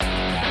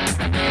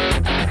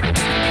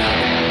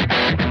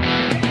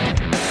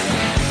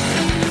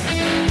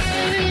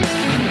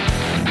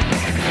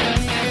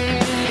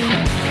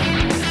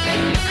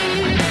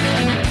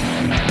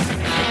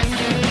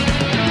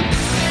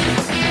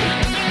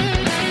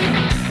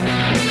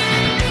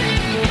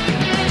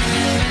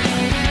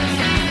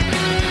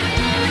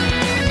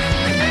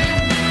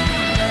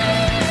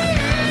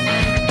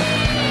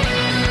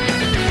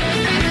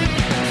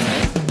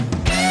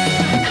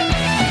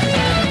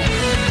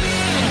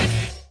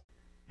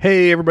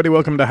Hey, everybody,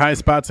 welcome to High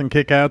Spots and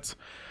Kickouts.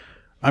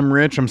 I'm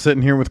Rich. I'm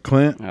sitting here with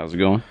Clint. How's it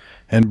going?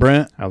 And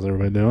Brent. How's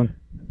everybody doing?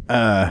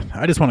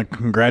 I just want to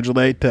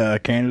congratulate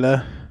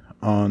Canada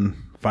on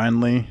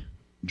finally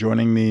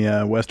joining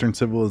the Western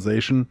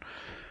civilization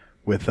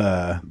with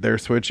their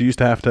Switch. You used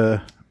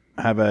to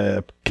have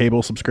a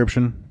cable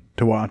subscription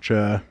to watch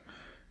the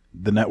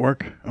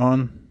network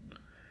on.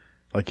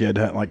 Like you had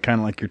to, kind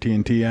of like your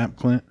TNT app,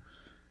 Clint.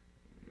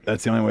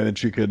 That's the only way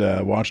that you could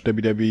watch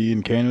WWE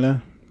in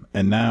Canada.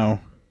 And now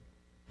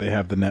they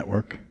have the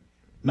network.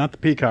 Not the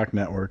Peacock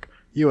network.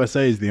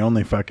 USA is the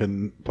only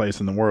fucking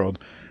place in the world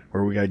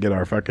where we got to get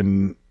our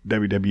fucking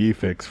WWE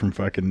fix from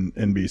fucking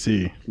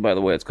NBC. By the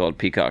way, it's called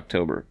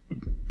Peacocktober.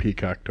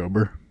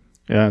 Peacocktober.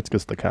 Yeah, it's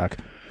just the cock.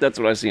 That's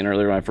what I seen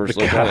earlier when I first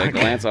looked at it. At a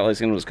glance, all I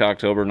seen was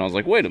Cocktober, and I was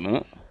like, wait a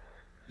minute.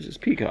 It's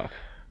just Peacock.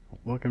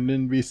 Welcome to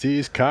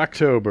NBC's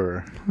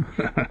Cocktober.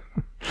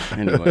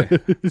 Anyway.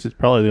 It's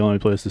probably the only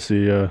place to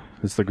see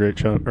it's the Great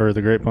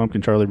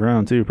Pumpkin Charlie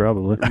Brown too,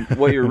 probably.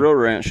 What your real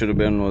rant should have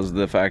been was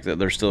the fact that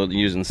they're still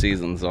using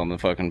seasons on the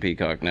fucking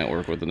Peacock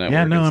network with the network.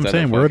 Yeah, no, I'm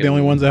saying we're the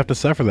only ones that have to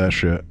suffer that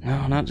shit.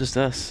 No, not just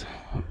us.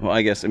 Well,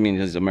 I guess,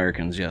 as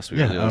Americans, yes.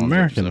 Yeah,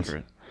 Americans.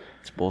 It.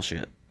 It's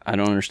bullshit. I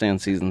don't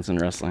understand seasons in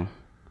wrestling.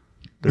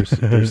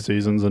 There's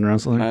seasons in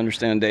wrestling? I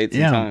understand dates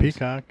and Yeah, times. on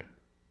Peacock.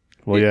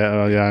 Well,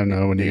 yeah, I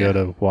know. When you go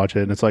to watch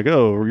it, and it's like,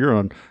 oh, you're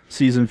on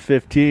season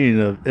 15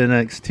 of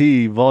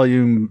NXT,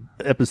 volume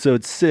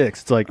episode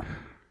 6. It's like,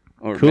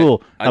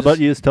 cool. How about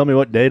you just tell me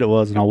what date it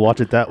was, and I'll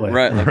watch it that way.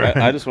 Right. Like,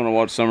 I just want to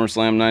watch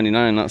SummerSlam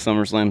 99, not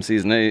SummerSlam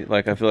season 8.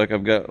 Like, I feel like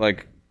I've got,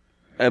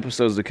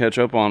 episodes to catch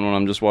up on when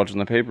I'm just watching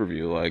the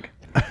pay-per-view.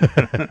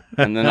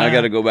 And then I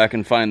got to go back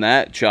and find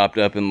that chopped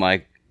up in,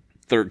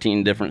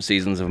 13 different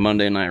seasons of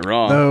Monday Night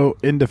Raw. Though,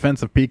 in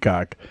defense of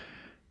Peacock,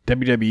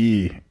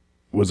 WWE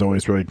was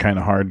always really kind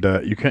of hard to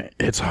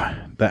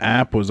the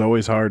app was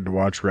always hard to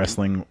watch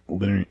wrestling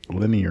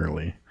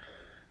linearly.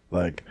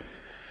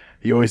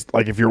 You always,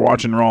 if you're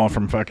watching Raw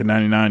from fucking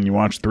 99, you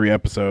watch 3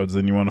 episodes,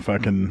 then you want to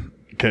fucking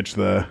catch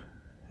the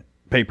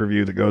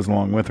pay-per-view that goes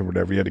along with it or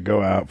whatever. You had to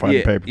go out, find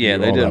the pay-per-view. Yeah,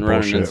 they didn't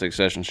run it in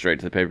succession straight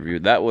to the pay-per-view.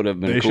 That would have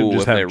been cool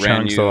if they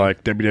ran you. So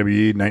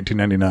WWE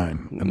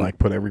 1999 and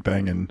put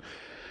everything in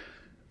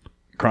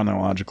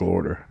chronological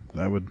order.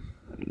 That would...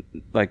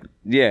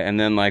 and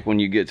then when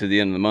you get to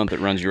the end of the month, it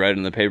runs you right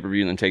into the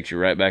pay-per-view and then takes you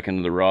right back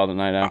into the Raw the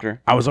night after.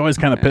 I was always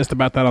kind of pissed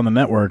about that on the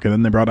network, and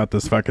then they brought out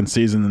this fucking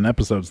season and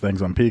episodes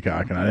things on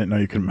Peacock, and I didn't know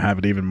you could have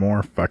it even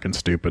more fucking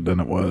stupid than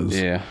it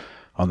was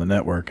on the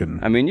network.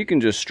 And you can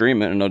just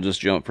stream it and it'll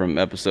just jump from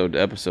episode to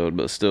episode,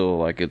 but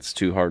still, it's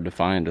too hard to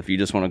find if you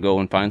just want to go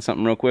and find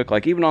something real quick.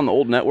 Even on the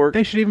old network,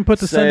 they should even put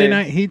the Sunday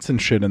Night Heats and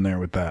shit in there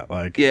with that.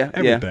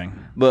 Everything.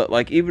 Yeah.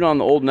 But even on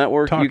the old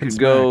network, you could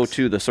go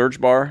to the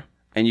search bar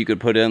and you could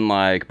put in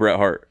Bret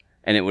Hart,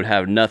 and it would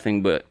have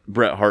nothing but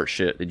Bret Hart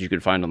shit that you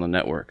could find on the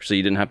network. So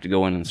you didn't have to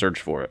go in and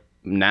search for it.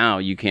 Now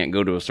you can't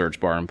go to a search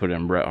bar and put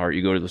in Bret Hart.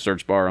 You go to the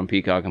search bar on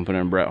Peacock and put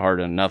in Bret Hart,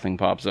 and nothing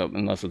pops up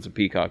unless it's a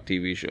Peacock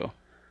TV show.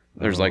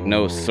 There's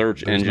no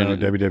search engine. No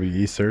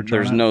WWE search.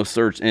 There's no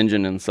search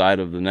engine inside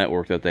of the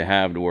network that they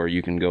have to where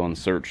you can go and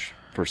search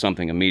for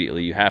something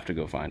immediately. You have to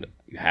go find it.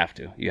 You have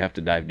to. You have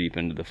to dive deep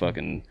into the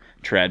fucking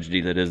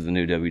tragedy that is the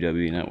new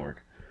WWE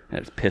network.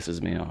 And it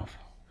pisses me off.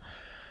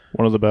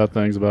 One of the bad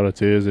things about it,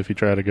 too, is if you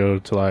try to go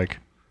to,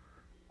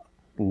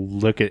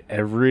 look at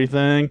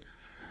everything,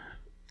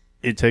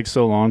 it takes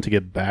so long to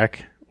get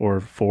back or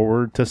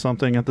forward to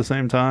something at the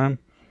same time.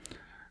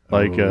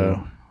 You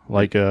don't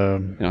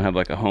have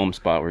a home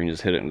spot where you can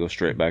just hit it and go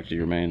straight back to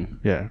your main.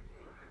 Yeah.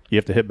 You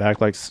have to hit back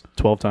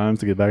 12 times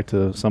to get back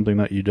to something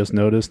that you just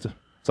noticed.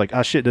 It's like,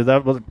 shit,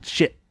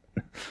 shit.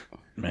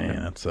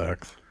 Man, that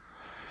sucks.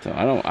 So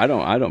I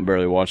don't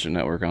barely watch the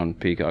network on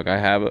Peacock. I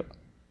have it.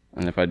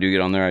 And if I do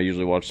get on there, I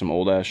usually watch some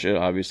old ass shit.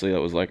 Obviously, that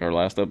was our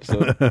last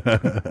episode.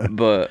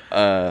 But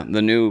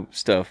the new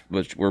stuff,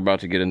 which we're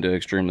about to get into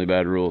extremely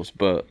bad rules.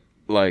 But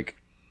are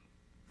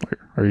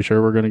you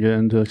sure we're going to get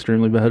into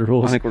extremely bad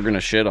rules? I think we're going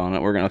to shit on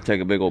it. We're going to take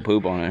a big old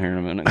poop on it here in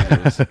a minute.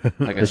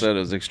 Like I said,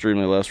 it's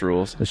extremely less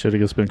rules. It should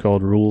have just been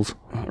called Rules.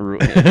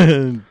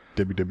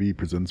 WWE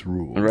presents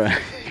Rules.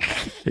 Right.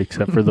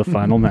 Except for the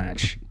final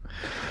match.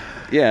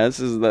 Yeah, this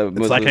is the...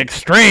 It's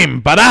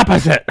extreme, but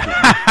opposite.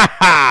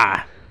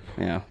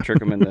 Yeah,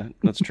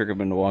 let's trick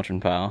them into watching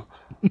PAL.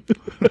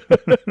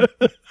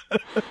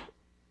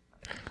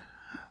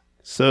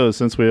 So,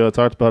 since we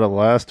talked about it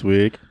last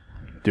week,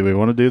 do we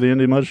want to do the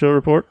Indy Mud Show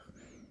report?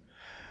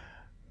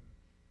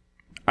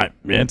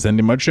 It's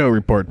Indy Mud Show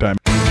report time.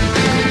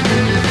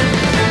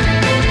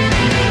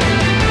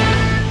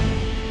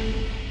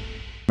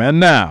 And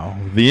now,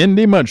 the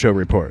Indy Mud Show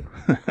report.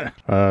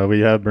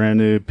 We have brand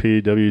new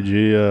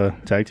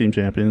PWG tag team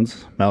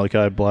champions,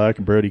 Malachi Black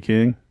and Brody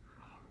King.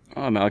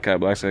 Oh, Malachi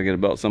Black's got to get a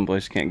belt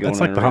someplace. You can't go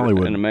in the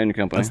Hollywood. In a main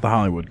company. That's the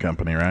Hollywood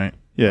company, right?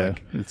 Yeah,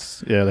 they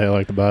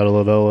had the Battle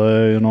of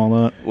LA and all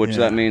that. Which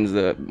that means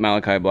that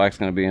Malachi Black's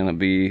going to be in a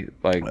B,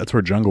 That's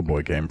where Jungle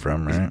Boy came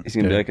from, right? He's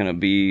going to be in a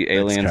B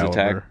Aliens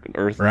Attack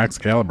Earth. Or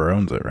Excalibur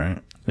owns it,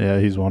 right? Yeah,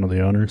 he's one of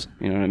the owners.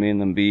 You know what I mean?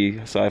 Them B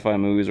sci-fi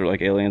movies are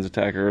like Aliens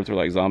Attack Earth or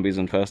like Zombies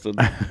Infested.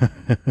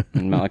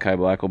 And Malachi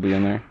Black will be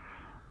in there.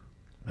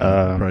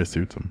 Probably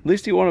suits him. At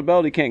least he won a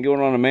belt. He can't go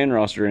on a main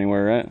roster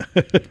anywhere, right?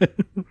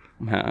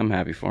 I'm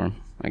happy for him,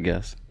 I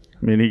guess.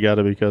 I mean, he got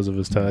it because of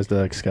his ties to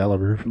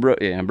Excalibur.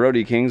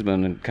 Brody King's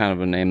been kind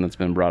of a name that's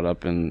been brought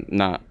up, and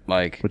not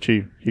like which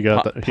he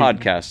got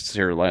podcasts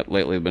here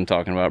lately have been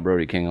talking about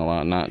Brody King a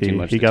lot, not too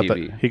much. He got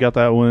TV. He got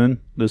that win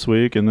this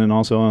week, and then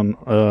also on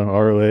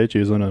ROH, he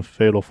was in a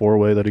fatal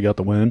 4-way that he got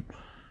the win.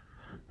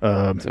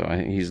 So I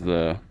think he's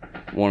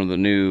one of the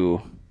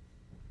new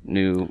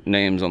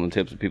names on the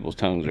tips of people's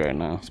tongues right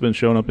now. It's been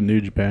showing up in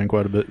New Japan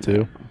quite a bit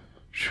too.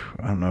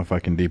 I don't know if I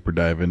can deeper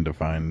dive in to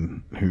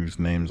find whose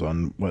names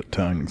on what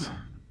tongues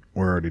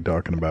we're already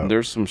talking about.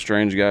 There's some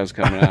strange guys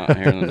coming out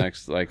here in the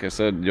next, like I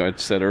said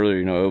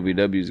earlier,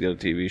 OVW's got a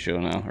TV show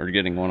now, or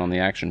getting one on the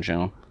Action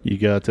Channel. You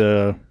got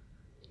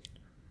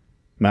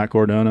Matt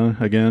Cardona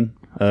again.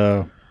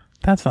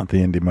 That's not the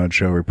Indy Mud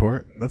Show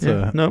report. That's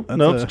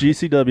It's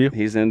GCW.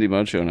 He's Indy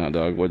Mud Show now,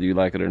 dog, whether you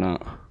like it or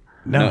not.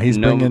 He's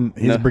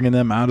bringing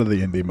them out of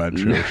the Indy Mud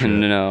Show.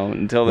 No,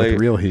 until they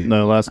real heat.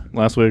 No,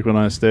 last week when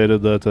I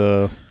stated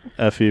that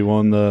Effie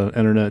won the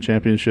Internet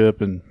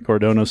Championship and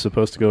Cardona's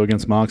supposed to go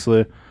against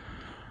Moxley,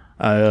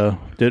 I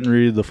didn't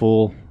read the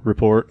full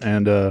report,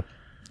 and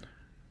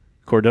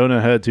Cardona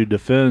had to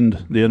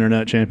defend the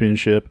Internet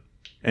Championship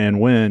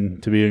and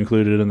win to be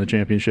included in the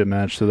championship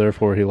match, so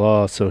therefore he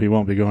lost, so he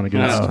won't be going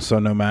against. So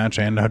no match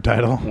and no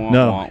title?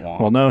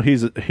 No,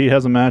 he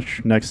has a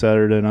match next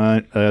Saturday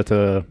night at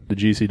the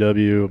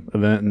GCW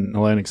event in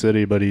Atlantic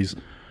City, but he's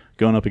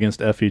going up against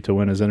Effie to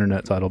win his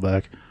Internet title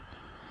back.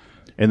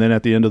 And then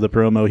at the end of the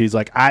promo, he's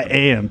like, I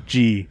am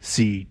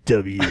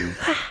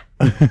GCW.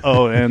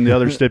 Oh, and the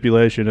other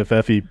stipulation, if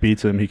Effie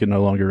beats him, he can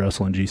no longer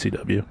wrestle in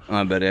GCW.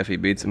 I bet Effie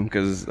beats him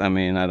because, I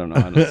don't know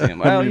how to see him.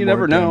 Well, you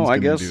never know. I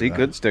guess he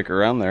could stick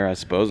around there, I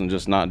suppose, and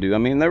just not do.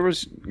 There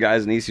was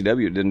guys in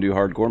ECW that didn't do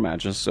hardcore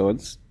matches, so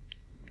it's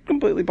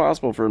completely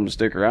possible for him to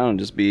stick around and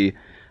just be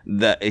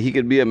that. He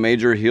could be a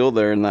major heel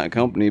there in that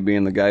company,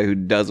 being the guy who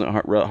doesn't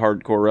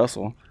hardcore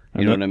wrestle.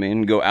 You know what I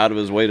mean? Go out of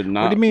his way to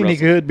not. What do you mean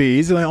wrestle. He could be?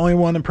 He's the only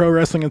one in pro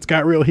wrestling that's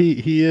got real heat.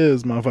 He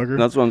is, motherfucker.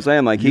 That's what I'm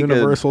saying. Like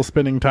Universal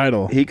spinning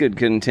title. He could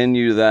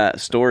continue that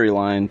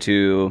storyline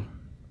to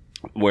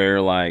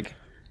where like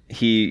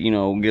he,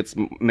 gets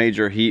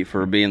major heat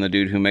for being the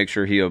dude who makes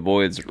sure he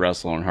avoids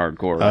wrestling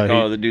hardcore.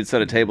 Like, the dude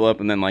set a table up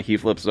and then like he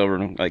flips over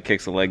and like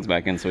kicks the legs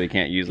back in so he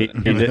can't use it.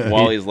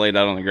 While he's laid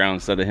out on the ground,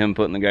 instead of him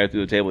putting the guy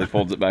through the table, he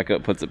folds it back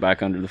up, puts it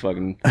back under the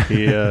fucking.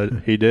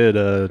 He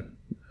did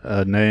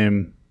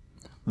name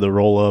the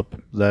roll up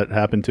that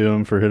happened to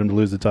him for him to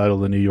lose the title,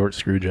 the New York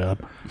screw job.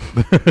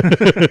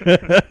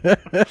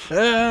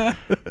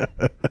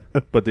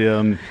 But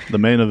the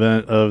main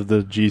event of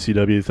the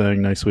GCW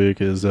thing next week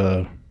is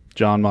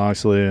John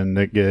Moxley and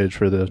Nick Gage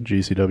for the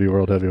GCW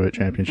World Heavyweight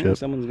Championship.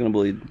 Someone's gonna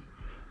bleed.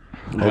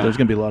 There's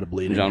gonna be a lot of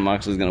bleeding. John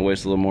Moxley's gonna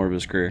waste a little more of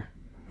his career.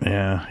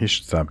 Yeah, he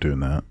should stop doing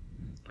that.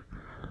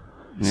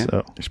 Yeah.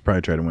 So he should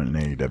probably try to win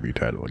an AEW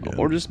title again,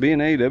 or just be in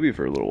AEW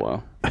for a little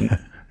while.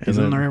 He's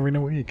in there every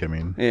week.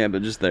 Yeah,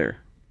 but just there.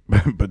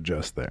 But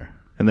just there.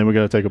 And then we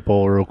got to take a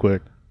poll real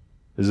quick.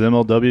 Is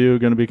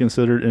MLW going to be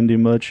considered Indy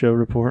Mud Show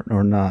report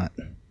or not?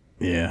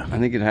 Yeah, I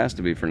think it has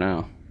to be for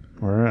now.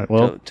 All right.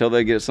 Well, till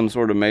they get some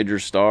sort of major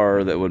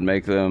star that would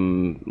make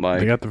them like.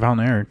 They got the Von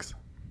Erichs.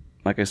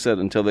 Like I said,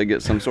 until they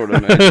get some sort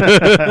of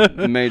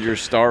major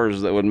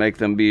stars that would make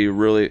them be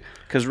really.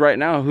 Because right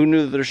now, who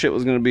knew that their shit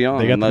was going to be on?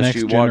 They got the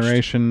next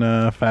generation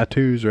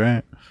Fatus,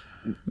 right?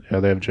 Yeah,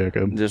 they have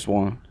Jacob. Just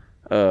one.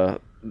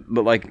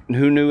 But like,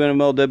 who knew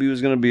MLW was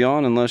going to be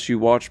on unless you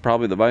watched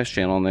probably the Vice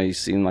channel and they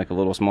seen like a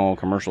little small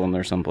commercial in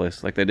there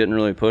someplace. Like they didn't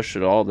really push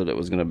at all that it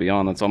was going to be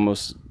on. That's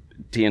almost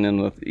teeing in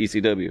with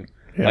ECW.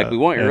 Yeah, like we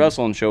want your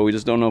wrestling show, we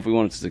just don't know if we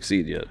want it to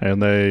succeed yet. And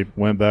they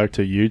went back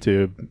to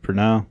YouTube for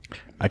now.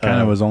 I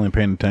kind of was only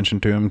paying attention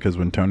to him because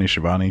when Tony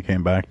Schiavone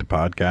came back to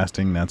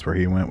podcasting, that's where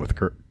he went with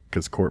Kurt,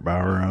 because Court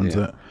Bauer owns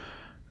it.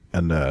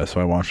 And so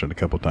I watched it a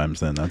couple times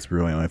then. That's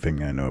really the only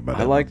thing I know about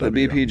it. I like that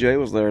BPJ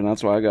was there, and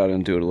that's why I got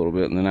into it a little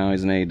bit. And then now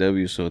he's in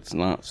AEW, so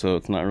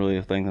it's not really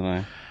a thing that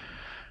I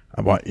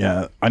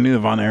I knew the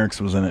Von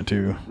Erichs was in it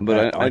too.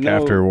 But I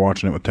know, after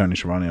watching it with Tony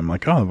Schiavone, I'm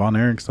like, oh, the Von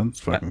Erichs, that's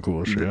fucking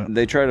cool shit.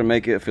 They try to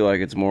make it feel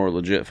like it's more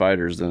legit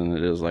fighters than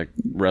it is like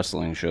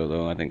wrestling show,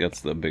 though. I think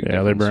that's the big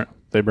difference.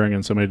 They bring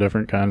in so many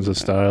different kinds of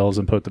styles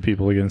and put the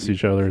people against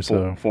each other.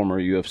 So former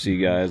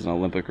UFC guys and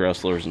Olympic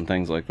wrestlers and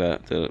things like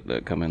that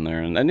that come in there.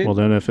 And then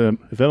if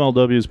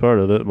MLW is part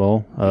of it,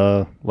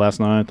 last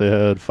night they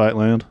had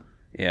Fightland.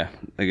 Yeah,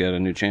 they got a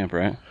new champ,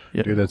 right?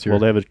 Yeah, dude,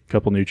 they have a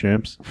couple new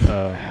champs.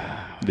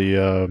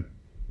 It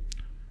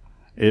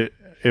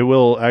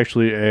will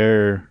actually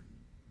air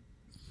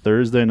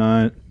Thursday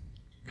night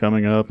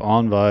coming up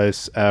on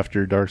Vice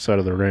after Dark Side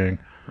of the Ring.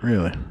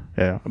 Really?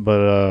 Yeah,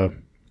 but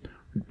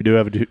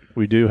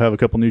we do have a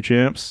couple new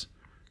champs.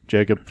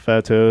 Jacob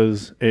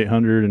Fato's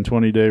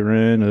 820-day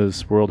reign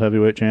as world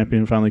heavyweight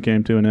champion finally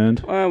came to an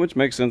end. Which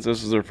makes sense.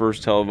 This is their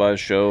first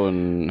televised show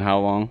in how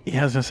long?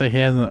 Yeah, I was going to say he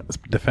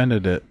hasn't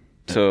defended it.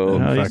 So,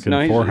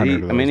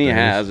 he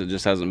has. It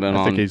just hasn't been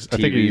on TV. I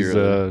think he's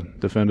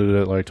defended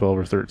it like 12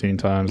 or 13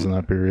 times in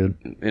that period.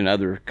 In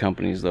other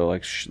companies, though,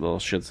 like little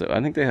shits.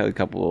 I think they had a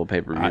couple little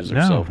pay-per-views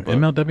themselves.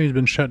 MLW's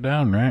been shut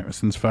down, right?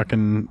 Since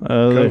fucking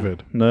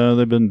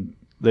COVID.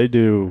 They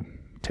do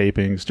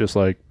tapings just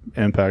like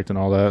Impact and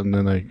all that, and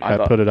then they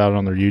put it out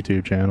on their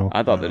YouTube channel.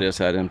 I thought they just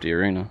had empty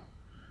arena.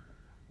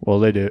 Well,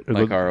 they did.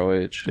 Like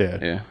ROH.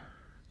 Yeah.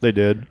 They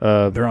did.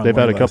 They've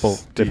had a couple.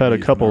 They've had a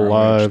couple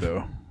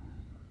live.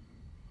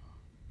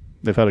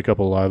 They've had a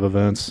couple live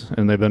events,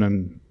 and they've been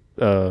in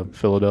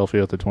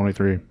Philadelphia at the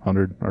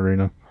 2300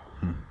 Arena.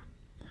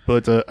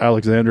 But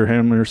Alexander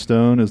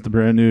Hammerstone is the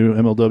brand new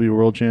MLW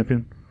World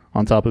Champion,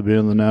 on top of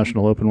being the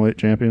National Openweight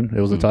Champion.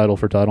 It was a title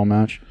for title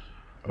match.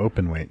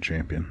 Openweight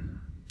Champion.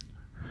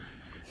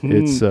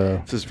 It's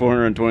his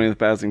 420th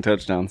passing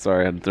touchdown.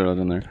 Sorry, I had to throw it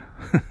in there.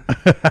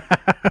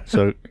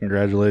 So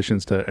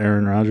congratulations to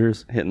Aaron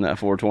Rodgers hitting that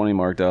 420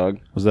 mark, dog.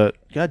 Was that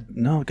God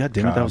damn it,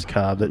 that was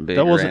Cobb.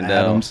 That wasn't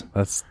Adams.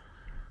 That's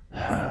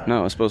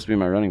no, it's supposed to be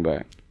my running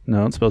back.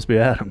 No, it's supposed to be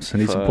Adams. I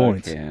need some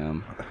points.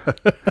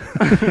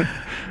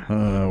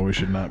 We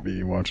should not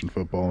be watching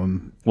football.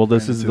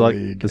 This is like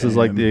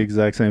the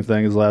exact same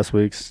thing as last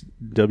week's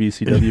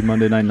WCW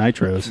Monday Night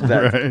Nitros.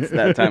 It's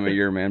that time of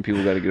year, man.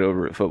 People got to get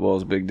over it. Football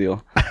is a big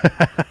deal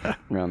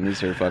around these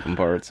here fucking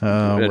parts.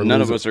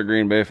 None of us are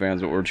Green Bay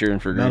fans, but we're cheering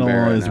for Green Bay.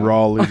 Not only is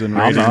Raw losing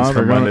ratings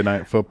for Monday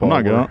Night Football.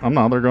 I'm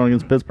not. They're going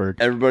against Pittsburgh.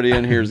 Everybody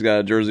in here's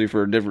got a jersey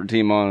for a different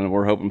team on, and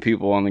we're hoping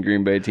people on the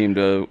Green Bay team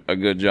do a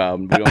good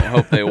job. We don't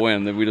hope they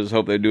win. We just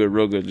hope they do a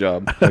real good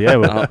job.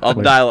 I'll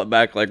dial it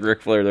back like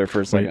Ric Flair there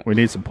for a second. We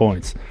need some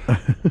points.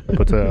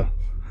 But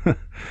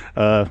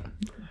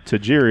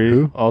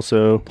Tajiri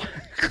also.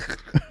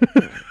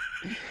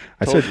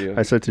 I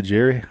said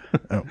Tajiri.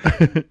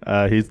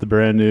 He's the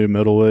brand new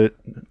middleweight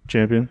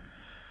champion.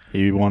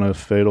 He won a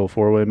fatal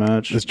 4-way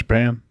match. It's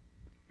Japan.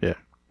 Yeah.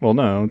 Well,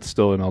 no, it's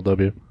still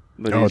MLW.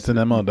 It's an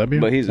MLW.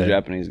 But he's a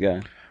Japanese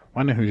guy.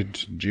 I know who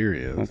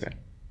Tajiri is. Okay.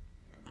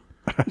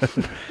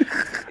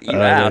 You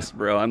asked,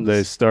 bro.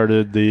 They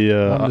started the.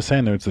 I'm just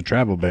saying, it's a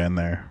travel ban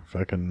there.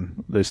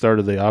 They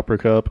started the Opera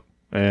Cup,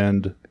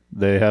 and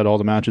they had all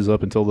the matches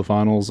up until the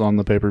finals on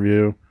the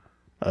pay-per-view.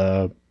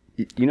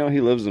 You know he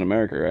lives in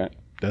America, right?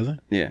 Does he?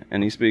 Yeah,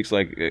 and he speaks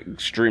like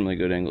extremely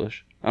good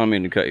English. I don't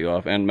mean to cut you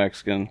off. And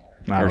Mexican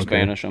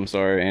Spanish. I'm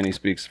sorry. And he's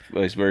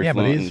very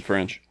fluent in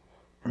French.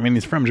 I mean,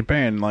 he's from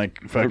Japan,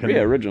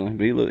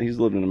 originally, but he's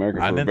lived in America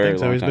for a very long time. I didn't think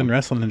so. He's been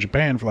wrestling in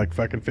Japan for like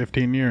fucking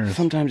 15 years.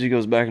 Sometimes he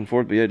goes back and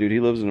forth, but yeah, dude, he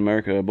lives in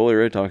America. Bully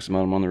Ray talks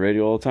about him on the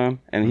radio all the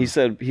time, and he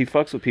said he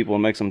fucks with people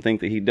and makes them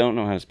think that he don't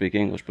know how to speak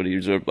English, but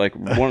he's like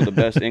one of the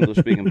best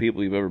English-speaking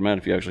people you've ever met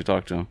if you actually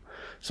talk to him.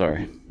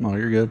 Sorry. No,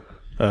 you're good.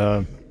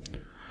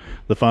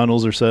 The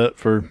finals are set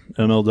for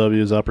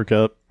MLW's Upper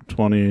Cup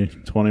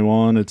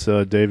 2021. It's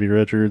Davey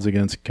Richards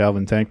against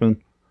Calvin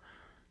Tankman.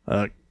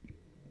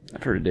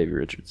 I've heard of Davey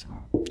Richards.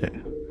 Yeah.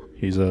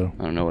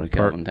 I don't know what a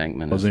Calvin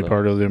Tankman is. Wasn't he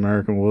part of the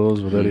American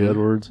Wolves with Eddie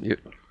Edwards? Yep.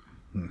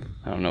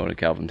 I don't know what a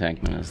Calvin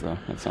Tankman is, though.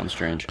 That sounds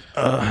strange.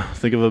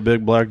 Think of a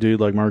big black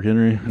dude like Mark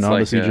Henry and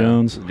Odyssey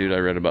Jones. The dude I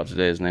read about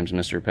today, his name's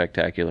Mr.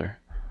 Pectacular.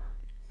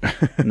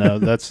 No,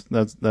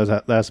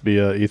 that has to be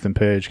Ethan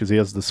Page because he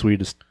has the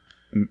sweetest.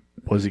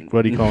 What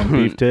do you call him?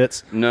 Beef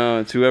tits? No,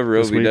 it's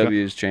whoever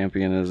OVW's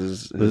champion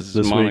is. This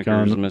week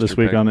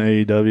on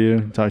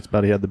AEW, talks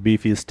about he had the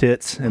beefiest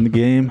tits in the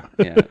game.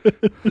 Yeah,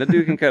 that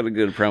dude can cut a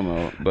good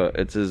promo, but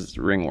it's his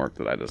ring work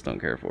that I just don't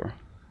care for.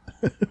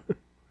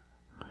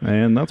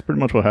 And that's pretty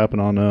much what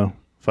happened on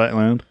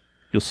Fightland.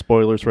 Just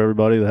spoilers for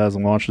everybody that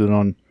hasn't watched it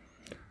on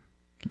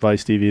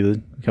Vice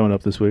TV coming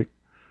up this week.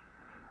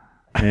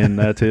 And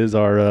that is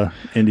our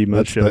Indy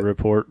Mudshow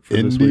report for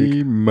this week.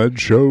 Indy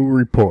Mudshow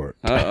report.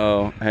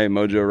 Uh-oh. Hey,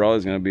 Mojo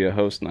Rawley's going to be a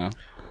host now.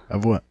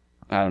 Of what?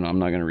 I don't know. I'm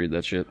not going to read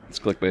that shit. It's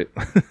clickbait.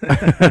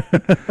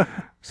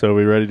 So are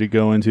we ready to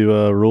go into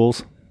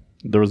rules?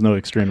 There was no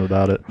extreme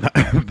about it.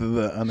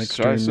 The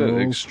unextreme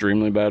rules?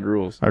 Extremely bad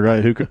rules. All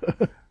right.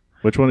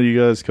 Which one of you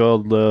guys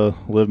called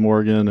Liv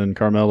Morgan and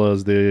Carmella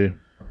as the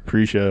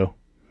pre-show?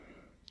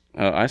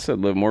 I said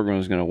Liv Morgan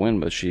was going to win,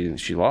 but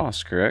she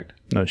lost, correct?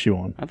 No, she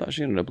won. I thought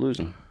she ended up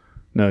losing.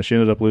 No, she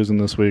ended up losing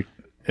this week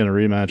in a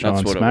rematch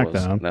on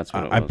SmackDown. That's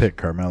what it was. I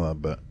picked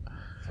Carmella, but...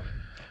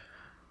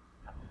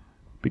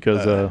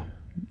 Because,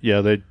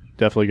 they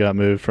definitely got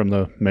moved from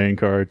the main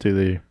card to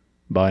the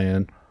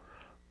buy-in,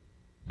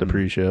 the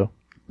pre-show.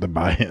 The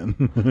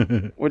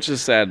buy-in. Which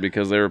is sad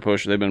because they've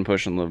been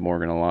pushing Liv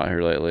Morgan a lot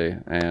here lately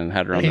and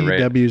had her on the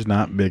radio. AEW's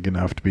not big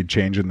enough to be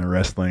changing the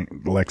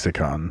wrestling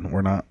lexicon.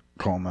 We're not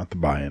calling that the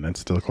buy-in. It's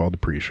still called the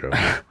pre-show.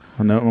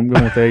 No, I'm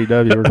going with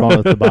AEW. We're calling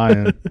it the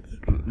buy-in.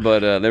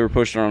 But they were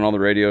pushing her on all the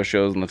radio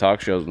shows and the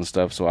talk shows and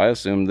stuff, so I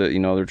assumed that,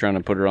 they're trying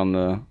to put her on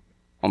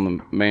on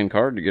the main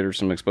card to get her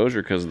some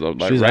exposure because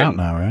she's out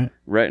now, right?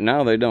 Right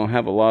now, they don't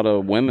have a lot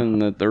of women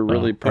that they're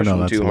really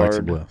pushing too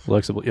hard.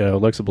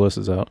 Alexa Bliss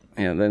is out.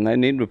 Yeah, then they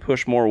need to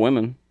push more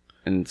women,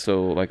 and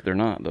so like they're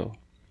not though.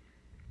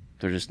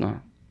 They're just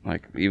not.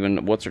 Like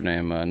even what's her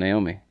name,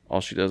 Naomi.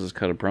 All she does is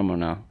cut a promo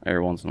now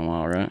every once in a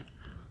while, right?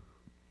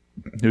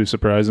 Who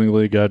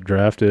surprisingly got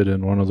drafted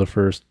in one of the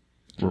first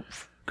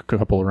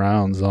couple of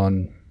rounds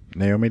on.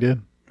 Naomi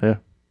did? Yeah.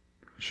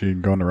 She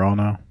going to Raw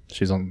now?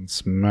 She's on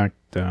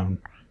SmackDown.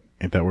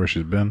 Ain't that where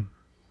she's been?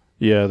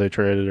 Yeah, they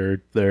traded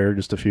her there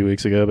just a few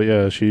weeks ago. But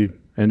yeah, she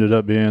ended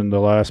up being the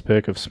last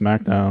pick of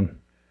SmackDown.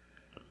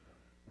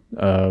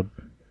 Got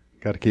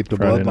to keep the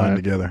Friday bloodline night.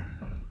 together.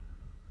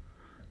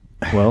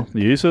 Well,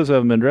 the Usos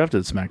haven't been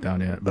drafted to SmackDown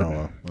yet. But. Oh,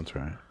 well, that's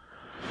right.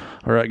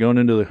 All right, going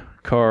into the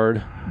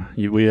card,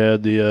 we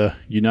had the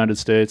United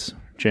States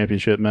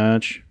Championship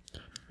match.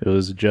 It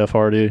was Jeff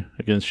Hardy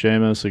against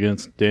Sheamus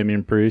against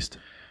Damian Priest.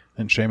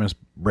 Didn't Sheamus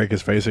break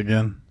his face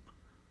again?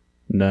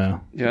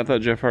 No. Yeah, I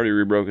thought Jeff Hardy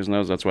re-broke his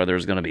nose. That's why there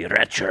was going to be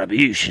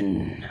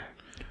retribution.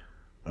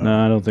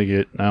 No, I don't think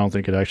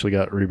it actually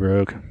got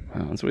rebroke.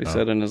 That's what he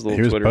said in his little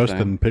He was Twitter posting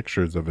thing.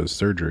 pictures of his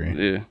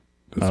surgery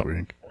this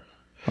week.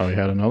 Oh, he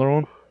had another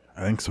one?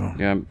 I think so.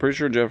 Yeah, I'm pretty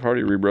sure Jeff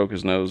Hardy re-broke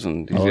his nose,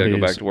 and he's got to go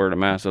back to wearing a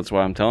mask. That's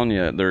why I'm telling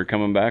you, they're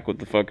coming back with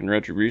the fucking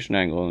retribution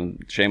angle,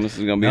 and Sheamus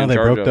is going to be in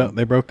charge of it.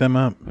 They broke them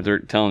up. But they're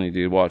telling you,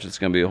 dude, watch, it's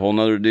going to be a whole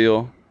nother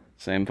deal.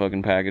 Same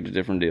fucking package, a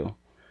different deal.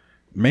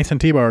 Mason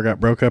T-Bar got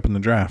broke up in the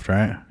draft,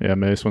 right? Yeah,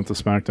 Mace went to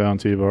SmackDown,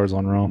 T-Bar's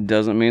on Raw.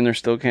 Doesn't mean there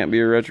still can't be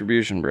a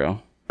retribution,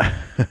 bro.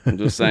 I'm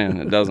just saying,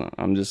 it doesn't.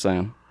 I'm just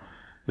saying.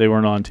 They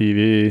weren't on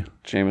TV.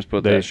 Sheamus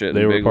put that shit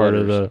in big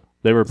letters.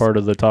 They were part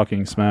of the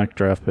Talking Smack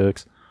draft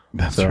picks.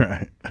 That's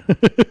right.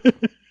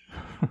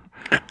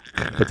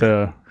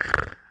 But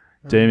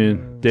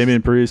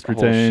Damian Priest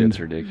retained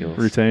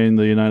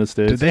the United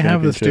States. Did they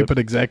have the Championship. stupid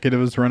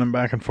executives running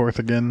back and forth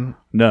again?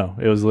 No,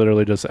 it was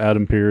literally just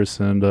Adam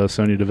Pearce and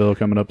Sonya Deville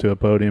coming up to a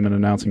podium and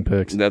announcing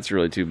picks. That's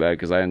really too bad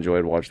because I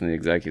enjoyed watching the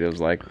executives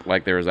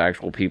like there was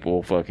actual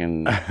people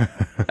fucking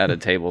at a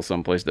table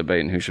someplace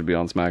debating who should be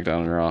on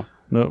SmackDown and Raw.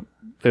 Nope.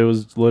 It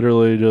was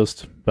literally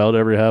just about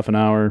every half an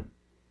hour,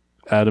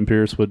 Adam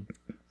Pearce would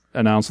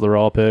announce the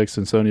Raw picks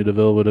and Sonya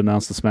Deville would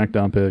announce the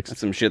SmackDown picks.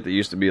 That's some shit that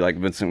used to be like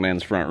Vince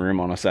McMahon's front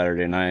room on a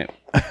Saturday night.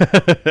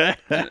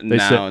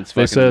 It's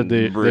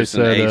fucking Bruce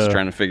and Ace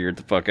trying to figure it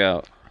the fuck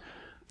out.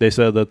 They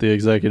said that the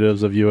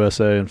executives of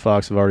USA and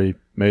Fox have already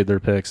made their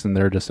picks and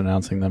they're just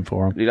announcing them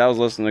for them. Dude, I was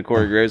listening to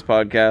Corey Graves'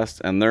 podcast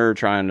and they're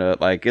trying to,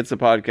 like, it's a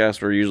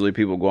podcast where usually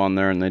people go on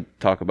there and they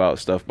talk about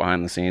stuff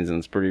behind the scenes and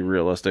it's pretty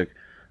realistic.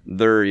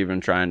 They're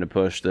even trying to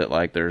push that,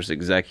 like, there's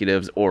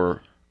executives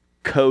or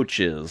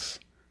coaches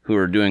who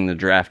are doing the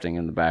drafting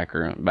in the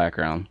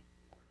background.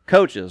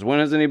 Coaches. When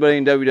has anybody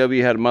in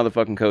WWE had a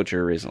motherfucking coach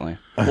here recently?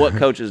 What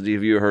coaches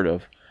have you heard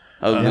of?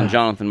 Other than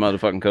Jonathan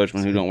motherfucking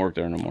Coachman, who don't work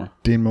there no more.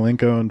 Dean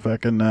Malenko and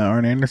fucking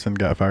Arn Anderson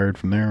got fired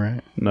from there,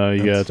 right? No,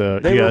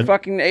 they were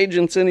fucking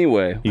agents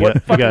anyway.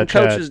 What fucking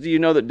coaches do you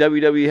know that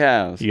WWE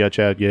has? You got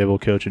Chad Gable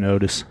coaching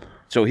Otis.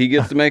 So he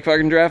gets to make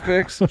fucking draft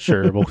picks?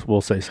 Sure,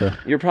 we'll say so.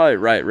 You're probably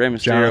right. Rey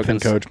Mysterio Jonathan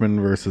Coachman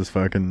versus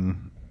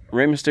fucking...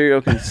 Rey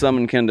Mysterio can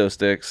summon kendo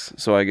sticks,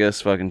 so I guess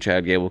fucking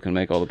Chad Gable can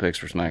make all the picks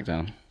for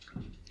SmackDown.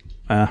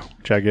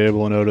 Chad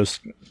Gable and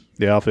Otis,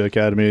 the Alpha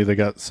Academy, they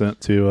got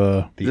sent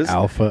to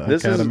Alpha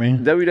Academy.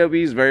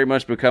 WWE's very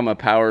much become a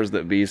powers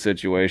that be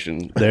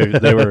situation.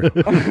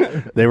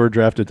 They were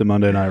drafted to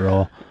Monday Night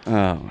Raw.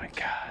 Oh my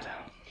god.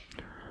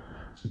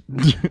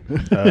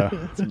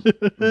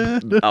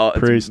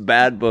 Priest. It's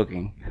bad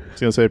booking. I was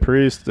gonna say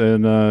Priest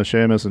and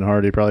Sheamus and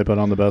Hardy probably put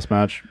on the best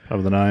match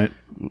of the night.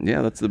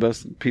 Yeah, that's the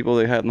best people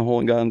they had in the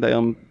whole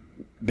goddamn.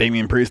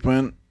 Damian Priest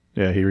went.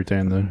 Yeah, he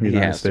retained the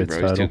United States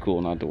title. He's too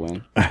cool not to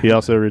win. He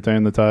also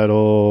retained the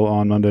title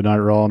on Monday Night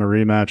Raw in a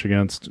rematch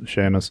against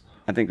Sheamus.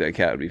 I think that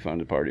cat would be fun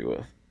to party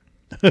with.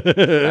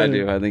 I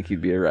do. I think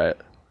he'd be a riot.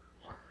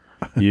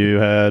 You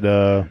had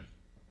the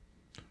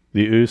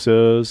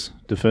Usos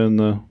defend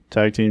the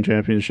tag team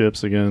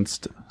championships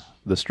against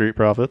the Street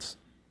Profits.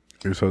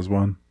 Usos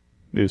won.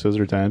 Usos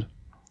retained.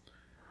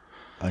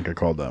 I think I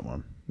called that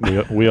one.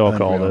 We all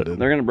called it.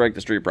 They're going to break the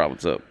Street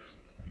Profits up.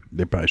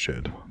 They probably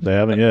should. They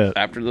haven't yet.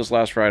 After this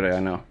last Friday, I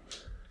know.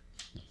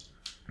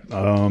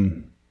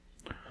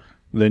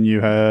 Then you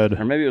had...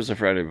 Or maybe it was the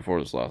Friday before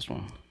this last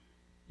one.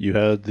 You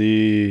had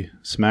the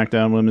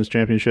SmackDown Women's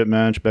Championship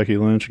match, Becky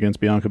Lynch against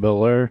Bianca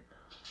Belair,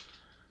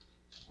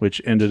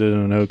 which ended in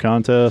a no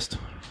contest.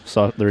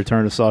 The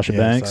return of Sasha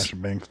Banks. Sasha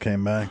Banks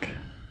came back.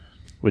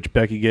 Which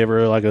Becky gave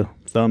her like a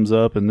thumbs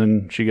up, and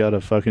then she got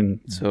a fucking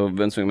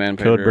Vince McMahon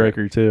paid code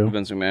breaker too.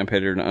 Vince McMahon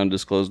paid her an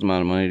undisclosed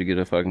amount of money to get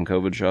a fucking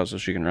COVID shot so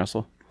she can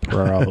wrestle.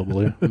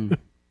 Probably.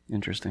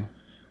 Interesting.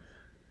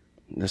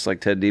 Just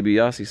like Ted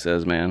DiBiase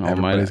says, man.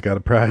 Everybody's got a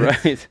price.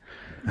 Right.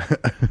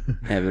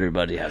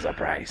 Everybody has a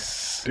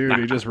price. Dude,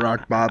 he just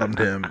rock bottomed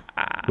him.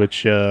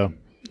 Which it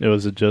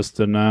was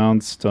just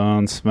announced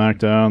on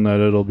SmackDown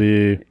that it'll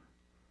be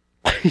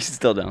He's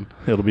still down.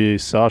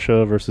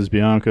 Sasha versus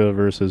Bianca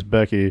versus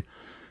Becky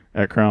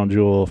at Crown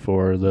Jewel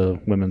for the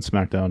Women's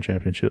SmackDown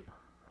Championship.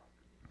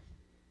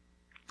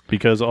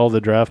 Because all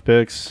the draft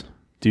picks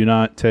do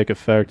not take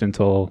effect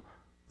until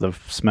the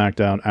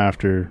SmackDown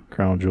after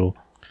Crown Jewel.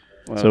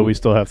 Well, so we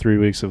still have 3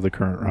 weeks of the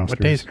current roster.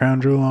 What day is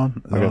Crown Jewel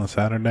on? Is it on a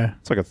Saturday?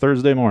 It's like a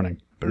Thursday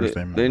morning.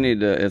 They need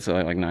to. It's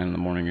like 9 in the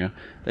morning. Yeah,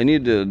 they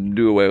need to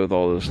do away with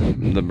all this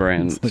the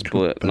brand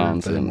split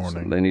nonsense.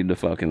 Morning. They need to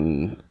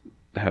fucking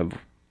have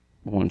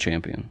one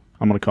champion.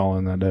 I'm gonna call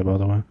in that day, by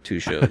the way. 2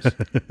 shows.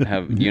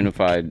 Have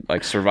unified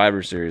like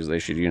Survivor Series. They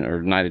should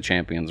or Night of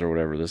Champions or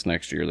whatever. This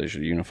next year they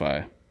should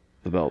unify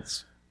the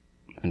belts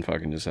and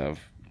fucking just have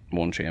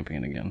one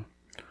champion again,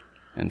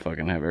 and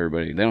fucking have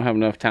everybody. They don't have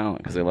enough talent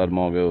because they let them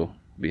all go.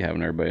 Be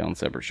having everybody on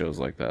separate shows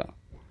like that,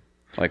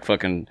 like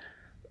fucking.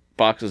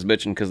 Fox is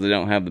bitching because they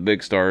don't have the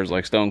big stars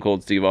like Stone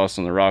Cold Steve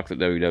Austin, The Rock that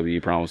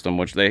WWE promised them,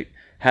 which they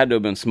had to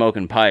have been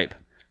smoking pipe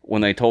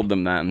when they told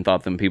them that and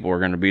thought them people were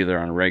going to be there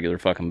on a regular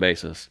fucking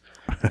basis.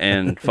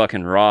 And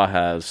fucking Raw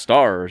has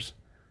stars,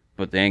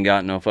 but they ain't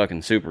got no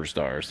fucking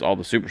superstars. All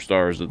the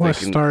superstars that what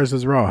stars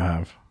does Raw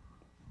have?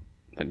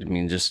 I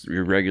mean, just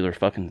your regular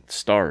fucking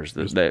stars.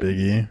 Just Big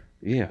E?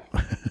 Yeah.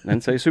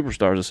 Didn't say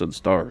superstars, I said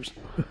stars.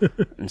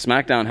 And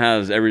SmackDown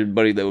has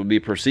everybody that would be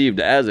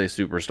perceived as a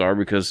superstar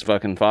because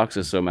fucking Fox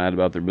is so mad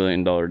about their $1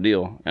 billion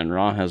deal. And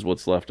Raw has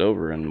what's left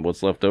over, and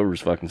what's left over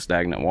is fucking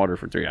stagnant water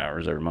for 3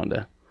 hours every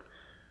Monday.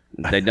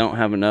 They don't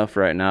have enough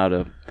right now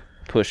to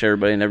push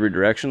everybody in every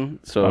direction.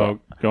 So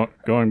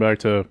going back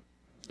to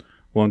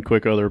one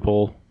quick other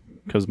poll,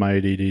 because my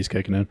ADD is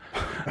kicking in.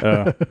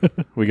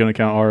 We going to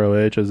count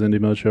ROH as Indie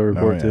Mudshow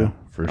report too?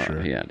 For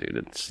sure. Yeah,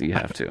 dude, you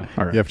have to.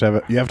 All right. You have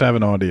to have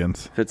an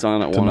audience. If it's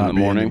on at 1 in the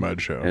morning,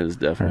 it is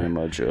definitely a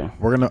mud show.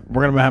 We're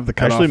gonna have the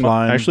cutoff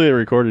line. Actually, it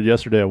recorded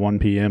yesterday at 1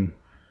 p.m.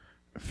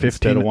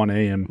 instead of 1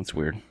 a.m. That's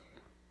weird.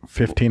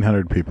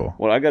 1,500 people.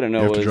 What I got to know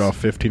is... You have to draw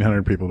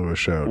 1,500 people to a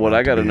show. What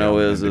I got to know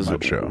is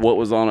what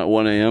was on at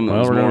 1 a.m.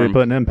 Well, we're going to be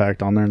putting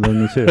Impact on there and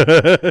then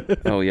too.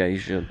 Oh, yeah, you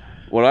should.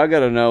 What I got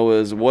to know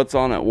is what's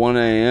on at 1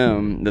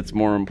 a.m. that's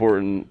more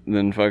important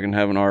than fucking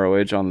having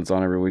ROH on that's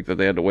on every week that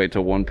they had to wait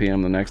till 1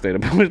 p.m. the next day to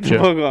put the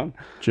book on.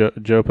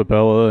 Joe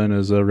Papella and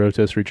his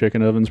rotisserie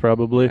chicken ovens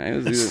probably.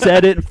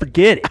 Set it and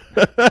forget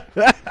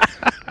it.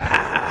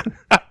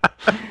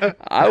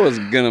 I was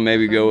going to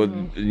maybe go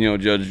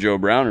with, Judge Joe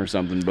Brown or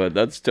something, but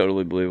that's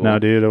totally believable. No,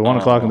 dude, at 1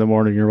 o'clock in the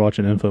morning, you're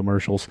watching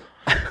infomercials.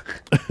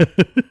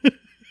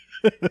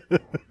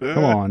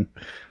 Come on.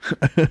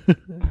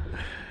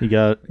 You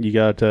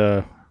got.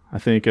 I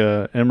think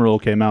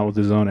Emerald came out with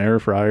his own air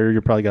fryer.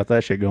 You probably got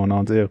that shit going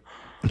on too.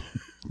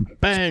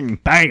 Bang,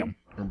 bam,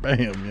 or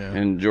bam, yeah.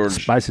 And George,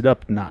 spice it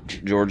up a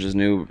notch. George's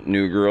new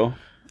grill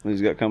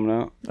he's got coming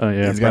out. Oh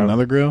yeah, he's got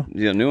another grill.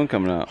 Yeah, new one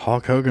coming out.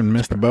 Hulk Hogan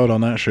missed the boat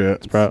on that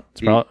shit.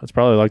 It's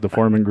probably like the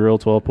Foreman Grill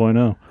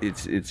 12.0.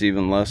 It's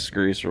even less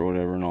grease or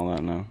whatever and all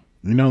that now.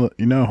 You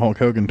know Hulk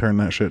Hogan turned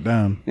that shit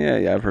down.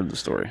 Yeah, I've heard the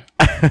story.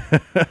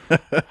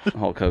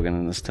 Hulk Hogan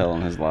and his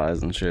telling his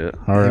lies and shit.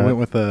 All right. He went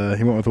with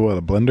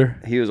a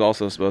blender? He was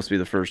also supposed to be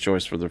the first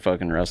choice for the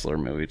fucking wrestler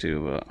movie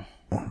too,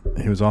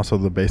 but he was also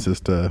the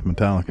bassist of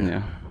Metallica.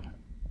 Yeah.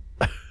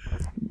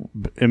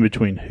 In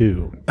between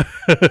who?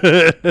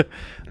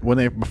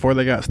 Before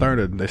they got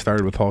started, they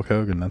started with Hulk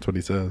Hogan. That's what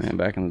he says. Yeah,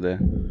 back in the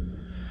day.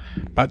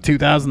 About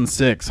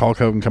 2006, Hulk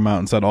Hogan come out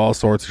and said all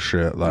sorts of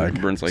shit.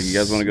 Like Brent's like, you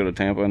guys want to go to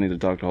Tampa? I need to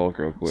talk to Hulk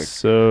real quick.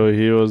 So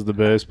he was the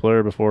bass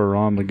player before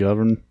Ron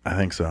McGovern? I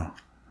think so.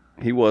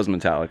 He was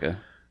Metallica.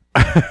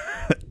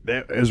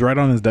 It was right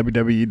on his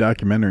WWE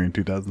documentary in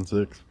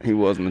 2006. He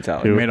was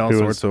Metallica. He made all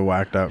sorts of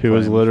whacked out He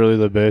was literally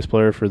the bass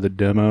player for the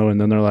demo,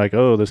 and then they're like,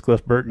 oh, this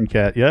Cliff Burton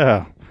cat.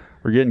 Yeah,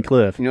 we're getting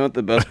Cliff. You know what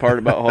the best part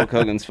about Hulk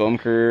Hogan's film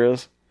career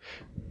is?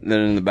 Then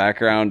in the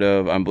background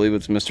of, I believe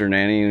it's Mr.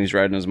 Nanny, and he's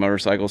riding his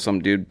motorcycle,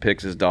 some dude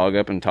picks his dog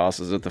up and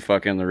tosses it the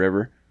fuck in the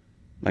river.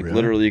 Like, really?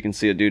 Literally, you can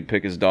see a dude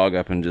pick his dog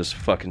up and just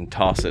fucking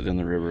toss it in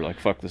the river. Like,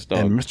 fuck this dog.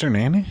 And Mr.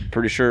 Nanny?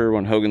 Pretty sure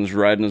when Hogan's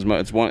riding his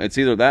it's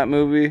either that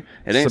movie.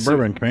 It ain't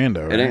Suburban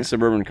Commando, right? It ain't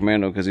Suburban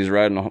Commando because he's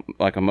riding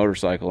a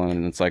motorcycle,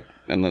 and it's like,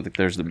 and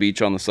there's the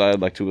beach on the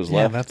side, like to his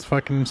left. Yeah, that's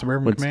fucking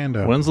Suburban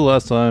Commando. When's the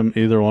last time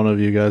either one of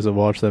you guys have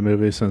watched that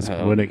movie since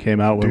when it came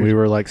out when we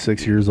were like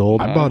 6 years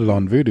old? I bought it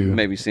on Vudu.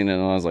 Maybe seen it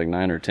when I was like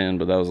 9 or 10,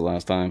 but that was the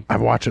last time. I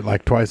watch it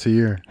like twice a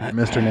year.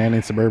 Mr.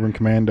 Nanny, Suburban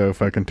Commando,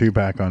 fucking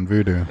 2-pack on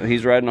Vudu.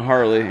 He's riding a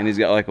Harley, and he's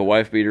got like a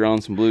wife beater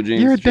on, some blue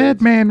jeans. You're a dead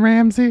man,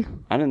 Ramsey.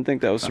 I didn't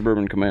think that was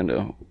Suburban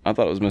Commando. I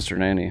thought it was Mr.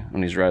 Nanny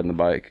when he's riding the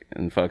bike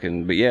and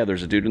fucking. But yeah,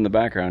 there's a dude in the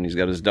background. He's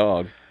got his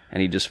dog,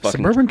 and he just fucking.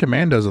 Suburban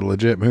Commando's a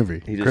legit movie.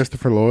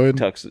 Christopher Lloyd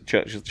chucks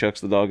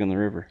the dog in the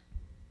river.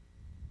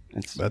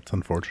 That's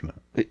unfortunate.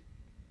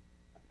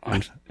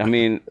 I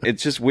mean,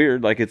 it's just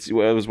weird. Like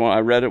I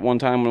read it one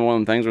time in one of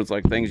them things where it's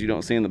like things you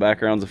don't see in the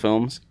backgrounds of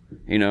films,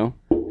 and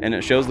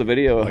it shows the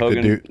video of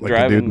Hogan driving.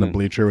 Like the dude in the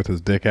bleacher with his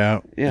dick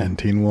out in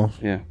Teen Wolf.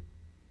 Yeah.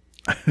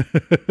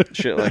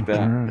 Shit like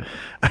that. Right.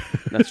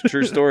 That's a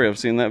true story. I've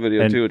seen that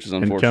video too, which is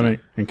unfortunate.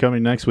 And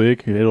coming next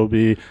week, it'll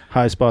be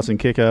High Spots and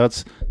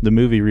Kickouts, the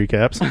movie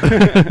recaps.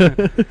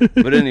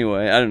 But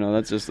anyway, I don't know.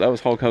 That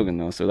was Hulk Hogan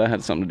though, so that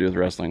had something to do with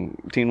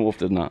wrestling. Teen Wolf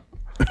did not.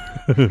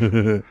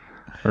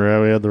 All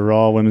right, we had the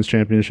Raw Women's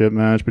Championship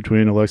match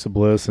between Alexa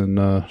Bliss and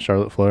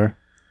Charlotte Flair.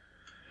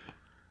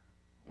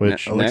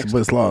 Which Alexa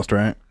Bliss lost,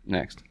 right?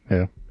 Next.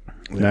 Yeah.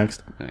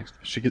 Next.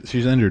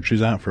 She's injured.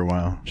 She's out for a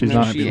while. She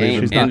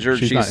ain't injured.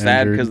 She's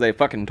sad because they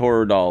fucking tore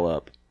her doll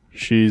up.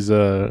 She's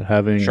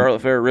having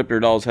Charlotte Flair ripped her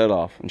doll's head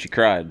off and she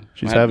cried.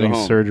 She's having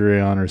surgery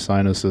on her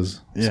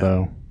sinuses. Yeah.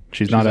 So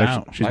she's not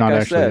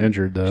actually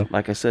injured though.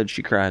 Like I said,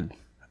 she cried.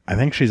 I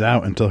think she's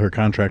out until her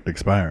contract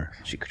expires.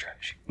 She could try.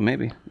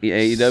 Maybe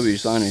AEW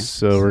signing.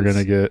 So we're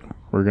gonna get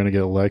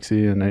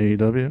Lexi in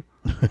AEW.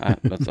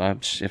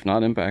 If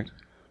not Impact.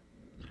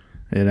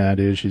 Yeah,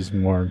 dude, she's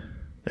more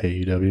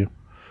AEW.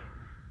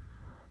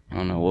 I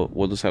don't know.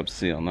 We'll just have to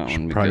see on that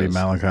one. Probably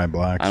Malachi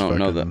Black. I don't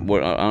know that.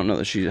 I don't know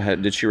that she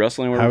had. Did she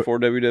wrestle anywhere before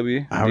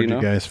WWE? How would you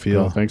guys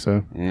feel? I don't think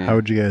so. Yeah. How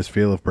would you guys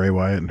feel if Bray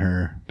Wyatt and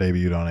her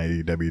debuted on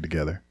AEW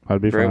together?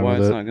 I'd be Bray fine Wyatt's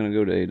with it. not going to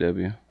go to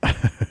AEW.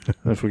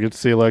 If we get to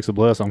see Alexa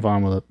Bliss, I'm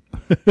fine with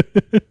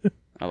it.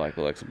 I like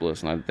Alexa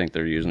Bliss, and I think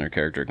they're using her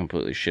character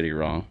completely shitty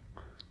wrong.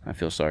 I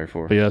feel sorry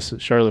for her. But yes,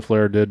 Charlotte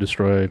Flair did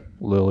destroy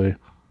Lily,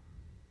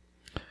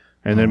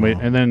 and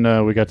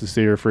then we got to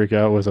see her freak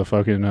out with a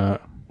fucking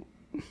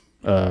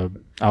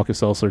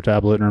Alka-Seltzer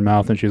tablet in her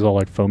mouth, and she's all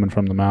like foaming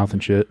from the mouth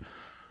and shit,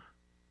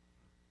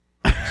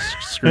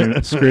 screaming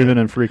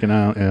and freaking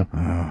out.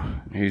 Yeah.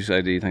 Whose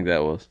idea do you think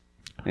that was?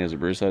 I think it was a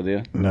Bruce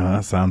idea. No,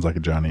 that sounds like a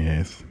Johnny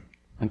Ace.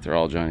 I think they're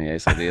all Johnny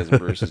Ace ideas.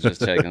 Bruce is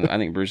just taking. I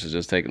think Bruce is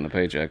just taking the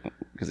paycheck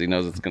because he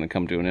knows it's going to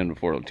come to an end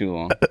before too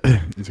long.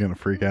 He's going to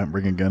freak out and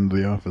bring a gun to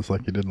the office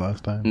like he did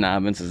last time. Nah,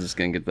 Vince is just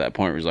going to get to that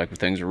point where he's like, if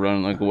things are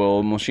running like a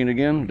well-oiled machine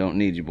again, don't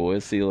need you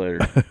boys. See you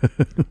later.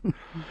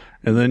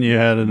 And then you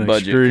had an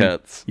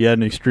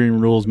Extreme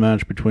Rules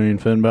match between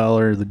Finn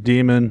Balor, the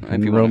Demon,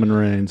 and Roman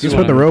Reigns. Just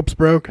when the ropes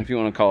broke. If you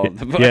want to call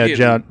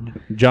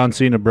it, John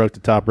Cena broke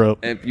the top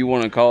rope. If you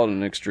want to call it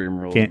an Extreme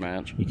Rules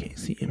match, you can't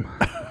see him.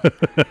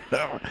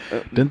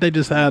 Didn't they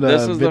just had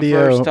a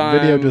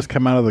video just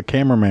come out of the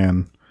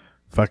cameraman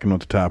fucking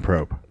with the top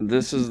rope?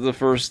 This is the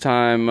first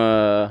time.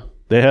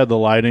 They had the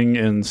lighting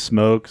and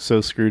smoke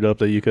so screwed up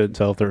that you couldn't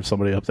tell if there was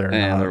somebody up there or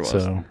not. There was.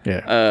 So,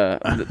 yeah.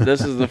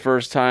 This is the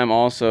first time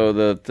also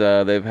that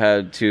they've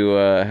had to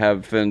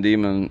have Finn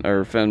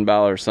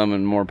Balor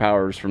summon more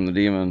powers from the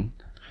Demon,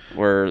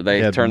 where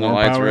they turn the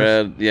lights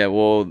red. Yeah,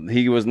 well,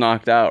 he was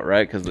knocked out,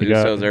 right? Because the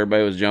Usos,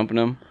 everybody was jumping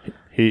him.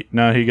 He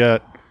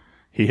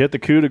hit the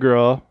coup de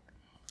grace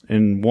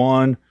in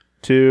 1,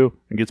 2,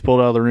 and gets pulled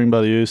out of the ring by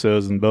the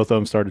Usos, and both of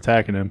them start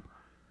attacking him,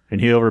 and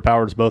he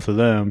overpowers both of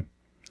them.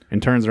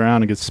 And turns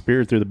around and gets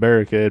speared through the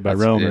barricade by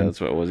Roman. Yeah, that's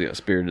what it was. He got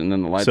speared, and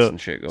then the lights and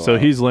shit go out. So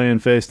he's laying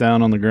face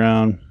down on the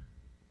ground,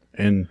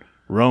 and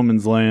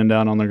Roman's laying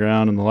down on the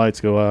ground, and the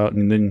lights go out,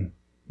 and then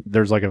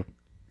there's like a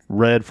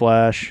red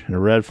flash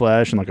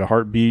and like a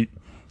heartbeat,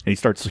 and he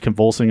starts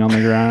convulsing on the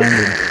ground.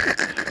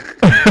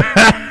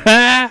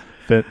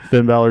 And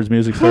Finn Balor's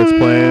music starts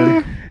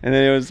playing. And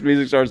then his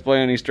music starts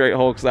playing, and he straight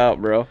hulks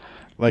out, bro.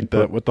 Like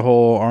with the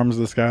whole arms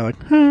of this guy, like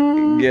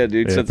yeah,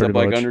 dude, sets up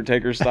like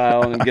Undertaker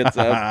style and gets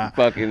up,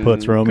 fucking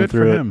puts Roman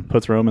through it.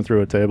 Puts Roman through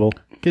a table.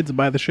 Kids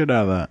buy the shit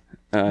out of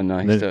that. No,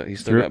 he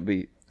still got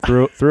beat.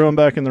 Threw him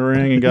back in the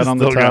ring and got on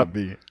the top.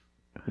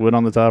 Went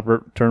on the top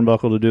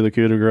turnbuckle to do the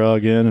coup de grace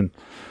again, and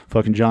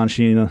fucking John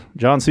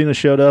Cena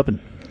showed up and.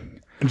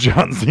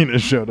 John Cena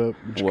showed up.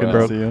 You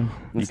couldn't see him.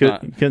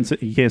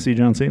 You can't see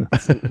John Cena.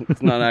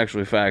 It's not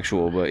actually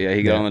factual, but yeah,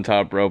 he got on the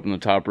top rope, and the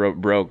top rope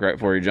broke right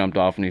before he jumped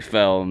off, and he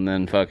fell, and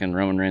then fucking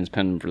Roman Reigns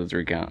pinned him for the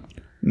 3 count.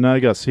 No,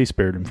 he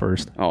speared him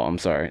first. Oh, I'm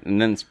sorry.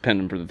 And then pinned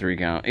him for the 3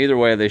 count. Either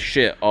way, they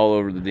shit all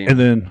over the Demon.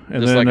 And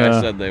then, like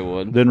I said they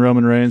would. Then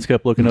Roman Reigns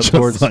kept looking up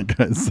towards. Like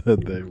I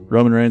said they would.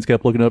 Roman Reigns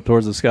kept looking up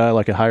towards the sky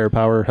like a higher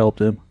power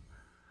helped him.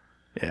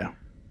 Yeah,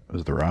 it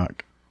was The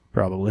Rock,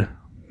 probably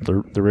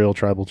the real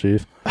tribal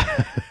chief.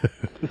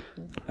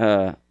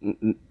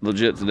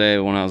 Legit today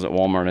when I was at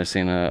Walmart, I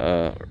seen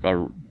a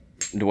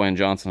Dwayne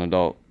Johnson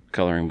adult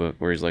coloring book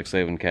where he's like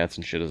saving cats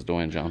and shit as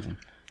Dwayne Johnson.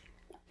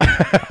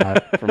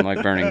 From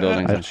like burning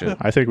buildings and shit.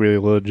 I think we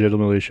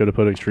legitimately should have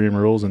put Extreme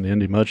Rules in the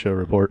Indy Mudshow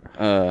report.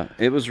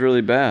 It was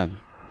really bad.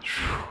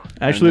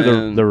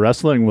 Actually, the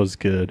wrestling was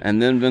good. And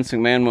then Vince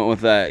McMahon went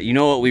with that. You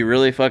know what we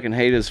really fucking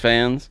hate as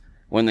fans?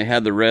 When they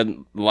had the red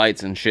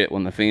lights and shit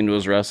when the Fiend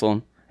was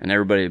wrestling. And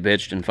everybody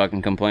bitched and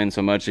fucking complained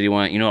so much that he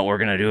went, you know what we're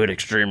going to do at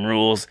Extreme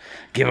Rules?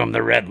 Give them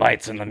the red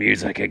lights and the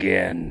music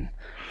again.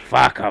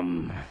 Fuck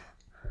them.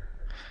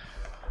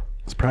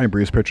 It's probably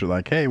Bruce Pritchard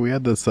like, hey, we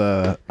had this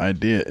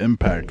idea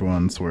Impact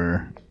once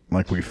where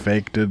like we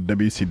faked a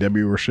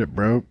WCW where shit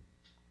broke.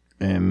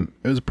 And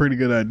it was a pretty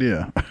good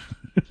idea.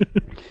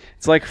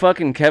 It's like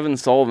fucking Kevin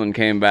Sullivan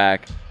came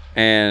back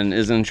and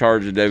is in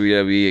charge of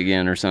WWE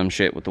again or some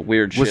shit with the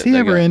weird shit. Was he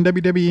ever in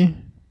WWE?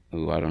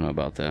 Ooh, I don't know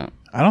about that.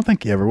 I don't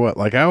think he ever was.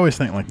 Like, I always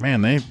think, like,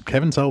 man,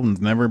 Kevin Sullivan's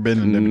never been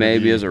in WWE.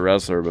 Maybe as a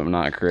wrestler, but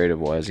not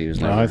creative-wise. He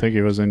was never. No, I think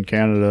he was in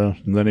Canada.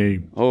 And then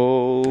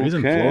he's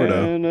in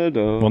Florida.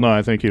 Well, no,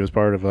 I think he was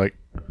part of, like,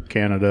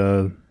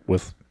 Canada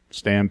with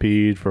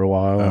Stampede for a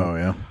while. Oh,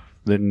 yeah.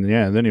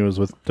 Then he was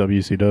with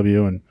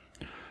WCW and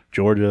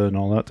Georgia and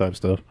all that type of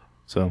stuff.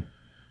 So,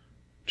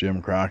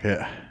 Jim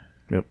Crockett.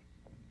 Yep.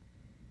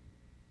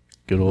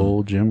 Good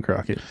old Jim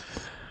Crockett.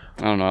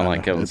 I don't know. I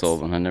like Kevin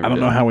Sullivan. I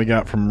don't know how we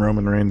got from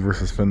Roman Reigns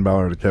versus Finn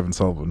Balor to Kevin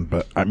Sullivan,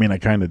 but I mean, I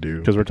kind of do.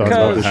 Because we're talking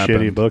about the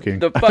shitty booking.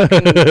 The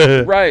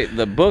fucking right.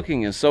 The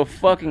booking is so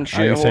fucking shit.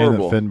 Are you saying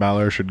horrible. that Finn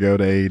Balor should go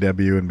to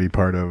AEW and be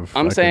part of?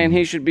 I'm saying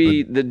he should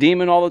be the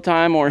Demon all the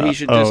time, or he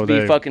should just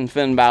be fucking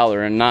Finn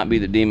Balor and not be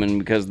the Demon,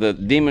 because the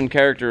Demon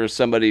character is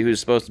somebody who's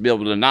supposed to be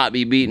able to not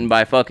be beaten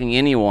by fucking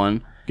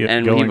anyone.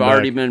 And you've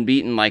already been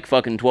beaten like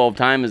fucking 12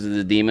 times as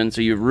a Demon,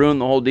 so you've ruined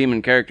the whole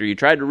Demon character. You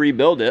tried to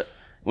rebuild it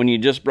when you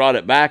just brought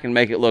it back and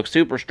make it look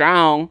super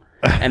strong,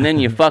 and then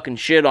you fucking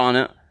shit on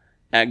it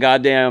at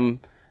goddamn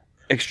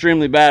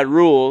extremely bad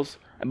rules.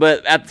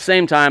 But at the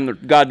same time, the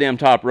goddamn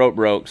top rope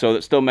broke, so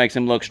that still makes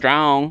him look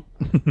strong.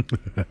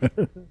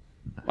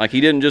 Like,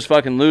 he didn't just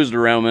fucking lose to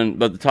Roman,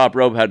 but the top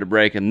rope had to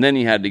break, and then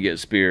he had to get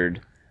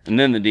speared, and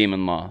then the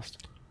Demon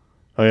lost.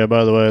 Oh, yeah,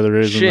 by the way, the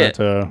reason shit,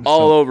 that...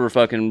 all over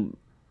fucking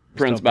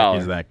Prince Balor.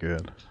 He's that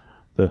good.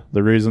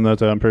 The reason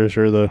that I'm pretty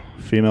sure the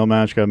female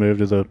match got moved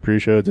to the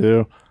pre-show,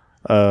 too,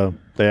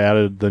 they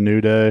added the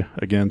New Day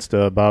against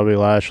Bobby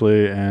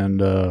Lashley and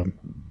the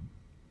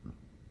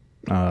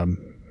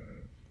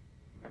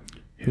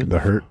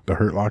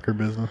Hurt Locker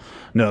business.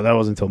 No, that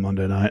wasn't until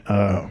Monday night.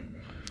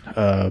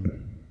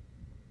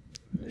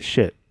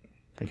 Shit,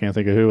 I can't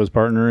think of who was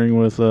partnering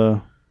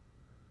with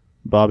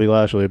Bobby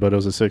Lashley, but it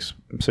was a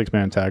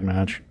six-man tag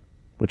match,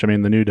 which, I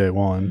mean, the New Day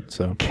won.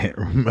 So can't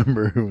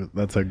remember who.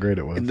 That's how great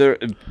it was.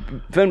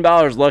 Finn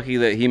Balor's lucky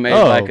that he made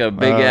like a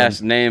big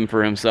ass name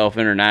for himself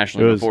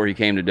internationally before he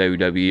came to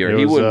WWE, or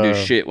he wouldn't do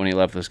shit when he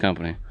left this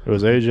company. It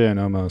was AJ and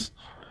Omos.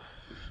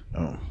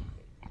 Oh,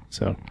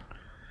 so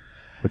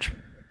which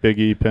Big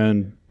E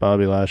pinned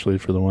Bobby Lashley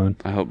for the win.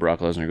 I hope Brock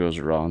Lesnar goes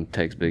to Raw and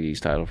takes Big E's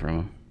title from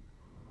him.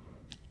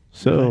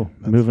 So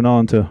moving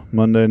on to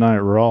Monday Night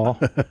Raw,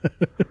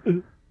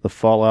 the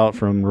fallout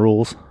from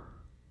Rules.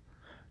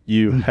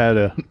 You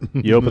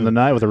opened the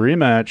night with a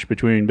rematch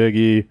between Big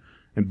E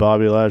and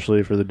Bobby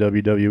Lashley for the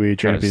WWE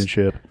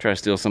Championship. Try to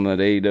steal some of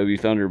that AEW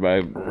thunder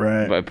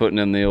by putting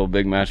in the old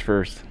big match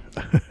first.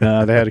 They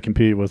had to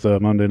compete with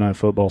Monday Night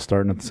Football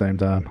starting at the same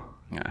time.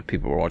 Yeah,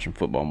 people were watching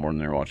football more than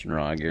they were watching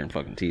Raw. I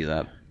guarantee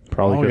that.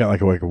 Probably we got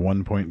like a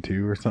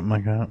 1.2 or something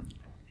like that.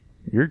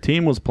 Your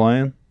team was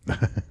playing.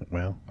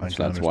 Well,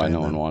 so that's why no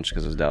one watched,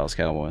 because it's Dallas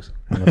Cowboys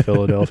and the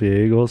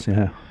Philadelphia Eagles.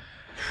 Yeah,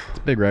 it's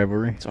a big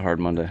rivalry. It's a hard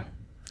Monday.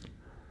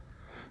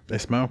 They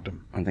smoked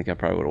them. I think I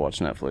probably would have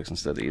watched Netflix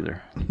instead of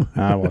either.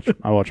 I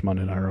watch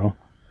Monday Night Raw.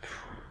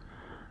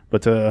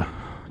 But the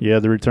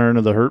return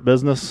of the Hurt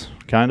Business,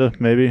 kind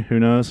of, maybe. Who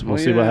knows? We'll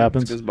see what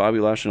happens. Because Bobby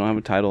Lashley don't have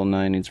a title and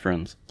now he needs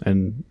friends.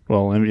 And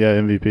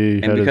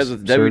MVP. And because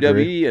it's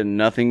WWE and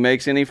nothing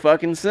makes any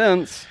fucking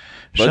sense.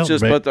 Let's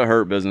just put the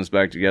Hurt Business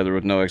back together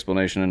with no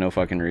explanation and no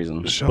fucking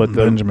reason. Shelton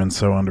Benjamin's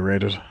so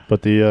underrated.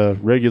 But the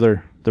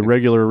regular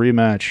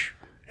rematch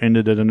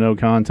ended in a no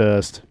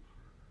contest.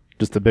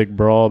 Just a big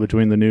brawl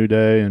between the New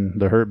Day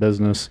and the Hurt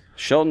Business.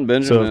 Shelton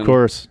Benjamin. So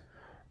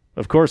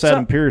of course,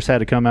 Adam Pearce had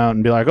to come out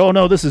and be like, "Oh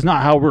no, this is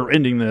not how we're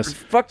ending this."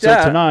 Fuck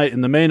that. So tonight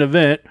in the main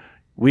event,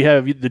 we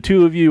have the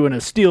two of you in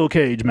a steel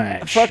cage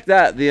match. Fuck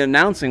that. The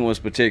announcing was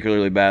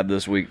particularly bad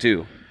this week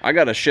too. I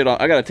gotta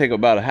take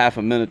about a half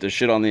a minute to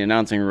shit on the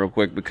announcing real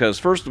quick, because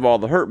first of all,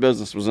 the Hurt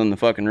Business was in the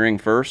fucking ring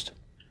first,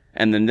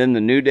 and then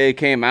the New Day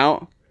came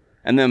out.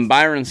 And then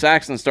Byron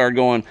Saxton started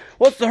going,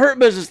 "What's the Hurt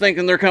Business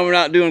thinking they're coming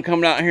out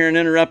here and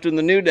interrupting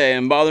the New Day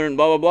and bothering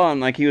blah, blah, blah." And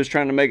like he was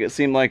trying to make it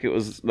seem like it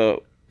was the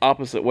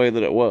opposite way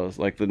that it was.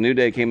 Like the New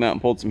Day came out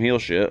and pulled some heel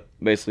shit,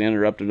 basically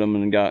interrupted them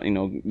and got,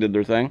 did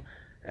their thing.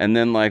 And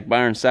then like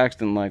Byron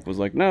Saxton was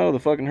like, "No, the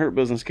fucking Hurt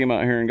Business came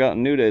out here and got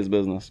in New Day's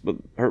business." But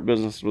Hurt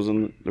Business was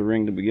in the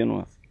ring to begin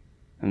with.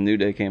 And the New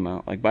Day came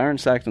out. Like Byron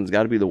Saxton's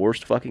got to be the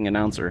worst fucking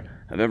announcer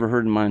I've ever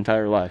heard in my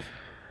entire life.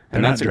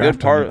 And that's a good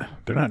part.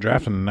 They're not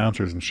drafting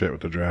announcers and shit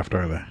with the draft,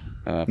 are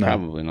they?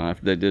 Probably not.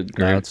 They did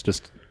great. No, it's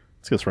just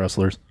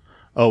wrestlers.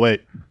 Oh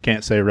wait,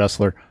 can't say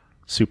wrestler.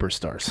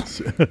 Superstars.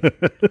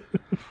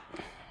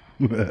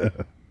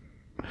 But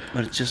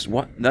it's just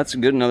that's a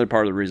good another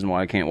part of the reason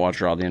why I can't watch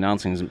Raw. The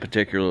announcing isn't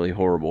particularly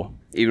horrible.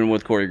 Even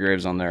with Corey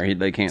Graves on there,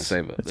 they can't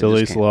save it. It's at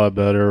least a lot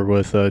better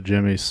with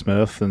Jimmy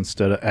Smith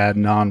instead of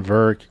Adnan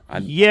Virk.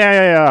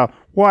 Yeah,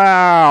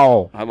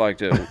 wow. I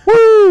liked it.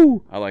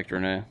 Woo! I liked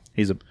Renee.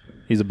 He's a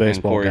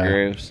baseball and Corey guy.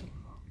 Graves.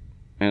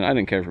 And I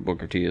didn't care for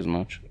Booker T as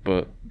much,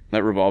 but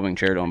that revolving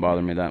chair don't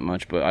bother me that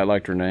much. But I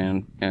liked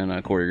Renee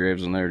and Corey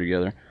Graves in there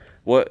together.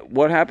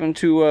 What happened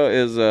to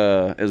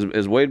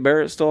is Wade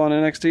Barrett still on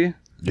NXT?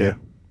 Yeah.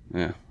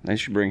 Yeah, they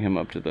should bring him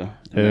up to the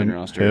main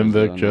roster. Him,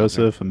 Vic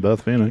Joseph, and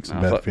Beth Phoenix.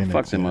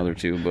 Fuck them other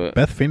two, but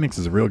Beth Phoenix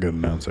is a real good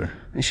announcer.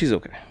 And she's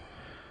okay.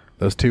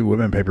 those 2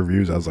 women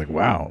pay-per-views, I was like,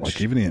 wow.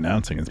 Like, even the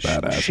announcing is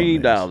badass. She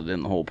dialed it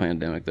in the whole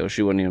pandemic, though.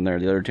 She wasn't even there.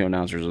 The other 2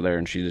 announcers were there,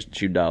 and she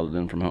dialed it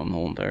in from home the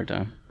whole entire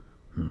time.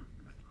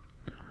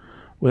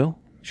 Well,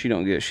 she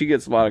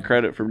gets a lot of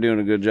credit for doing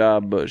a good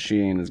job, but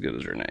she ain't as good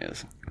as Renee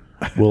is.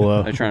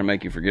 They're trying to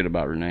make you forget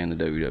about Renee in the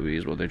WWE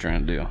is what they're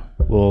trying to do.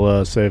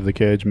 We'll save the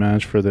cage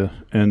match for the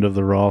end of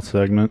the Raw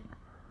segment.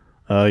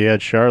 You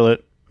had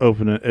Charlotte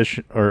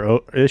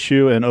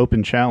issue an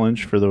open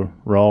challenge for the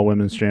Raw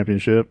Women's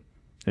Championship.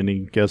 Any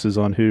guesses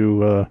on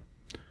who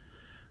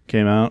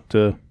came out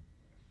to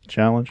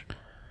challenge?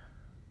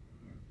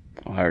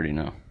 I already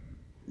know.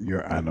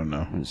 I don't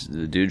know. It's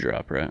the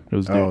Dewdrop, right? It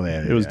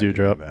was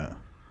Dewdrop.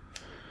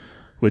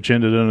 Which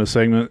ended in a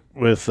segment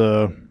with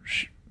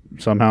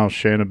somehow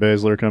Shayna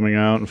Baszler coming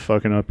out and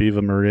fucking up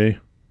Eva Marie.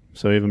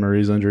 So Eva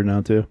Marie's injured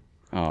now too.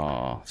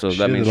 Oh, so she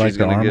that means she's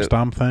going to get arm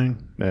stomp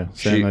thing. Yeah,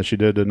 same that she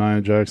did to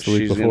Nia Jax the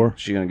week before.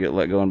 She's going to get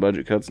let go in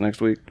budget cuts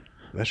next week.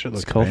 That shit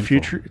looks called painful.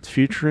 future. It's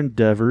future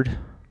endeavored.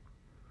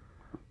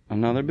 Oh,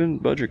 no, they've been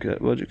budget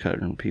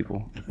cutting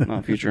people,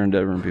 not future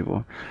endeavoring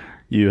people.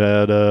 You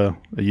had a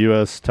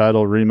U.S.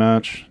 title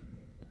rematch,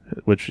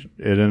 which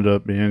it ended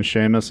up being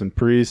Sheamus and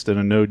Priest in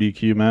a no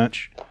DQ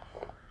match.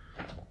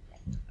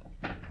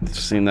 I've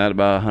seen that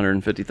about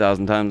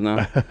 150,000 times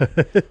now.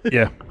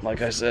 Yeah.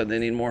 Like I said, they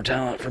need more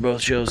talent for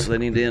both shows, so they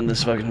need to end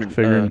this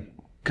fucking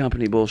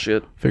company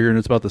bullshit. Figuring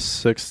it's about the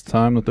 6th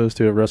time that those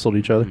 2 have wrestled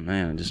each other.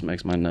 Man, it just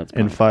makes my nuts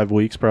in 5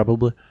 weeks,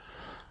 probably.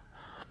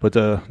 But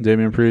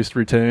Damian Priest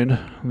retained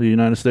the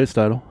United States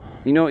title.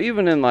 You know,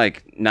 even in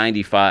like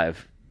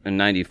 95 and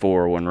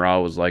 94, when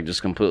Raw was like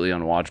just completely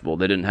unwatchable,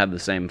 they didn't have the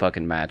same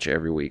fucking match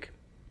every week.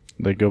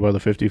 They go by the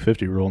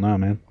 50-50 rule now,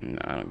 man. No,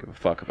 I don't give a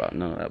fuck about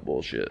none of that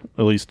bullshit.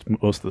 At least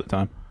most of the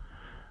time.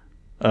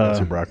 That's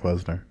Brock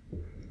Lesnar.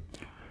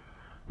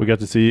 We got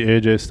to see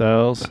AJ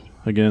Styles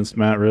against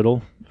Matt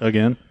Riddle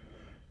again,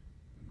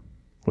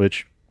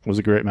 which was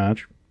a great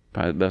match.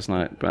 Probably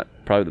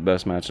the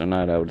best match of the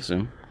night, I would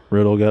assume.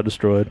 Riddle got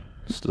destroyed.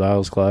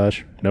 Styles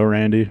clash. No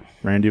Randy.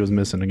 Randy was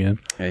missing again.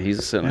 Yeah,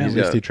 he's sitting. At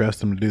least he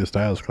trusts him to do the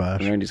Styles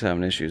clash. Randy's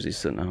having issues. He's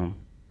sitting at home.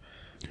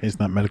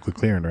 He's not medically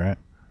cleared, right?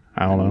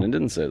 I don't know. It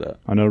didn't say that.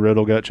 I know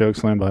Riddle got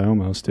chokeslammed by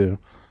Omos, too.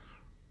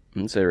 I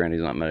didn't say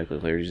Randy's not medically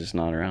cleared. He's just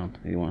not around.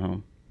 He went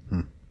home.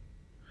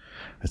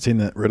 I seen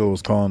that Riddle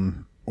was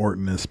calling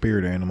Orton his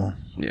spirit animal.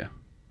 Yeah.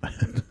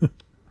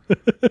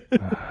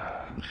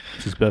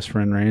 It's his best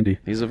friend, Randy.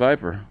 He's a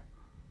Viper.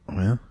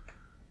 Well,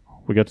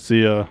 we got to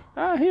see...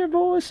 I hear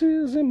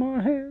voices in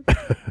my head.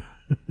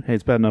 Hey,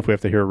 it's bad enough we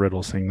have to hear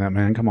Riddle sing that,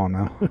 man. Come on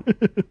now.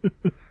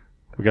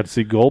 We got to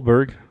see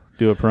Goldberg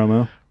do a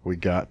promo. We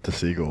got to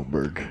see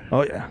Goldberg.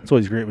 Oh, yeah. It's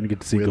always great when you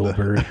get to see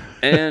Goldberg.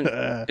 And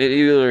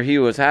either he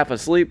was half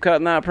asleep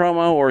cutting that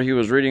promo or he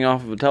was reading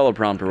off of a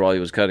teleprompter while he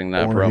was cutting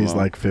that promo. He's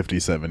like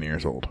 57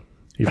 years old.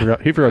 He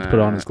forgot to put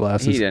on his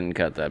glasses. He didn't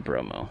cut that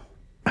promo.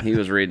 He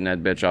was reading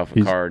that bitch off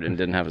a card and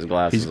didn't have his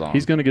glasses on.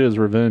 He's going to get his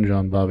revenge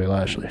on Bobby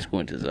Lashley.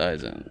 Squint his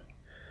eyes in.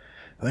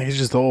 I think he's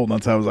just old.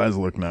 That's how his eyes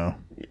look now.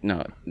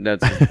 No,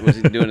 was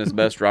he doing his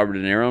best Robert De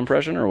Niro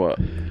impression or what?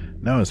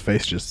 No, his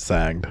face just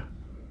sagged.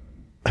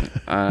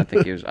 I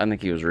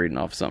think he was reading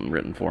off something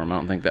written for him. I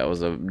don't think that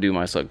was a do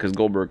myself because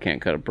Goldberg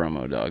can't cut a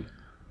promo, dog.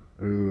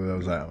 Ooh, that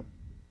was out.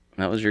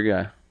 That was your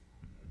guy.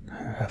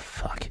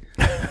 Fuck.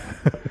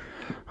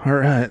 All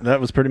right,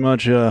 that was pretty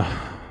much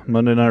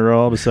Monday Night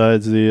Raw.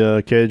 Besides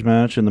the cage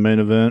match and the main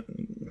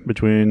event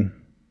between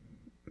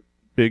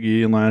Big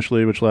E and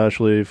Lashley, which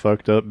Lashley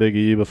fucked up Big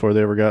E before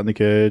they ever got in the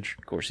cage.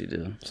 Of course he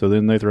did. So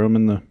then they threw him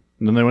in the.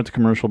 And then they went to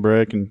commercial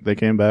break and they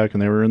came back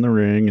and they were in the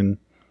ring and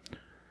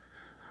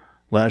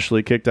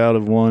Lashley kicked out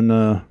of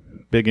one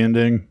big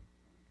ending,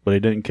 but he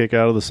didn't kick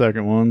out of the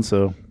second one.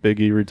 So Big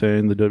E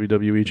retained the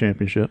WWE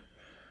Championship.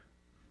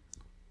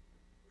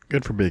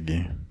 Good for Big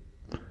E.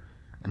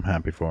 I'm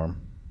happy for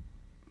him.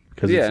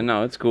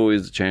 It's cool.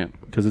 He's the champ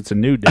because it's a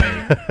new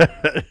day.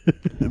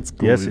 It's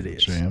cool. Yes, it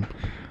is. Champ.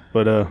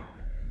 But all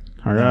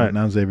right,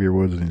 now Xavier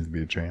Woods needs to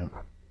be a champ.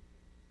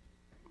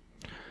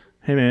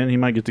 Hey man, he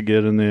might get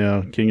in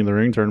the King of the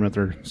Ring tournament.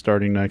 They're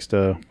starting next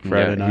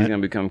Friday night. He's gonna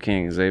become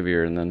King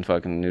Xavier, and then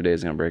fucking New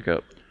Day's gonna break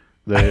up.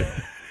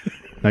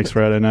 Next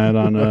Friday night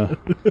on.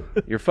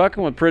 You're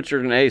fucking with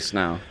Pritchard and Ace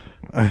now.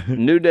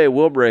 New Day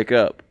will break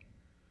up.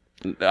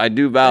 I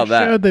do vow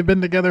that. They've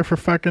been together for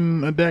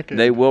fucking a decade.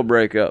 They will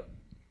break up.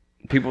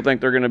 People think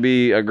they're going to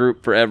be a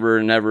group forever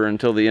and ever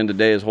until the end of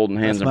days holding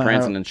hands and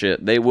prancing and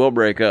shit. They will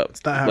break up,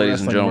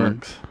 ladies and gentlemen.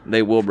 Works.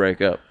 They will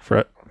break up.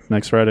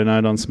 Next Friday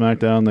night on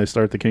SmackDown, they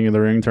start the King of the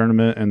Ring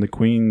tournament and the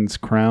Queen's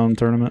Crown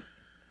tournament.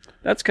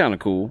 That's kind of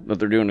cool that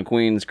they're doing the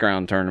Queen's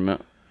Crown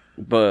tournament.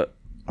 But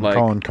I'm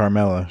calling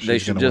Carmella. They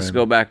should just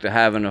go back to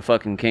having a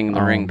fucking King of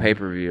the Ring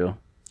pay-per-view.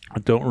 I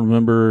don't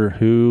remember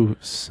who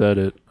said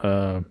it.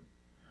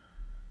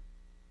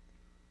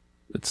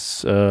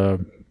 It's a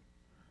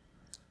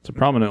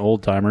prominent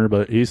old timer,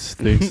 but he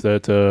thinks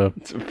that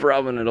it's a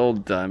prominent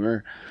old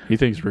timer. He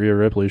thinks Rhea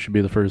Ripley should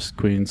be the first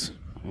Queen's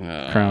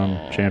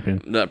crown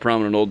champion. That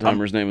prominent old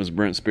timer's name is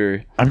Brent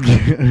Speary. I'm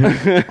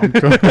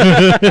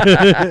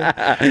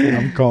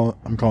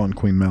calling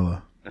Queen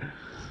Mela.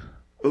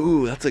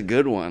 Ooh, that's a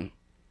good one.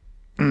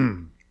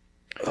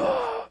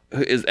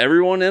 Is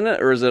everyone in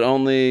it, or is it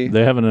only...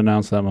 They haven't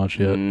announced that much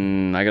yet.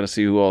 I got to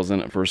see who all's in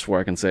it first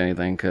before I can say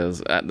anything,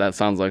 because that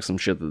sounds like some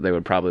shit that they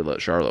would probably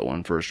let Charlotte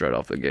win first right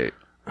off the gate.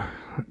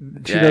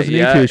 She doesn't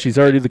need to. She's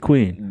already the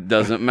queen.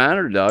 Doesn't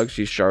matter, dog.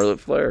 She's Charlotte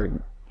Flair.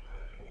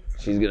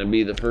 She's going to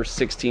be the first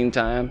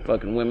 16-time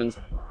fucking women's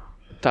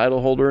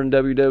title holder in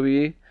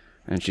WWE.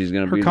 And she's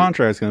going to be... Her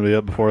contract's going to be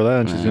up before that,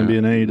 and she's going to be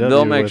in AEW.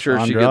 They'll make sure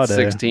Andrade. she gets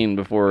 16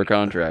 before her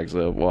contract's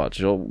up. Watch.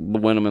 She'll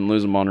win them and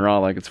lose them on Raw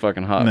like it's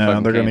fucking hot. No,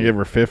 fucking they're going to candy. give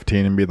her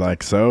 15 and be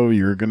like, so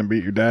you're going to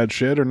beat your dad's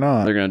shit or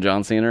not? They're going to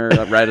John Cena her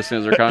right as soon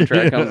as her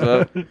contract comes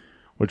up.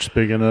 Which,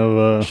 speaking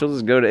of... She'll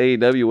just go to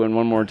AEW, win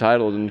one more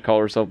title, and call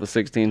herself the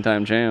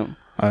 16-time champ.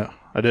 I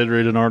did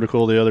read an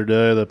article the other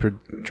day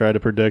that tried to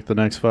predict the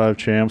next 5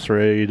 champs for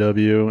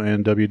AEW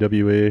and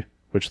WWE,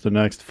 which the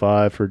next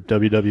 5 for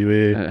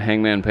WWE.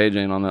 Hangman Page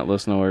ain't on that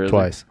list nowhere, is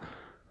Twice.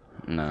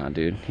 He? Nah,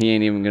 dude. He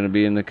ain't even going to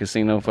be in the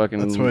casino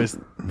fucking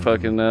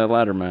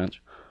ladder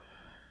match.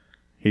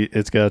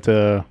 It's got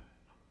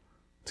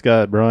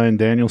Bryan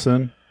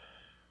Danielson,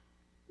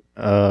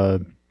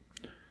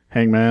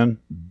 Hangman,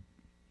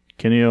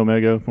 Kenny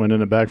Omega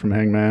winning it back from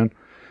Hangman.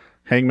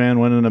 Hangman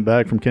winning it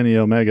back from Kenny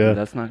Omega.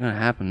 That's not going to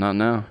happen. Not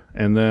now.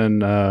 And then,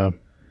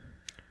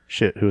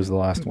 who was the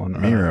last one?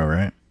 Miro,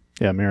 right?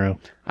 Yeah, Miro.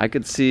 I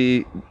could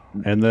see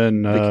and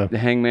then the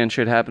Hangman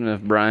shit happen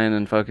if Bryan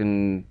and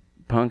fucking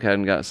Punk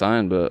hadn't got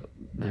signed, but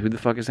who the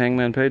fuck is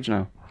Hangman Page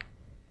now?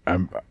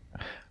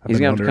 He's going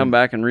to have to come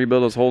back and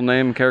rebuild his whole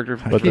name and character.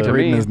 I keep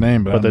reading his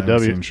name, but the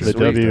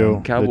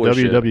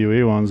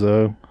WWE ones,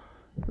 though,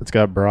 it's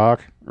got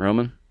Brock.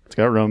 Roman? It's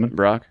got Roman.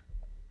 Brock?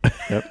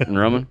 Yep. And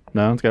Roman?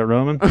 No, it's got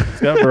Roman.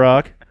 It's got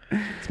Brock.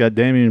 It's got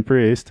Damian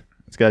Priest.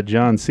 It's got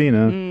John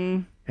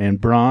Cena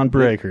and Braun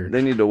Breaker.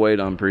 They need to wait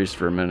on Priest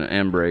for a minute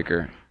and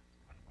Breaker.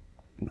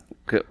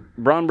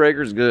 Braun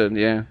Breaker's good,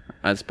 yeah,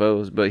 I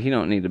suppose, but he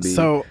don't need to be.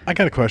 So I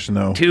got a question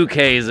though.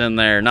 2Ks in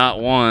there, not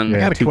one. I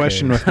got a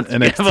question with Give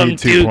them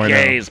NXT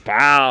 2Ks,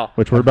 pal.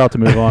 Which we're about to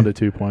move on to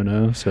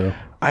 2.0. So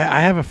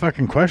I have a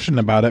fucking question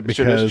about it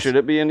because should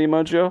it be Indy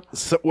Mudshow?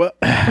 So what?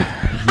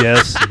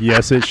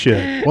 yes, it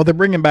should. Well, they're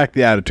bringing back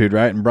the attitude,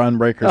 right? And Braun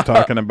Breaker's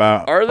talking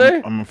about. Are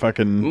they? I'm a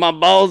fucking my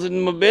balls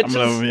and my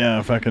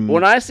bitches. Fucking.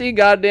 When I see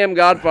goddamn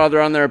Godfather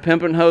on there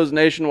pimping hoes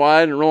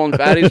nationwide and rolling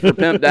fatties for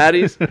pimp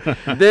daddies,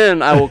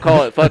 then I will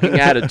call it fucking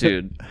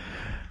attitude.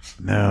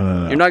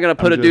 No. You're not going to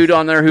put a dude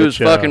on there who's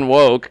fucking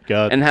woke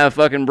and have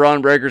fucking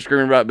Braun Breaker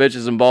screaming about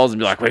bitches and balls and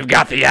be like, we've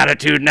got the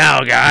attitude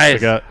now,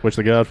 guys. Which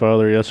the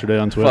Godfather yesterday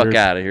on Twitter. Fuck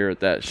out of here with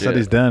that shit. Said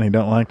he's done. He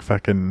don't like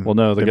fucking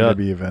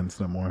WWE events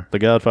no more. The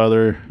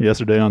Godfather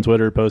yesterday on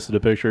Twitter posted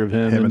a picture of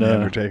him and the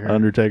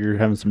Undertaker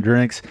having some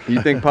drinks.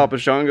 You think Papa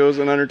Shango's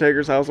in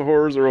Undertaker's House of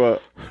Horrors or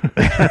what?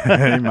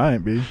 He might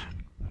be.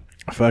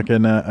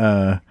 Fucking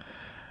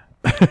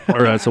All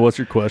right, so what's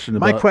your question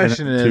about my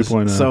question is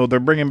 2.0? So they're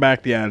bringing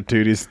back the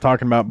attitude. He's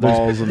talking about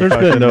balls and there's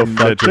fucking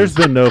bitches. There's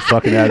been no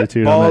fucking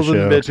attitude balls on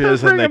that and show.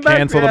 bitches, and they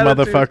canceled the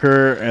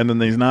motherfucker, and then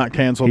he's not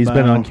canceled. He's now.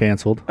 been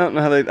uncanceled.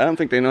 I don't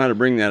think they know how to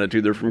bring the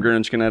attitude. They're from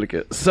Greenwich,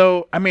 Connecticut.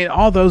 So I mean,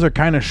 all those are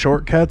kind of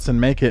shortcuts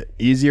and make it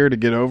easier to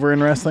get over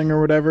in wrestling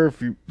or whatever.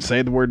 If you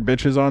say the word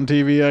bitches on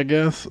TV, I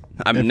guess.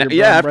 After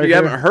you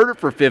haven't heard it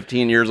for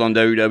 15 years on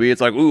WWE,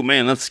 it's like, ooh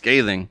man, that's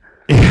scathing.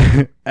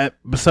 But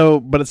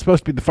it's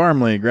supposed to be the farm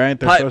league, right?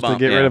 They're supposed to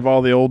get rid of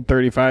all the old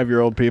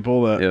 35-year-old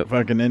people that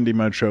fucking indie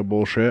mud show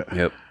bullshit.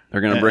 Yep.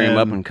 They're going to bring him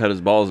up and cut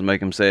his balls and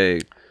make him say...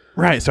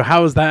 Right, so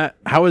how is that?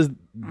 How is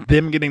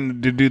them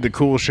getting to do the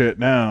cool shit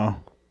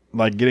now?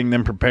 Like getting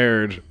them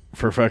prepared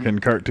for fucking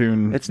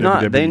cartoon It's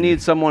not. WWE. They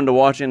need someone to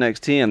watch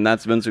NXT, and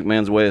that's Vince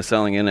McMahon's way of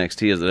selling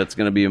NXT, is that it's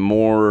going to be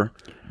more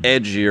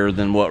edgier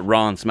than what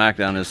Raw and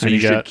SmackDown is, so you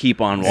should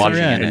keep on watching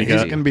NXT.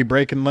 He's going to be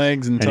breaking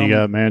legs and you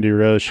got Mandy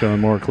Rose showing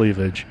more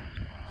cleavage.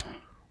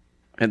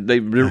 And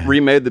they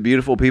remade the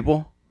Beautiful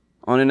People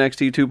on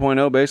NXT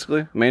 2.0,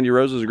 basically. Mandy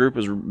Rose's group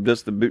is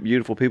just the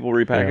Beautiful People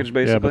repackaged,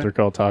 basically. Yeah, but they're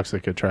called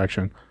Toxic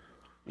Attraction.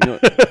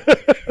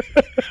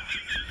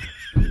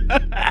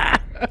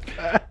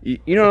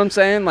 You know what I'm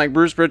saying? Like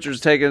Bruce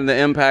Pritchard's taking the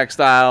Impact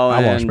style,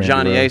 and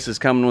Johnny Ace is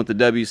coming with the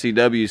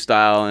WCW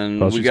style,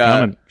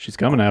 and she's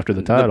coming after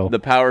the title. The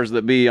powers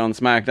that be on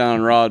SmackDown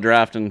and Raw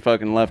drafting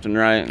fucking left and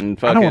right, and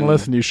fucking. I don't want to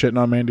listen to you shitting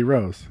on Mandy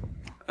Rose.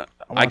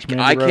 I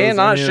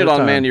cannot shit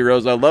on Mandy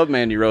Rose. I love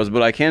Mandy Rose,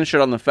 but I can shit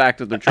on the fact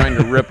that they're trying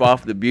to rip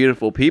off the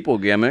Beautiful People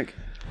gimmick.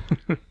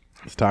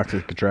 It's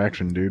Toxic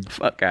Attraction, dude.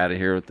 Fuck out of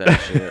here with that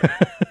shit.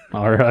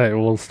 All right,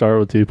 we'll start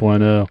with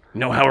 2.0. You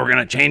know how we're going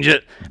to change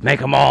it? Make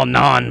them all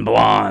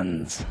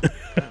non-blondes.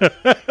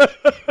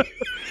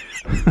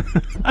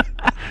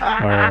 All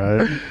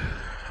right.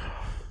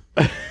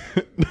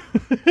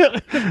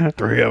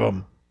 3 of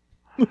them.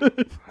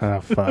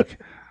 Oh, fuck.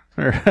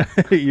 All right.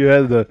 You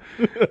had the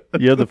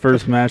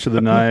first match of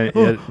the night.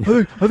 I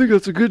think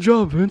that's a good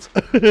job, Vince.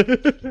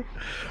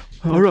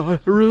 All right,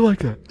 I really like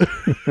that.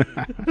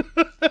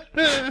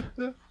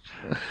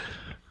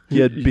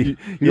 You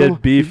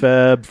had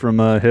B-Fab from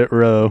Hit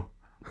Row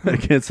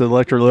against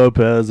Electra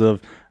Lopez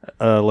of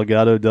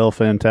Legado del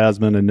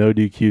Fantasma and No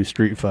DQ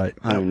Street Fight.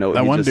 I don't even know what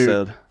That you one just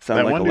dude- said.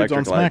 Sounded That like one dude's on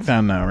electric lights.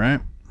 SmackDown now, right?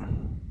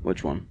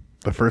 Which one?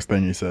 The first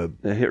thing you said.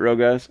 The Hit Row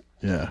guys?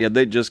 Yeah. Yeah,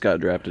 they just got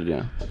drafted,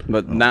 yeah.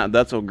 But now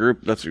that's a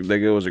group. They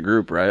go as a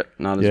group, right?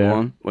 Not as Yeah.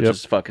 one, which Yep.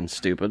 is fucking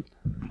stupid.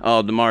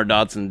 Oh, DeMar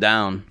Dodson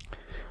down.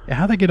 Yeah,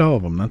 how'd they get all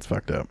of them? That's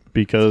fucked up.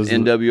 Because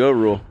NWO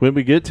rule. when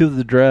we get to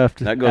the draft,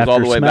 That goes after all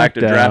the way back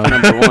to SmackDown, draft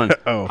number one.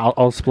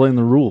 I'll explain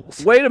the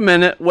rules. Wait a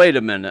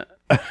minute.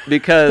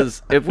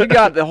 Because if we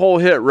got the whole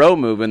Hit Row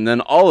moving, then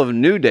all of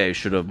New Day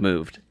should have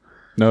moved.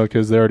 No,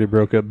 because they already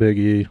broke up Big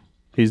E.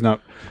 He's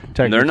not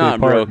technically They're not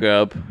broke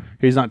up,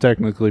 He's not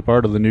technically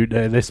part of the New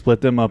Day. They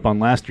split them up on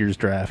last year's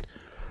draft.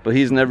 but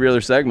he's in every other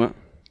segment.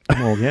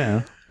 Well,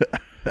 yeah.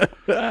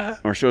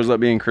 Or shows up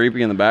being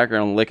creepy in the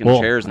background, licking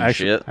chairs and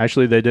shit.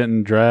 Actually, they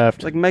didn't draft.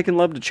 It's like making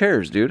love to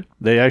chairs, dude.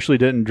 They actually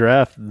didn't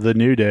draft the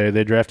New Day.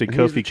 They drafted He's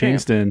the Kofi champ.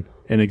 Kingston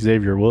and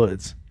Xavier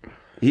Woods.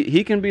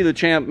 He can be the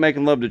champ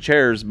making love to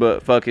chairs,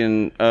 but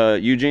fucking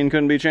Eugene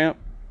couldn't be champ?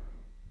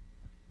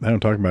 They don't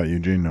talk about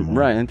Eugene no more.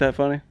 Right, ain't that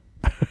funny?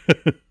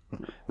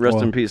 Rest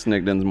Well, in peace,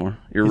 Nick Dinsmore.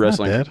 Your he's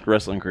not dead.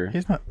 wrestling career.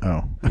 He's not.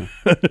 Oh.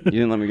 You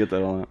didn't let me get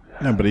that all out.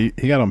 No, but he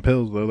got on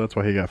pills, though. That's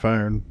why he got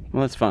fired.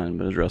 Well, that's fine,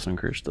 but his wrestling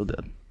career's still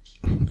dead.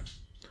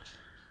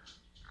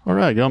 All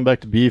right, going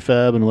back to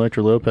B-Fab and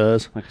Electra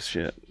Lopez. Like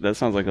shit. That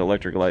sounds like an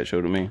electric light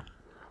show to me.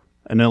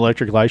 An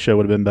Electric Light Show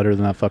would have been better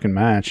than that fucking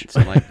match. So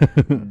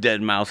like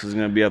Dead Mouse is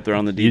gonna be up there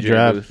on the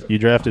DJ booth. You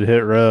drafted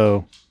Hit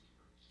Row,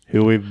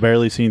 who we've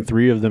barely seen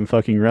 3 of them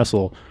fucking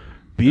wrestle.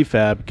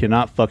 B-Fab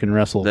cannot fucking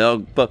wrestle. They're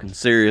all fucking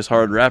serious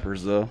hard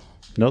rappers though.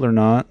 No, they're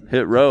not.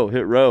 Hit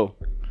Row.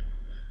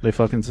 They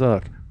fucking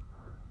suck.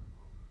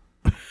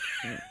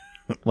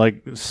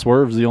 Like,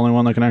 Swerve's the only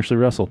one that can actually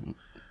wrestle.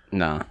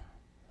 Nah.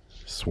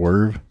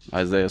 Swerve.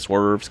 Isaiah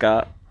Swerve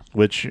Scott.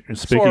 Which,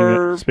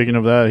 Swerve. speaking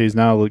of that, he's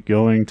now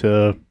going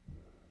to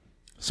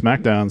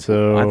SmackDown,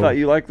 so... I thought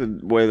you liked the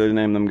way they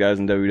named them guys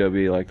in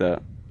WWE like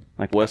that.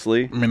 Like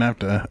Wesley. I mean, I have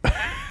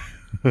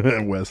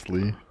to.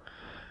 Wesley.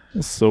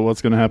 So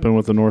what's going to happen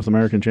with the North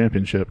American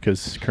Championship?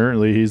 Because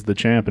currently he's the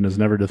champ and has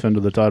never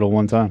defended the title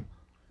one time.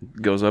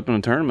 Goes up in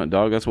a tournament,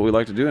 dog. That's what we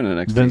like to do in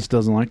NXT. Vince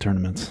doesn't like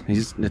tournaments.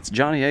 It's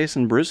Johnny Ace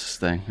and Bruce's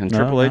thing, and No,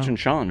 Triple H no. and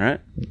Sean,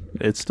 right?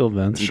 It's still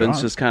Vince. And Vince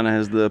just kind of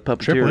has the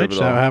puppeteer Triple of H it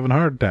now all. having a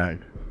heart attack.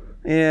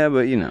 Yeah,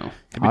 but you know,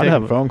 He'd be I'd taking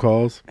have- phone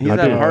calls. he's I'd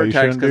having be, heart "Oh, you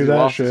attacks shouldn't because do he that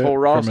lost his shit," whole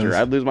from roster. his-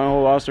 I'd lose my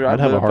whole roster. I'd I'd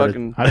have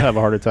fucking. a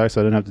heart attack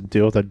so I didn't have to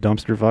deal with that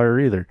dumpster fire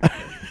either.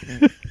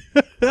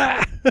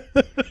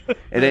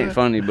 It ain't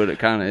funny, but it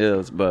kind of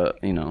is. But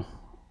you know,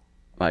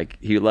 like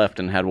he left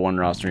and had one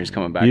roster, and he's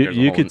coming back. There's a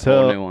you whole, could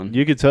whole new tell one.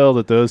 you could tell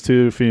that those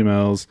two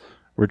females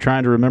were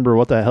trying to remember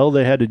what the hell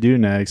they had to do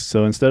next.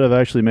 So instead of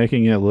actually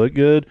making it look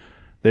good,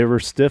 they were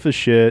stiff as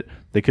shit.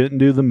 They couldn't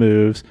do the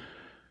moves.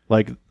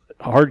 Like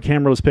hard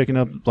camera was picking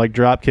up like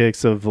drop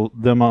kicks of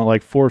them on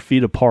like 4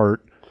 feet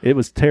apart. It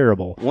was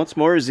terrible. What's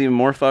more is even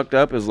more fucked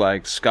up is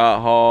like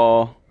Scott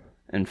Hall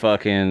and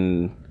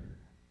fucking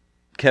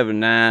Kevin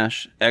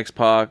Nash,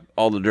 X-Pac,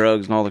 all the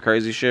drugs and all the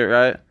crazy shit,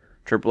 right?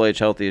 Triple H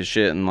healthy as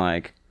shit and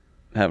like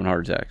having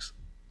heart attacks.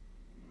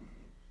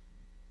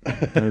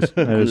 That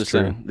I'm is just true.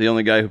 saying, the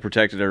only guy who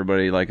protected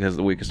everybody like has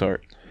the weakest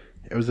heart.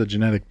 It was a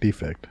genetic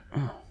defect.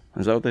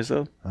 Is that what they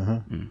said?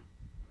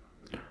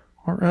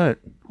 All right,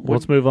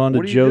 let's move on to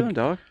What are you Joe. doing,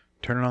 dog?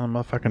 Turning on the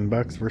motherfucking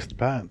Bucks versus the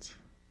Pats.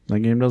 That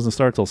game doesn't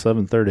start till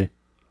 7:30.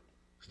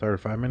 Started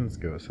 5 minutes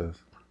ago, it says.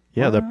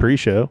 Yeah, the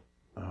pre-show.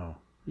 Oh.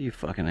 You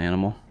fucking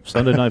animal.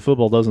 Sunday Night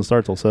Football doesn't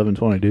start till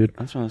 7:20, dude.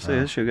 That's what I say.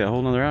 This shit got a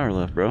whole nother hour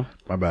left, bro.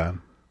 My bad.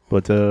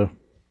 But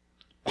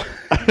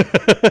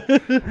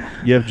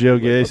you have Joe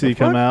Gacy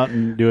come out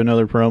and do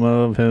another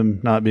promo of him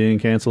not being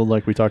canceled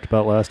like we talked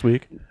about last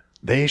week.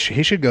 He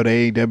should go to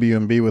AEW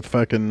and be with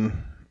fucking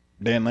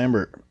Dan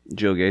Lambert.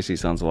 Joe Gacy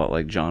sounds a lot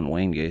like John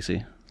Wayne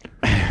Gacy.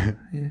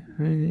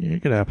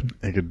 It could happen.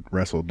 He could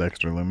wrestle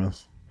Dexter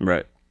Loomis.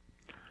 Right.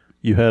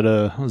 You had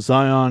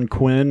Zion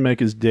Quinn make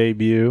his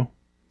debut.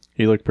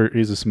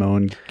 He's a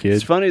Samoan It's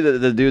kid. funny that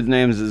the dude's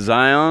name is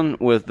Zion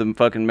with the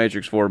fucking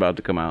Matrix 4 about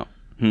to come out.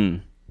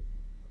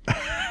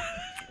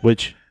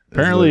 Which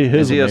apparently Is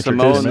his he a Matrix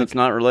Samoan is- that's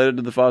not related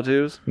to the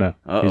Fatus? No, he's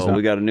Uh-oh, not.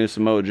 we got a new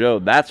Samoa Joe.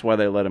 That's why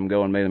they let him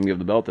go and made him give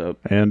the belt up.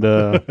 And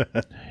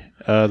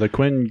the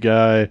Quinn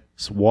guy's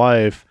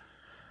wife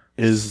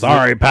is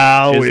Sorry,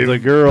 pal. is the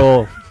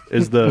girl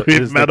is the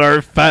We've is met the,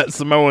 our fat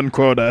Samoan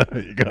quota.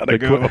 You gotta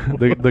go.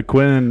 the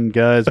Quinn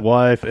guy's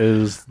wife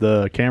is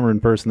the Cameron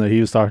person that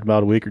he was talking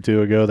about a week or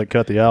two ago that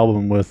cut the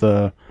album with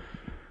the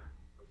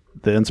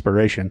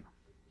Inspiration.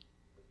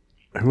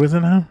 Who is it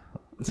now?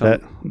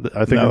 That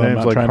I think No, her I'm name's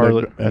not like trying to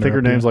Harley. I think her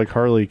interrupt name's you. like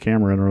Harley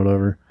Cameron or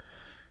whatever.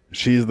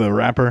 She's the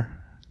rapper.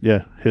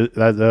 Yeah,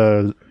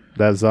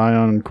 That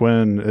Zion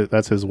Quinn,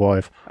 that's his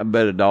wife. I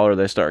bet $1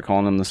 they start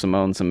calling him the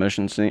Samoan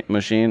submission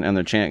machine, and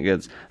the chant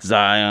gets,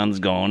 Zion's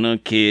gonna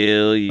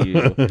kill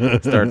you.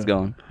 Starts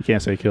going. You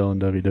can't say kill in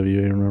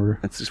WWE, remember?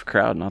 It's just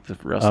crowd, not the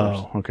wrestlers.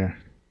 Oh, okay.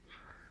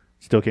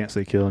 Still can't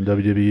say kill in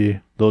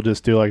WWE. They'll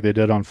just do like they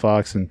did on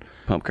Fox and...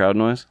 Pump crowd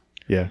noise?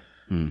 Yeah.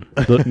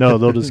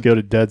 They'll just go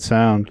to dead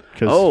sound.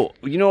 Oh,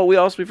 you know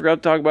what we forgot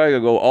to talk about? I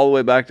go all the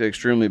way back to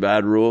Extremely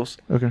Bad Rules.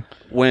 Okay.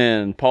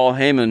 When Paul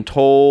Heyman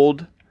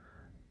told...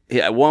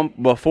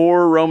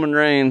 before Roman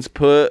Reigns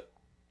put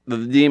the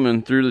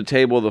demon through the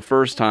table the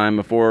first time,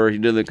 before he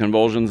did the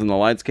convulsions and the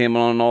lights came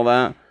on and all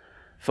that,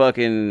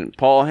 fucking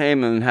Paul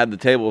Heyman had the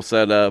table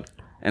set up,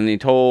 and he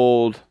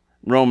told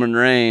Roman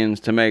Reigns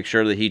to make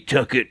sure that he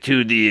took it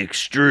to the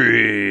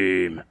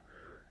extreme.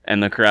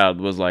 And the crowd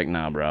was like,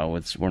 nah, bro,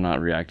 we're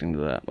not reacting to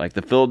that. Like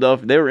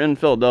they were in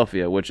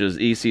Philadelphia, which is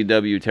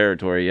ECW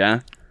territory, yeah?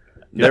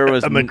 And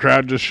the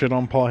crowd just shit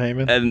on Paul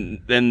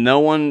Heyman? And no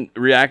one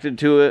reacted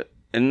to it.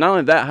 And not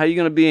only that, how are you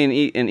going to be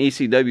in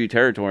ECW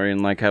territory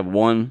and like have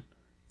one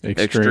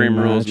Extreme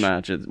Rules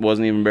match? It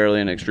wasn't even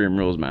barely an Extreme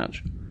Rules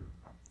match.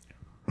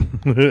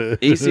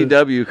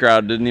 ECW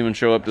crowd didn't even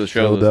show up to the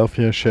show.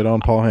 Philadelphia shit on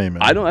Paul Heyman.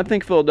 I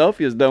think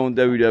Philadelphia's done with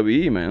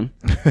WWE, man.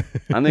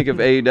 I think if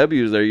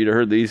AEW was there, you'd have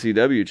heard the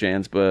ECW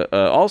chants. But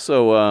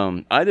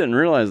also, I didn't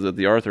realize that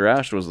the Arthur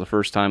Ashe was the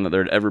first time that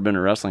there'd ever been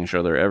a wrestling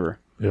show there ever.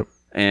 Yep.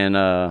 And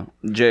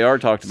JR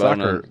talked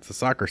about it's a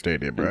soccer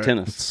stadium, right?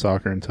 Tennis. It's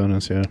soccer and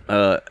tennis, yeah.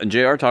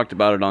 JR talked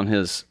about it on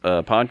his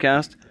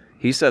podcast.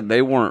 He said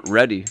they weren't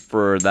ready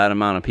for that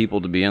amount of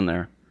people to be in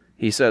there.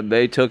 He said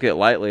they took it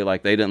lightly,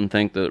 like they didn't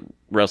think that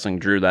wrestling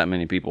drew that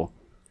many people.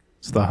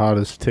 It's the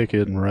hottest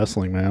ticket in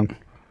wrestling, man.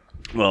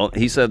 Well,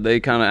 he said they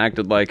kind of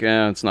acted like,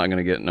 it's not going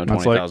to get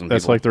 20,000 people.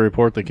 That's like the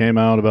report that came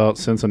out about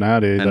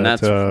Cincinnati. And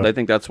they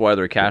think that's why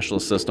their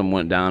cashless system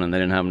went down and they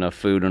didn't have enough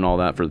food and all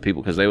that for the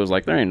people, because they was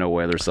like, there ain't no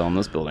way they're selling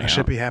this building out.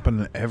 Should be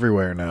happening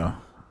everywhere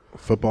now.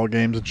 Football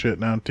games and shit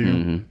now, too.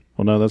 Mm-hmm.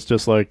 Well, no, that's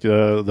just like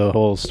the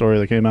whole story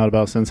that came out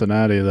about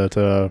Cincinnati,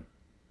 that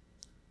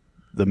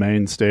the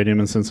main stadium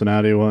in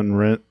Cincinnati wouldn't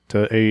rent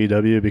to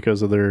AEW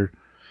because of their...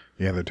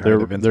 Yeah, they're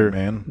tired of Vince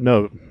McMahon.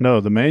 No,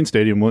 the main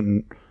stadium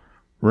wouldn't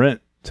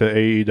rent to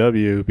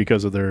AEW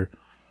because of their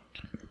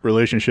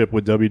relationship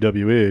with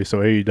WWE. So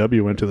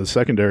AEW went to the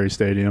secondary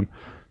stadium,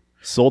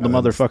 sold the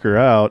motherfucker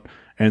out,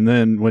 and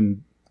then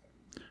when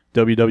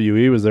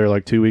WWE was there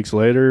like 2 weeks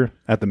later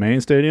at the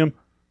main stadium,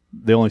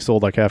 they only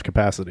sold like half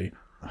capacity.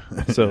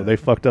 So they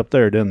fucked up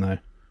there, didn't they?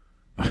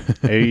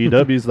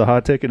 AEW's the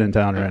hot ticket in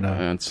town right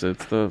now. It's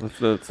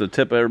the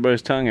tip of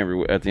everybody's tongue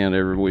at the end of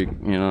every week.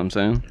 You know what I'm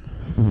saying?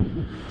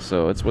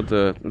 So it's what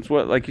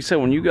like you said,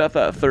 when you got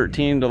that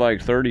 13 to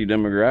like 30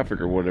 demographic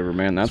or whatever,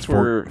 man, that's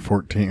where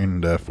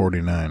 14 to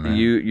 49. Right?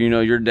 You know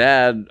your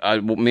dad.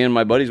 Me and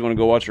my buddies want to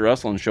go watch a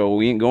wrestling show.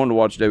 We ain't going to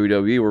watch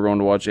WWE. We're going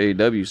to watch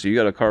AEW. So you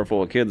got a car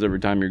full of kids every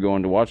time you're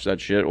going to watch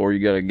that shit, or you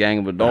got a gang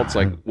of adults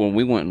like when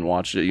we went and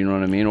watched it. You know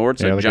what I mean? Or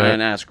it's a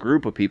giant ass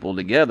group of people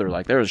together.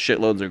 Like there's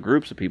shitloads of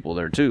groups of people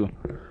there too.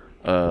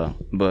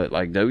 But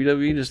like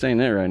WWE just ain't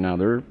there right now.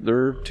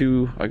 They're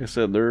too, like I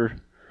said,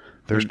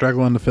 they're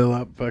struggling to fill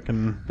up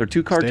fucking. They're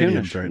too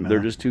cartoonish right now. They're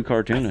just too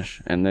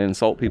cartoonish, and they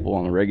insult people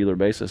on a regular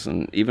basis.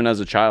 And even as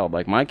a child,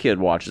 like my kid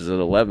watches at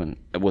 11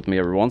 with me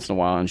every once in a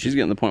while, and she's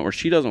getting to the point where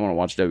she doesn't want to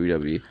watch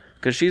WWE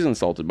because she's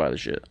insulted by the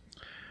shit.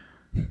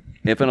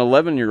 If an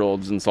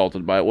 11-year-old's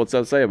insulted by it, what's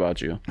that say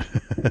about you?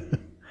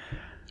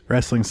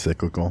 Wrestling's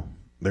cyclical.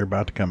 They're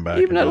about to come back.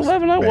 Even at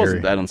 11, I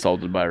wasn't that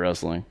insulted by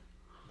wrestling.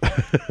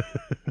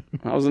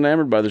 I was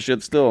enamored by the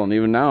shit still, and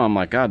even now I'm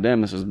like, God damn,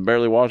 this is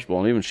barely watchable.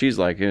 And even she's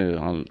like, I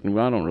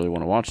don't really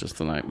want to watch this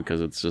tonight because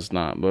it's just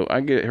not. But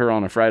I get her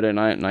on a Friday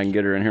night, and I can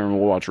get her in here and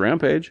we'll watch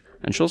Rampage,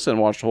 and she'll sit and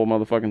watch the whole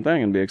motherfucking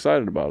thing and be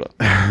excited about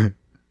it.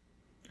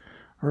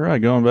 All right,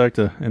 going back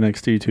to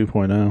NXT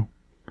 2.0.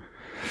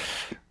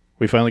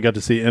 We finally got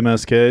to see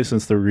MSK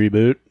since the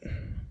reboot.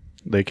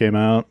 They came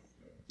out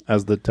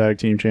as the tag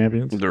team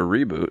champions. Their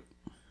reboot.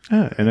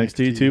 Yeah,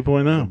 NXT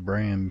 2.0.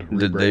 Brand rebranding.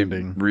 Did they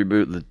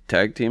reboot the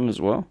tag team as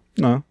well?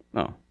 No.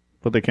 Oh.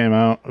 But they came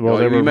out.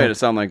 Well, you made it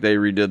sound like they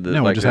redid the.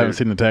 No, like we just haven't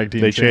seen the tag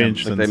team. They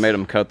changed. Like they made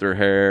them cut their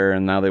hair,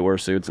 and now they wear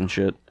suits and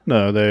shit.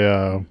 No,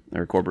 they're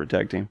a corporate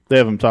tag team. They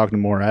have them talking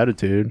more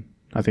attitude.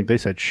 I think they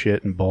said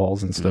shit and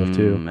balls and stuff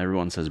too.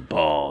 Everyone says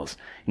balls.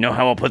 You know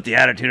how we'll put the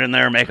attitude in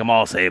there and make them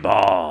all say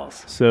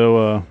balls.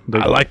 So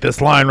I like this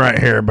line right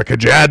here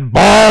because you add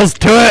balls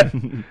to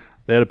it.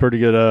 They had a pretty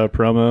good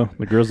promo.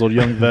 The Grizzled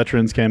Young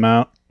Veterans came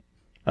out.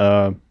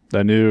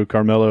 That new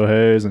Carmelo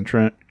Hayes and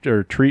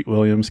Treat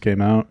Williams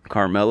came out.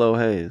 Carmelo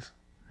Hayes.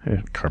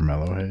 Yeah.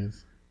 Carmelo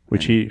Hayes.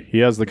 Which he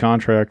has the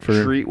contract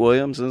for. Treat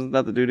Williams? Isn't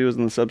that the dude who was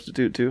in the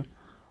substitute too?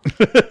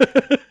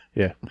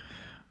 Yeah.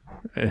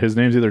 His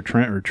name's either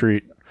Trent or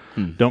Treat.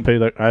 Don't pay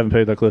that. I haven't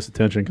paid that close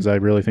attention because I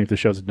really think the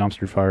show's a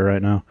dumpster fire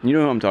right now. You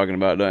know who I'm talking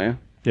about, don't you?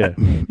 Yeah.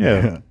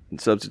 Yeah.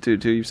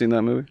 Substitute 2, you've seen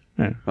that movie?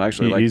 Yeah. Well,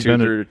 actually, like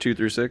 2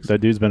 through 6.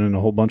 That dude's been in a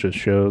whole bunch of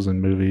shows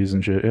and movies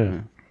and shit. Yeah.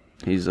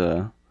 He's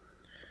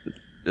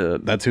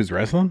that's who's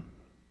wrestling?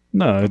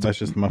 No, That's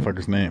just the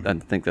motherfucker's name. I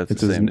think that's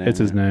it's the same name. It's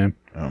his name.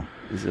 Oh.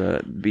 He's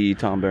B.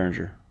 Tom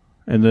Berenger.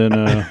 And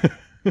then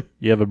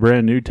you have a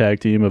brand new tag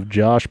team of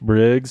Josh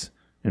Briggs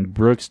and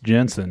Brooks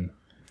Jensen.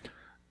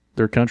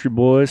 They're country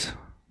boys.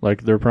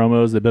 Like their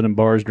promos, they've been in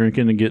bars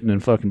drinking and getting in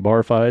fucking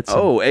bar fights.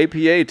 Oh, APA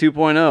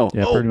 2.0.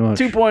 Yeah, pretty much.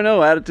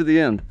 2.0 added to the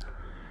end.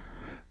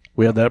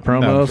 We had that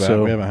promo,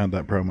 so we haven't had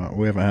that promo.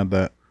 We haven't had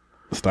that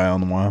style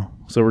in a while.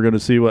 So we're going to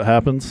see what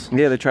happens.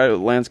 Yeah, they tried it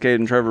with Lance Cade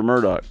and Trevor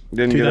Murdoch.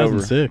 Didn't get over.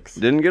 2006.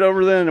 Didn't get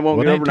over then. It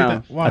won't get over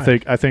now. Why?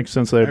 I think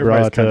since they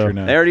Everybody's brought country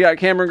now. They already got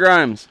Cameron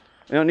Grimes.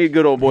 They don't need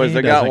good old boys. He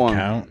They got doesn't one.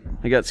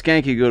 count. They got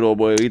skanky good old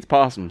boy who eats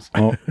possums.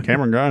 well,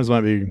 Cameron Grimes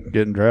might be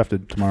getting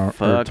drafted tomorrow.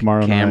 Fuck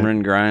tomorrow Cameron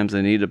night. Grimes.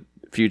 They need a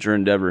future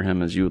endeavor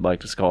him, as you would like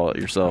to call it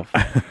yourself.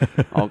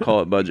 I'll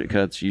call it budget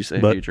cuts. You say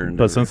future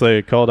endeavor. But since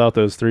they called out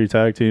those 3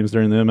 tag teams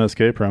during the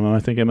MSK promo, I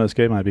think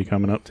MSK might be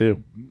coming up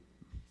too.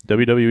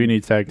 WWE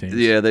needs tag teams.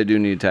 Yeah, they do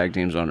need tag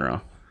teams on Raw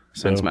and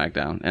So-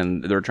 SmackDown,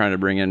 and they're trying to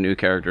bring in new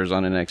characters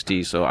on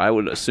NXT. So I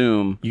would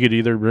assume You could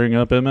either bring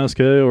up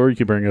MSK or you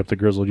could bring up the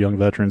Grizzled Young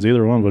Veterans.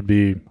 Either one would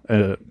be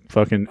a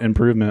fucking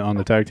improvement on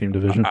the tag team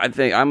division. I'm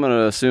going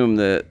to assume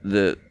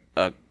that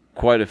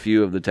quite a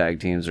few of the tag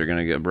teams are going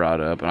to get brought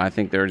up, and I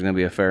think there's going to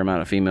be a fair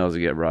amount of females that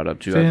get brought up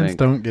too. I Fans think.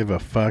 don't give a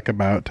fuck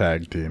about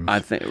tag teams. I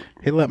think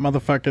He let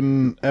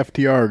motherfucking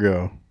FTR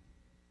go.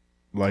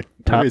 Like,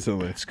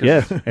 recently.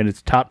 Yeah, and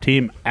it's top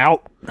team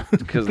out.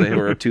 because they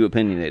were too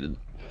opinionated.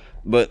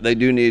 But they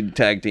do need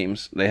tag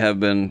teams. They have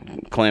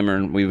been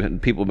clamoring.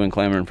 People have been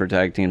clamoring for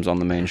tag teams on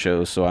the main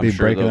shows, so I'm Be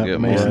sure breaking they'll up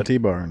get Mason more.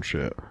 T-Bar and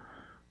shit.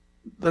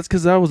 That's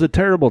because that was a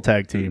terrible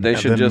tag team. They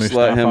should then just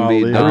let him Mustafa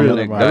be Ali,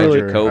 Dominic I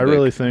really- Dijakovic. I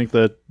really think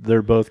that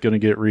they're both going to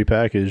get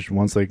repackaged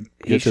once they He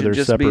get to should their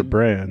just separate be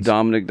brands.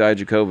 Dominic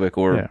Dijakovic,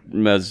 or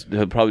Yeah.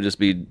 he'll probably just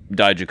be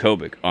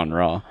Dijakovic on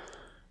Raw,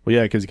 Well,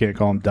 yeah, because you can't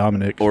call him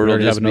Dominic. Or We it'll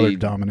already have just another be-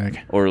 Dominic.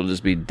 or it'll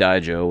just be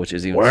Dijo, which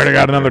is even. We already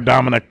got stupider. another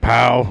Dominic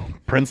Powell,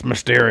 Prince His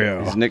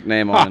Mysterio.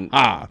 nickname on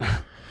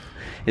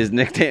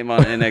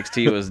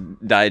NXT was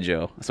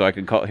Dijo, so I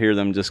could hear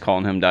them just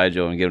calling him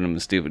Dijo and giving him a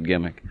stupid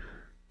gimmick.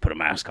 Put a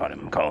mask on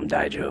him and call him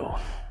Dijo.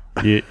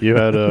 You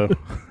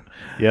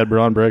had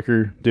Braun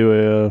Breaker do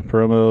a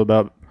promo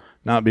about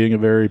not being a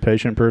very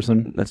patient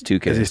person. That's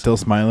 2Ks. Is he still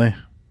smiley?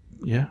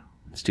 Yeah,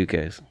 It's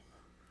 2Ks.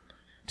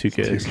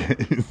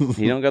 2Ks.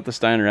 He don't got the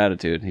Steiner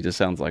attitude. He just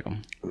sounds like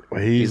him.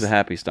 He's a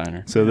happy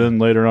Steiner. So then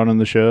later on in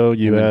the show,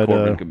 you Him and had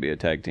Corbin could be a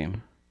tag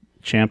team.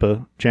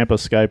 Ciampa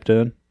Skyped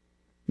in.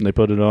 And they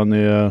put it on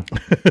the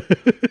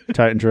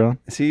Titantron.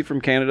 Is he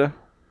from Canada?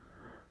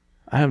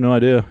 I have no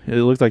idea. It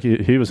looked like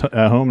he was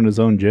at home in his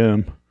own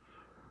gym.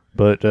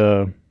 But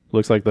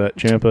looks like that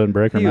Ciampa and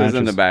Breaker He match was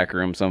in the is- back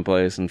room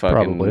someplace and fucking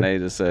Probably. they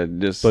just said,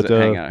 But,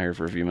 hang out here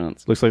for a few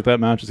minutes. looks like that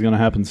match is going to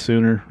happen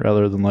sooner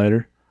rather than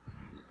later.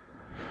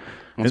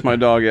 What's my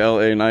dog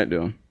LA Knight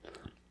doing?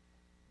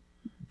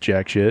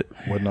 Jack shit.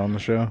 Wasn't on the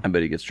show. I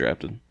bet he gets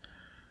drafted.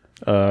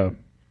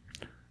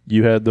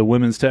 You had the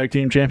women's tag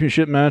team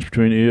championship match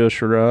between Io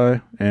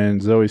Shirai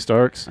and Zoe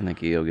Starks. I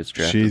think EO gets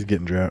drafted. She's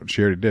getting drafted.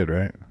 She already did,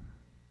 right?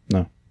 No.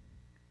 I'm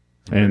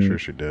And pretty sure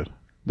she did.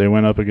 they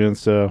went up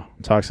against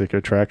Toxic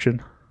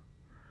Attraction,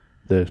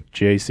 the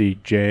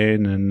JC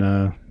Jane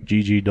and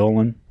Gigi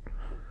Dolan.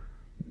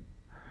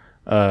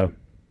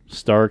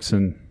 Starks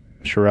and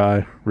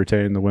Shirai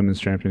retained the women's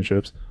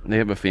championships. They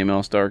have a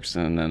female Starks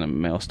and then a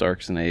male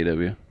Starks in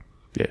AEW.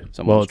 Yeah.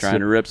 Someone's trying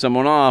to rip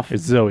someone off.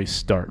 It's Zoe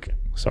Stark.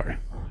 Sorry.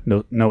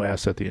 No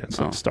S at the end,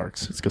 so it's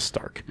Starks. It's just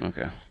Stark.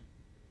 Okay.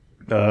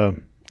 Uh,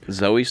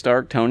 Zoe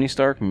Stark, Tony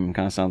Stark, kind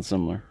of sounds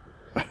similar.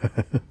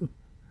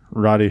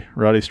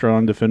 Roddy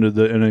Strong defended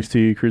the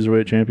NXT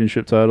Cruiserweight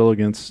Championship title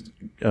against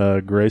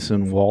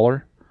Grayson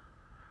Waller,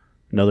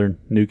 another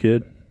new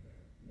kid.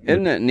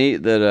 Isn't it neat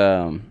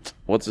that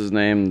what's his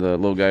name, the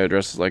little guy who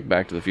dresses like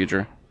Back to the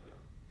Future?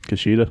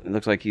 Kushida. It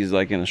looks like he's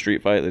like in a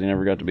street fight that he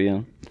never got to be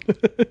in.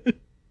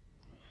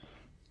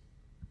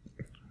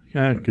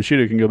 Yeah,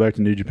 Kushida can go back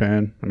to New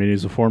Japan. I mean,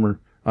 he's a former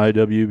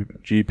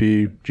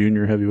IWGP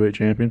Junior Heavyweight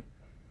Champion.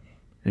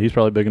 And he's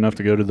probably big enough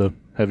to go to the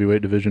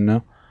heavyweight division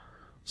now.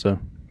 So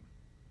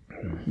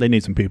they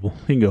need some people.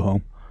 He can go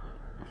home.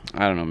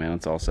 I don't know, man.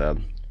 It's all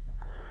sad.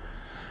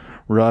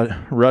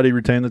 Roddy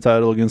retained the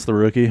title against the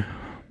Rookie.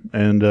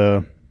 And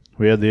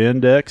we had the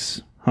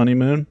Index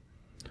honeymoon.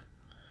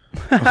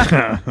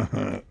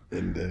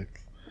 Index.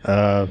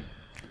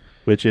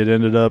 Which it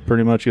ended up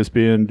pretty much just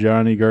being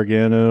Johnny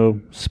Gargano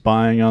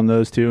spying on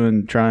those two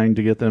and trying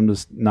to get them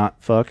to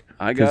not fuck.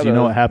 Because you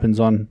know what happens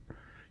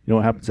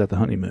at the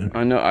honeymoon.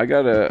 I know. I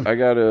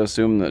gotta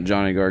assume that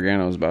Johnny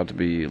Gargano is about to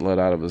be let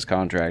out of his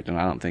contract, and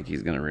I don't think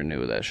he's gonna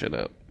renew that shit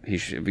up.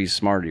 If he's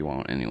smart, he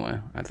won't anyway.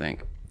 I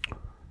think.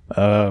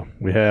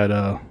 We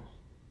had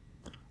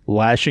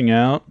Lashing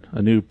Out,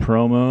 a new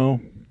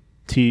promo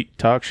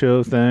talk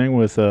show thing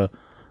with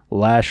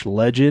Lash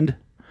Legend,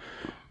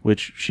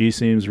 which she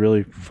seems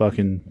really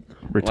fucking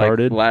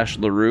retarded. Like Lash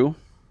LaRue.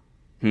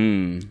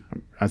 I'm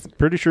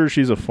pretty sure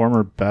she's a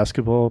former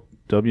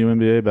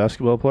WNBA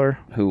basketball player.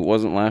 Who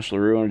wasn't Lash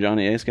LaRue and a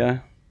Johnny Ace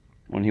guy?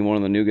 When he one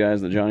of the new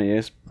guys that Johnny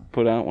Ace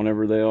put out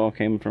whenever they all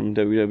came from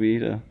WWE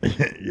to...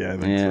 Yeah, I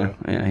think so.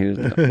 Yeah, he was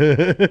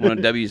one of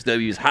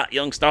WCW's hot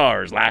young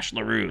stars, Lash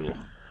LaRue.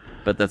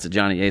 But that's a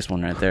Johnny Ace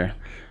one right there.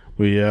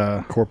 We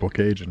Corporal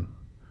Cajun.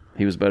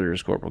 He was better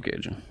as Corporal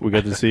Cajun. We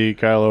got to see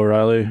Kyle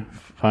O'Reilly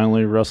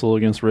finally wrestle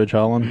against Ridge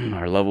Holland.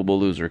 Our lovable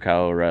loser,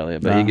 Kyle O'Reilly. I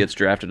bet he gets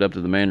drafted up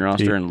to the main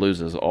roster and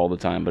loses all the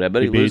time. But I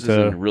bet he loses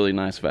in really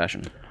nice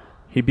fashion.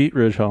 He beat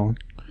Ridge Holland.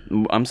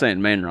 I'm saying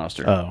main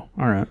roster. Oh,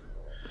 all right.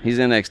 He's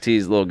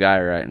NXT's little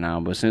guy right now,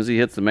 but as soon as he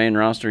hits the main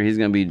roster, he's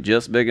going to be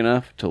just big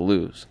enough to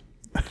lose.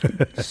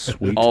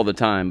 Sweet. All the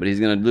time, but he's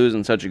going to lose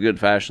in such a good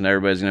fashion that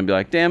everybody's going to be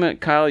like, damn it,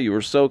 Kyle, you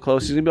were so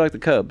close. He's going to be like the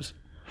Cubs.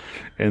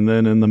 And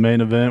then in the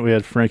main event, we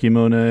had Frankie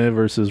Monet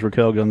versus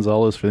Raquel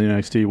Gonzalez for the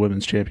NXT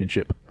Women's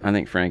Championship. I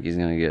think Frankie's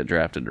going to get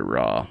drafted to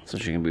Raw so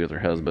she can be with her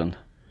husband,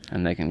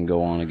 and they can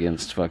go on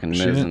against fucking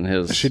Miz and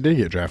his... She did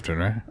get drafted,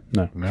 right?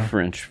 No.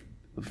 French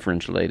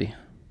lady.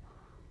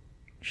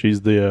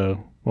 She's the...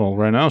 Well,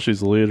 right now she's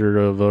the leader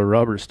of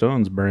Robert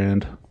Stone's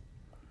brand.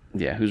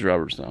 Yeah, who's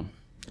Robert Stone?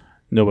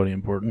 Nobody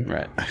important.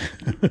 Right.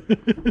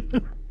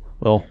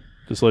 Well,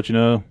 just to let you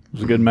know, it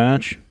was a good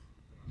match.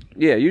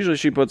 Yeah, usually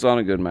she puts on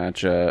a good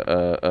match,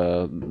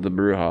 the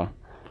Bruja.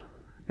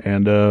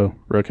 And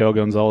Raquel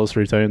Gonzalez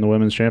retained the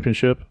Women's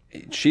Championship.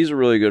 She's a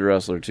really good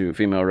wrestler, too,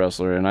 female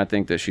wrestler, and I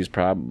think that she's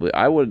probably...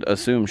 I would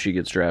assume she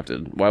gets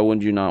drafted. Why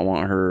wouldn't you not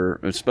want her,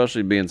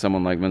 especially being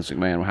someone like Vince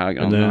McMahon? I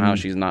don't know how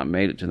she's not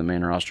made it to the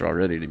main roster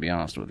already, to be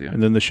honest with you.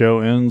 And then the show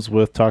ends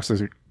with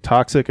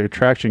Toxic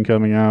Attraction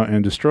coming out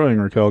and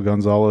destroying Raquel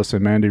Gonzalez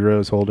and Mandy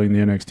Rose holding the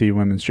NXT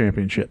Women's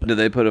Championship. Did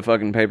they put a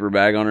fucking paper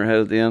bag on her head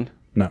at the end?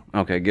 No.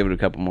 Okay, give it a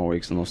couple more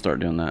weeks and they'll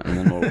start doing that, and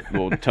then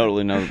we'll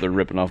totally know that they're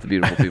ripping off the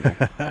beautiful people.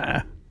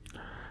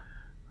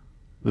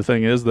 The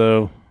thing is,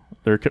 though,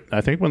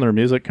 I think when their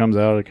music comes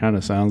out, it kind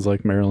of sounds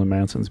like Marilyn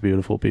Manson's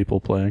Beautiful People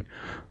playing.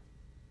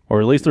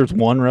 Or at least there's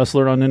one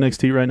wrestler on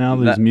NXT right now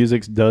whose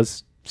music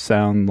does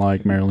sound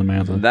like Marilyn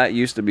Manson. That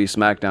used to be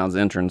SmackDown's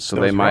entrance, so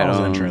they might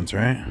own... entrance,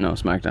 right? No,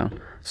 SmackDown.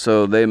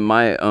 So they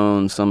might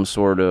own some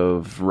sort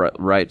of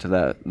right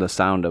to the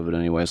sound of it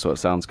anyway, so it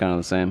sounds kind of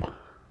the same.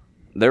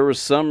 There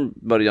was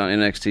somebody on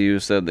NXT who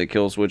said that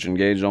Killswitch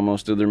Engage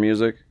almost did their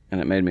music,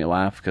 and it made me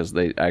laugh because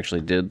they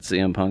actually did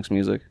CM Punk's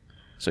music.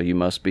 So you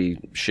must be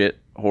shit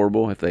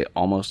horrible if they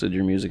almost did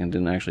your music and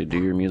didn't actually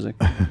do your music.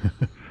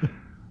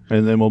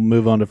 And then we'll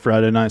move on to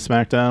Friday Night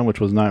SmackDown, which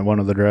was night one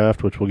of the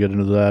draft, which we'll get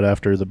into that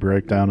after the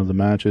breakdown of the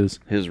matches.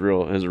 His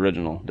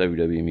original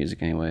WWE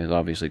music anyway is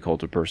obviously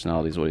Cult of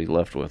Personality is what he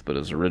left with, but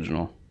his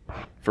original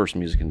first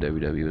music in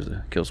WWE was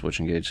the Killswitch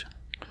Engage.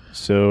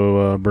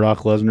 So Brock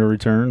Lesnar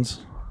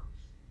returns.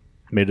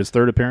 Made his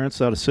third appearance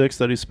out of 6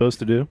 that he's supposed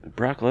to do.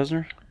 Brock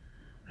Lesnar?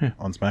 Yeah.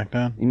 On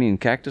SmackDown? You mean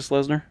Cactus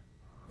Lesnar?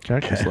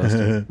 Cactus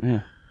Lesnar.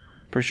 Yeah.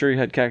 Pretty sure he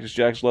had Cactus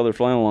Jack's leather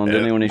flannel on,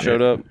 didn't he, when he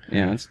showed up?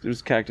 Yeah, it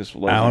was Cactus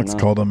Lesnar. Alex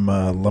called him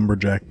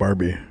Lumberjack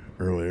Barbie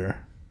earlier.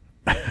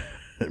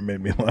 It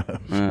made me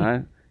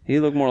laugh.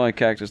 He looked more like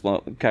Cactus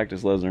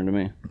Lesnar to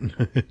me.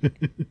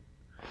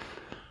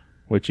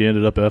 Which he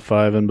ended up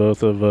F5 in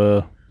both of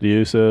the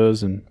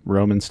Usos, and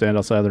Roman stand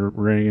outside the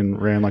ring and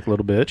ran like a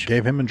little bitch.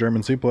 Gave him a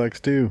German suplex,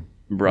 too.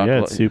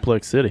 It's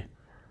Suplex City.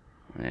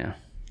 Yeah.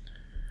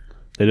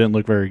 They didn't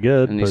look very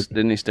good.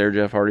 Didn't he stare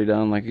Jeff Hardy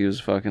down like he was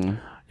fucking...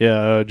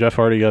 Yeah, Jeff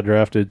Hardy got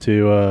drafted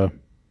to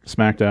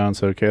SmackDown,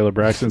 so Kayla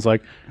Braxton's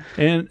like,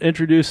 and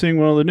introducing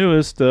one of the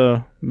newest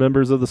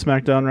members of the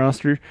SmackDown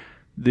roster,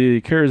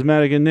 the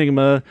charismatic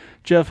enigma,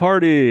 Jeff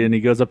Hardy. And he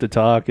goes up to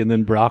talk, and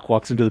then Brock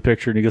walks into the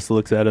picture, and he just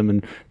looks at him,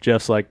 and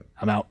Jeff's like,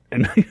 I'm out,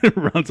 and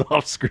runs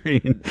off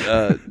screen.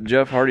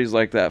 Jeff Hardy's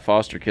like that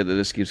foster kid that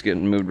just keeps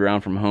getting moved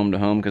around from home to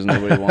home because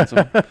nobody wants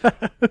him.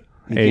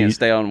 He can't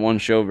stay on one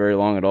show very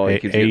long at all. He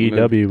keeps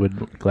AEW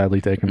would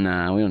gladly take him.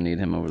 Nah, we don't need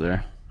him over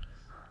there.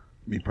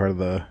 Be part of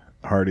the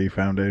Hardy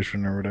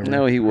Foundation or whatever.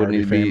 No, he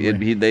wouldn't.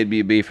 They'd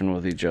be beefing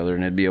with each other,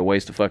 and it'd be a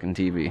waste of fucking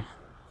TV.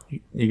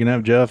 You can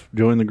have Jeff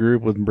join the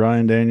group with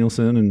Bryan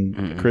Danielson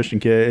and Christian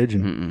Cage.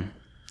 And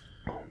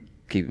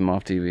keep him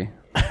off TV.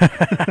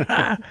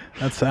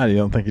 That's sad. You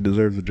don't think he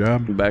deserves a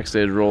job?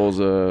 Backstage role as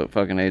a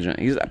fucking agent.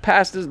 He's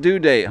past his due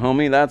date,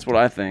 homie. That's what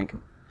I think.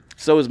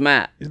 So is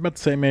Matt. He's about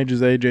the same age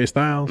as AJ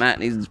Styles. Matt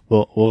needs...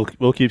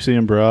 We'll keep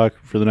seeing Brock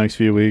for the next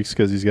few weeks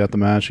because he's got the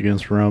match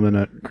against Roman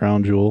at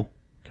Crown Jewel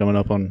coming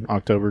up on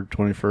October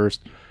 21st.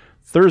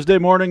 Thursday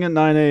morning at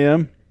 9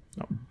 a.m.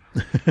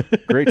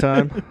 Great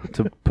time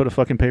to put a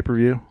fucking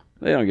pay-per-view.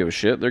 They don't give a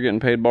shit. They're getting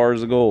paid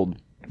bars of gold.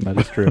 That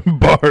is true.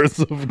 Bars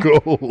of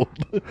gold.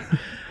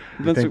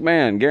 Vince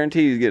McMahon,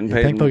 guarantee he's getting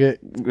paid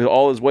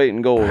all his weight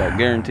in gold. I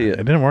guarantee it.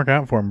 It didn't work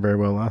out for him very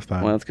well last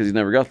time. Well, that's because he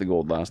never got the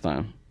gold last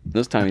time.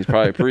 This time he's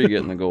probably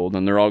pre-getting the gold,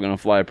 and they're all going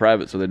to fly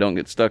private so they don't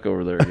get stuck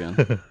over there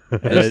again.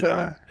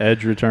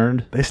 Edge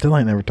returned. They still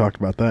ain't never talked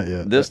about that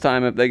yet. This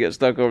time, if they get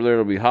stuck over there,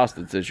 it'll be a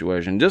hostage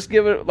situation. Just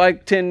give it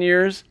like 10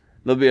 years.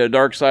 There'll be a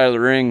dark side of the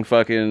ring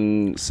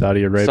fucking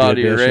Saudi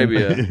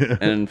Arabia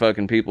and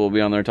fucking people will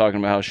be on there talking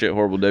about how shit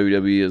horrible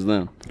WWE is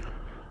then.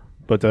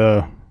 But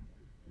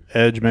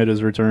Edge made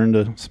his return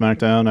to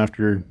SmackDown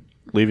after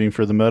leaving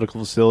for the medical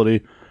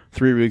facility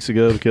 3 weeks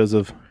ago because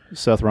of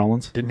Seth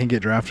Rollins. Didn't he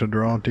get drafted to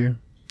Raw too?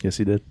 Yes,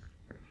 he did.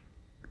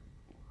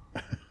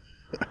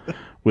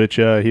 Which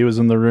he was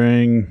in the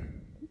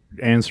ring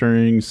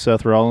answering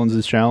Seth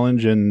Rollins'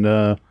 challenge,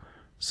 and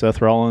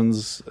Seth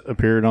Rollins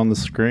appeared on the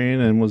screen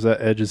and was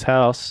at Edge's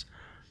house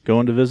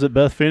going to visit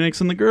Beth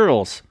Phoenix and the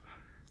girls,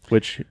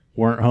 which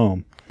weren't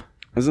home.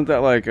 Isn't that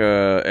like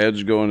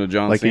Edge going to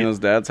John Cena's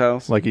dad's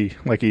house? Well,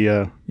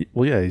 yeah,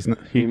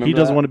 he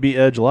doesn't want to be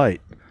Edge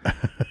light.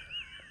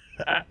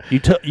 You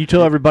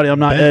tell everybody I'm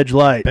not Edge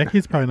light.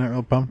 Becky's probably not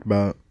real pumped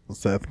about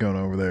Seth going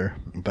over there.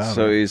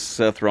 So he's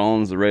Seth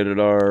Rollins, the rated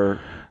R.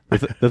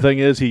 The thing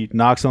is, he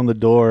knocks on the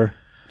door,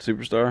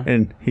 superstar,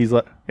 and he's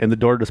like, and the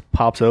door just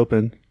pops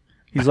open.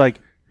 He's like,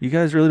 "You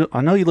guys really?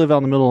 I know you live out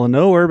in the middle of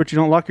nowhere, but you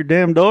don't lock your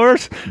damn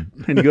doors."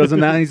 And he goes in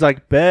there, and he's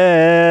like,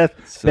 Bethy.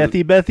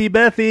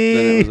 Then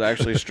it was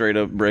actually straight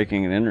up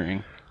breaking and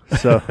entering.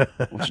 So,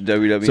 which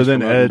WWE. So then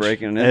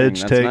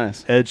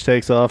nice. Edge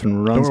takes off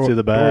and runs to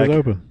the back. Door's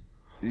open.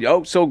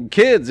 Yo, so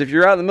kids, if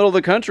you're out in the middle of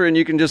the country and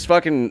you can just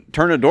fucking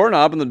turn a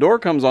doorknob and the door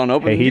comes on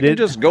open, you can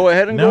just go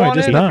ahead and go on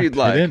in if you'd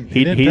like.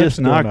 He just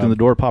knocked and the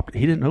door popped.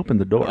 He didn't open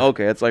the door.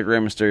 Okay, it's like Rey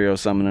Mysterio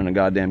summoning a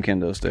goddamn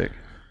kendo stick.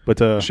 But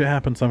shit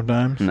happens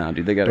sometimes. No,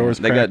 dude, they got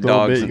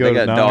dogs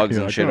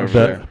and shit over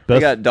there. They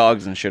got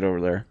dogs and shit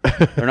over there.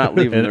 They're not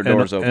leaving their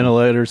doors open. In a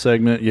later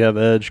segment, you have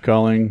Edge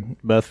calling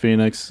Beth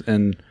Phoenix,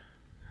 and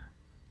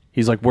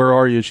he's like, "Where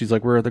are you?" She's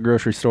like, "We're at the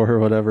grocery store or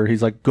whatever."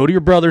 He's like, "Go to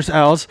your brother's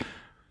house."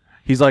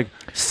 He's like,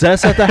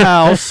 "Seth's at the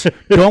house.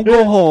 Don't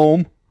go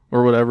home,"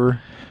 or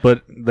whatever.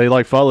 But they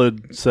like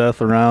followed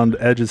Seth around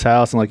Edge's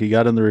house, and like he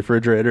got in the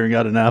refrigerator and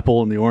got an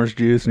apple and the orange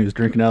juice, and he was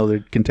drinking out of the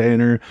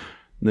container.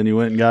 And then he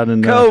went and got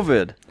in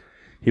COVID.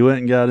 He went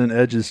and got in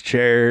Edge's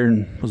chair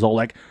and was all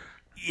like,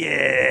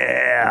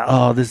 "Yeah,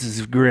 oh, this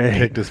is great."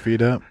 Kicked his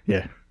feet up.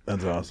 Yeah,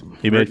 that's awesome.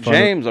 He made fun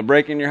James, I'll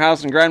break in your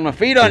house and grind my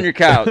feet on your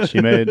couch.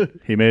 He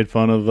made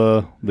fun of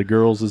the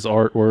girls'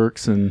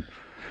 artworks, and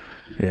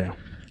yeah.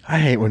 I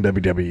hate when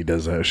WWE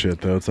does that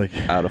shit though. It's like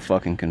out of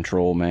fucking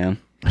control, man.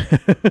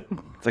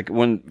 It's like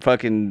when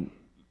fucking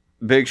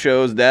Big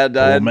Show's dad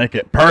died. We'll make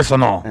it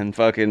personal. And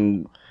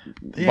fucking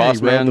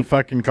Boss Man, the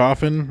fucking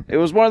coffin. It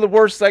was one of the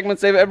worst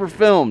segments they've ever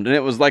filmed, and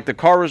it was like the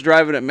car was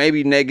driving at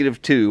maybe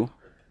 -2.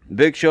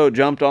 Big Show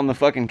jumped on the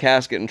fucking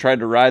casket and tried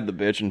to ride the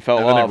bitch and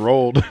fell off. And it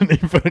rolled,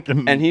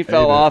 and he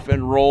fell off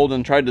and rolled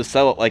and tried to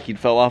sell it like he'd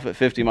fell off at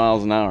 50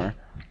 miles an hour.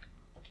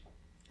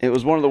 It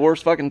was one of the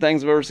worst fucking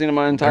things I've ever seen in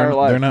my entire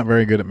life. They're not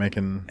very good at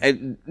making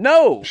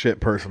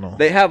shit personal.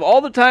 They have all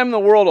the time in the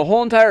world, a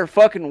whole entire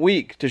fucking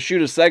week to shoot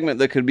a segment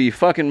that could be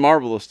fucking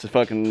marvelous to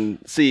fucking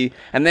see.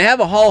 And they have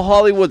a whole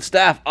Hollywood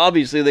staff.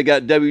 Obviously, they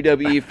got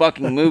WWE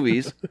fucking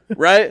movies,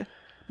 right?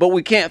 But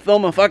we can't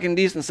film a fucking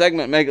decent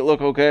segment and make it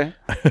look okay.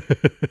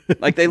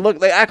 Like they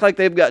act like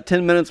they've got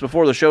 10 minutes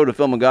before the show to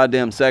film a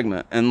goddamn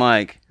segment. And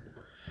like,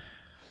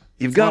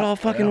 you've got all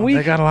fucking week.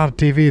 They got a lot of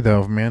TV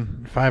though,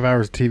 man. 5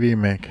 hours of TV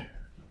make.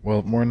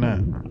 Well, more than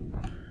that.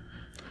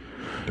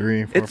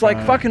 3, 4, it's 5,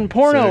 like fucking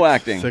porno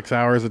acting. 6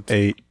 hours of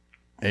 8.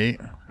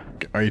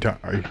 Are you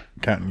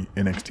counting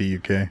NXT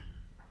UK?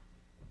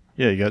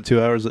 Yeah, you got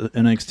 2 hours of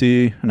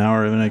NXT, an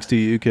hour of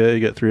NXT UK. You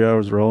got 3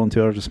 hours of Raw and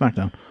 2 hours of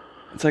SmackDown.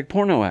 It's like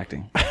porno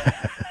acting.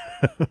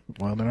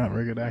 Well, they're not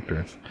very good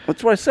actors.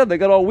 That's what I said. They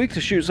got all week to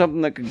shoot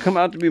something that could come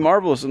out to be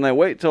marvelous, and they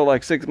wait till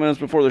like 6 minutes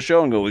before the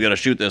show and go, "We got to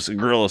shoot this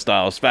guerrilla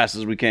style as fast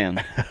as we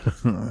can."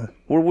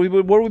 What have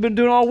we been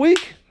doing all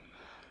week?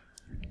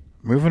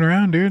 Moving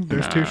around, dude.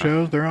 There's 2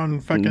 shows. They're on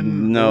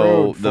fucking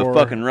the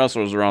fucking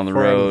wrestlers are on the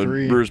road.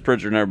 Bruce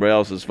Pritchard and everybody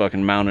else is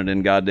fucking mounted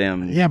in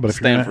goddamn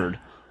Stanford.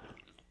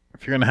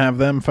 If you're gonna have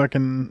them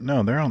fucking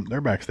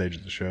they're backstage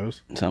at the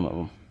shows. Some of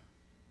them.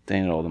 They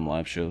ain't all them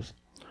live shows.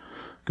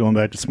 Going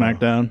back to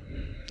SmackDown.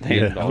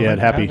 They're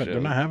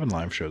not having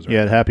live shows. Right? You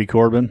had Happy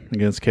Corbin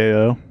against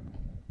KO,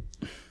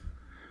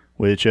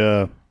 which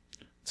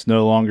it's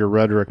no longer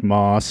Roderick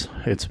Moss.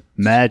 It's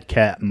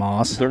Madcap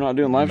Moss. They're not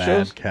doing live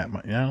shows? Yeah,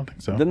 I don't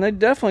think so. Then they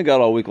definitely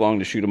got all week long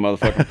to shoot a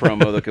motherfucking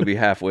promo that could be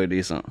halfway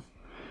decent.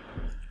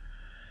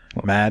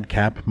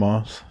 Madcap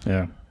Moss.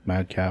 Yeah,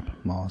 Madcap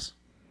Moss.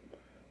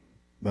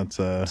 That's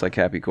it's like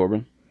Happy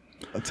Corbin.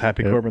 That's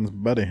Happy Corbin's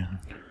buddy.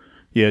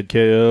 You had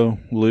KO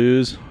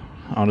lose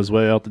on his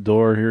way out the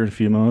door here in a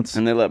few months.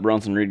 And they let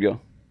Bronson Reed go.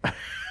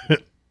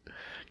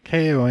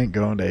 KO ain't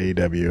going to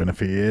AEW, and if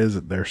he is,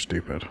 they're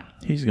stupid.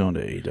 He's going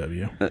to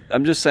AEW.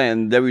 I'm just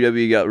saying,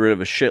 WWE got rid of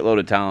a shitload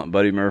of talent.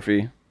 Buddy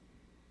Murphy,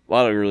 a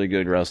lot of really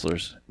good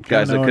wrestlers.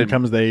 Guys that could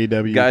comes to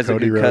AEW.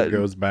 Cody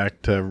Rhodes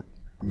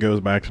goes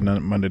back to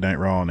Monday Night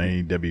Raw and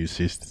AEW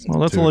ceased. Well,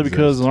 that's only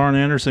because Arn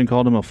Anderson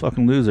called him a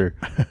fucking loser.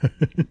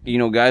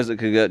 Guys that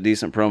could get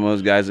decent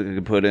promos, guys that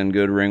could put in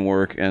good ring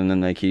work, and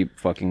then they keep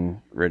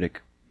fucking Riddick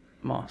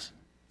Moss.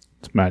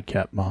 It's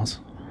Madcap Moss.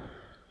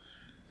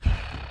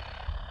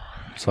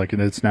 It's like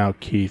it's now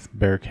Keith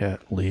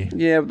Bearcat Lee.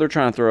 Yeah, but they're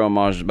trying to throw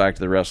homages back to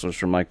the wrestlers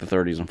from like the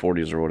 30s and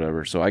 40s or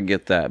whatever. So I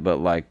get that, but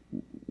like,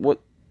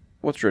 what's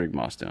Riddick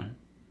Moss doing?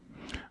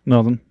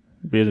 Nothing.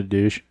 Being a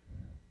douche.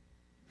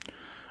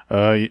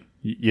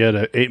 You had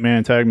an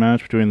 8-man tag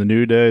match between the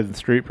New Day, the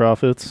Street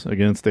Profits,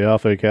 against the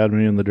Alpha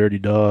Academy and the Dirty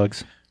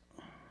Dogs.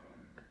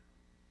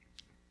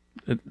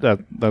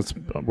 That's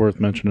worth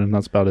mentioning.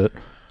 That's about it.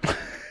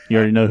 You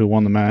already know who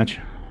won the match.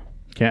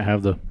 Can't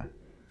have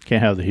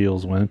the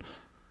heels win.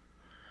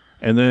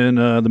 And then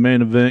the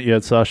main event, you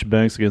had Sasha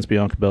Banks against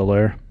Bianca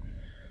Belair,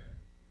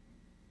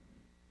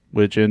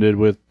 which ended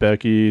with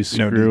Becky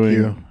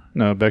screwing.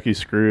 No, Becky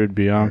screwed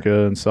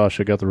Bianca, and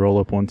Sasha got the roll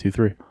up 1, 2,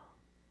 3.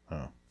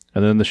 Oh.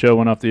 And then the show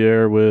went off the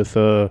air with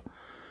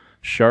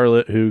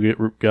Charlotte,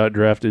 who got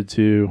drafted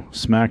to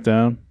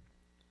SmackDown,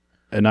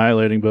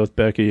 annihilating both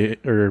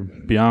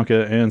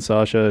Bianca and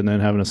Sasha, and then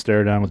having a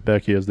stare down with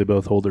Becky as they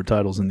both hold their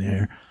titles in the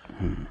air.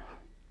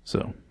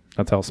 So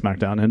that's how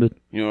SmackDown ended.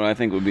 You know what I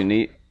think would be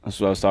neat? That's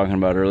what I was talking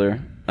about earlier.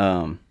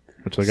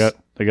 Which they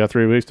got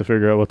 3 weeks to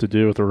figure out what to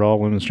do with the Raw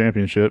Women's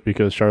Championship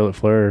because Charlotte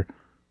Flair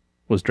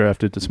was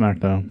drafted to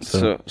SmackDown.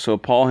 So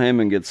Paul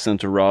Heyman gets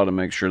sent to Raw to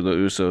make sure the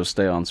Usos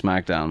stay on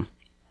SmackDown.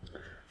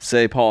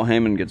 Say Paul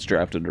Heyman gets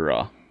drafted to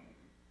Raw,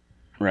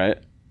 right?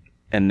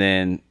 And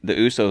then the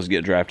Usos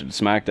get drafted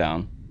to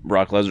SmackDown.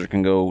 Brock Lesnar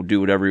can go do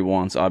whatever he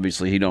wants.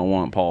 Obviously, he don't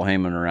want Paul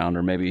Heyman around,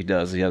 or maybe he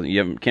does.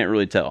 Can't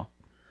really tell.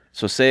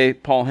 So say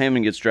Paul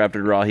Heyman gets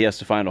drafted to Raw, he has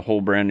to find a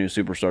whole brand new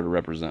superstar to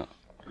represent.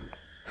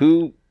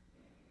 Who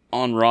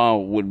on Raw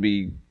would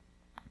be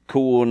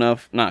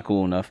not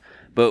cool enough,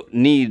 but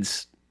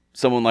needs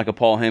someone like a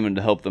Paul Heyman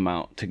to help them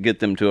out, to get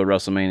them to a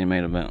WrestleMania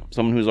main event?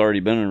 Someone who's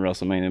already been in a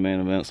WrestleMania main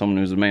event, someone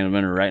who's a main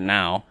eventer right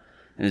now,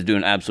 and is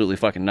doing absolutely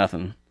fucking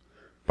nothing.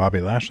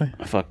 Bobby Lashley?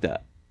 Fuck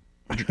that.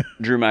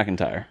 Drew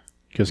McIntyre.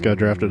 Just got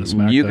drafted to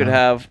SmackDown. You could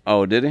have...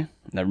 Oh, did he?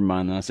 Never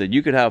mind then. I said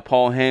you could have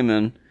Paul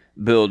Heyman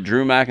build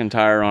Drew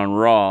McIntyre on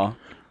Raw,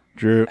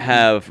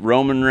 have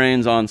Roman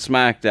Reigns on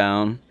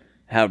SmackDown,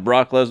 have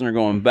Brock Lesnar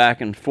going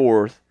back and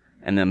forth,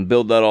 and then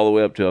build that all the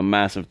way up to a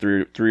massive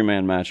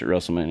three-man match at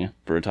WrestleMania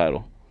for a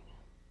title.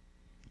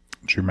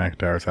 Drew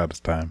McIntyre's had his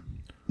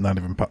time. Not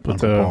even Uncle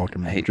Paul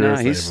can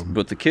save him.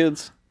 But the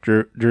kids...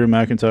 Drew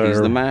McIntyre...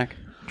 He's the Mac.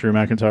 Drew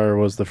McIntyre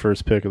was the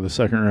first pick of the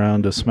second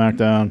round to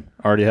SmackDown.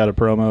 Already had a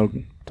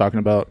promo talking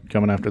about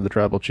coming after the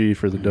Tribal Chief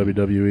for the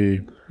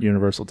WWE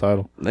Universal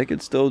title. They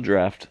could still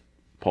draft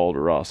Paul to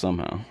Raw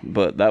somehow,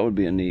 but that would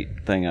be a neat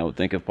thing, I would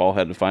think, if Paul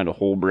had to find a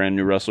whole brand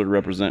new wrestler to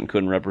represent and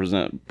couldn't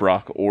represent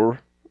Brock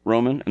or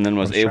Roman, and then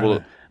was able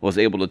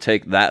to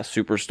take that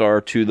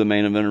superstar to the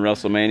main event of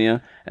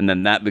WrestleMania, and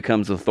then that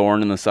becomes a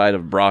thorn in the side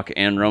of Brock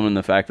and Roman,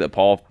 the fact that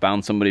Paul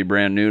found somebody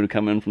brand new to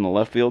come in from the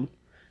left field.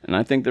 And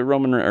I think that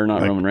Roman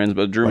Reigns,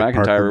 but Drew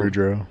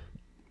McIntyre.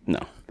 No.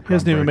 He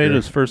hasn't even made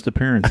his first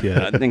appearance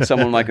yet. I think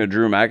someone like a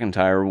Drew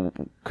McIntyre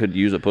could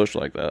use a push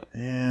like that.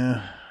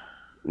 Yeah.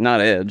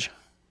 Not Edge.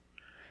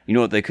 You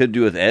know what they could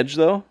do with Edge,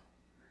 though?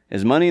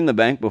 Is Money in the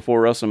Bank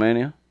before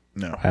WrestleMania?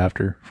 No.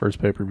 After.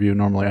 First pay-per-view,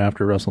 normally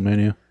after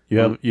WrestleMania. You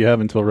have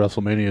until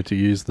WrestleMania to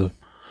use the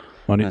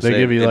money. They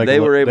give you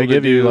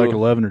like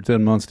 11 or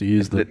 10 months to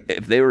use the...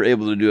 If they were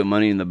able to do a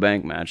Money in the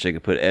Bank match, they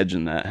could put Edge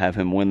in that, have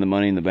him win the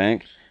Money in the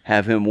Bank,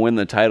 have him win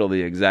the title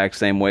the exact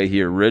same way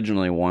he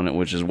originally won it,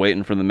 which is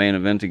waiting for the main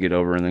event to get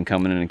over and then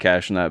coming in and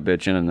cashing that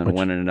bitch in and then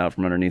winning it out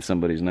from underneath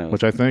somebody's nose.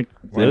 Which I think...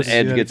 Then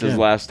Edge gets his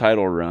last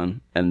title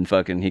run and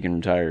fucking he can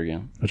retire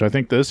again. Which I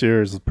think this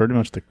year is pretty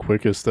much the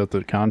quickest that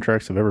the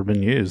contracts have ever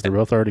been used. They're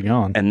both already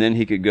gone. And then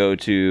he could go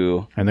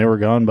to... And they were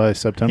gone by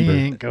September. He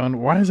ain't going...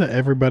 Why is it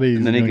everybody...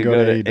 And then he could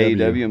go to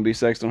AEW and be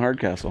Sexton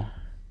Hardcastle.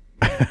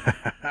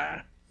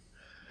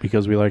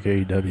 Because we like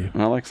AEW.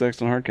 I like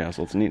Sexton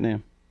Hardcastle. It's a neat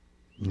name.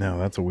 No,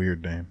 that's a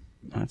weird name.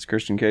 That's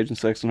Christian Cage and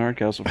Sexton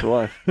Hardcastle for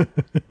life.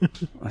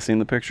 I've seen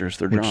the pictures.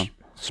 They're drawn.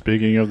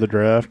 Speaking of the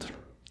draft,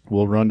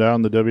 we'll run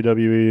down the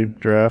WWE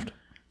draft,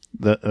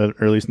 or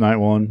at least night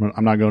one.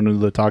 I'm not going into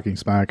the Talking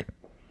Smack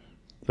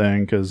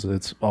thing because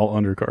it's all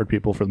undercard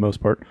people for the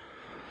most part.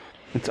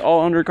 It's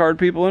all undercard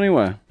people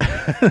anyway.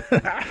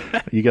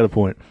 You got a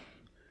point.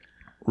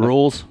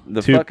 Rules: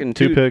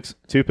 two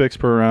picks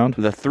per round.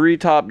 The 3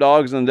 top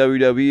dogs in the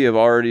WWE have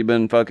already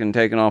been fucking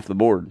taken off the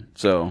board,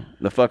 so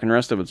the fucking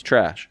rest of it's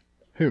trash.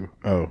 Who?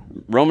 Oh,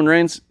 Roman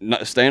Reigns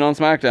staying on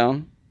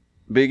SmackDown,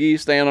 Big E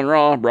staying on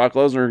Raw, Brock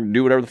Lesnar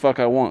do whatever the fuck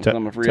I want because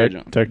I'm a free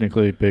agent.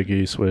 Technically, Big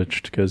E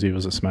switched because he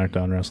was a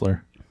SmackDown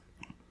wrestler,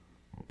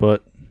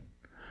 but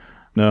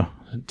no,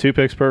 2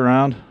 picks per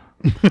round.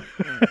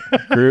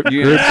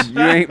 You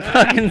ain't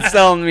fucking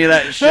selling me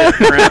that shit,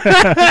 Brent.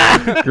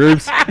 You're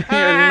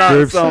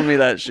not selling me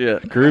that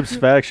shit. Groups,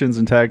 factions,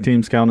 and tag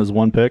teams count as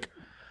 1 pick.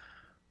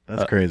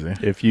 that's crazy.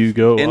 If you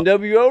go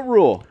NWO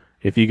rule.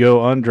 If you go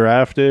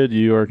undrafted,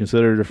 you are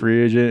considered a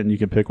free agent, and you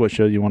can pick what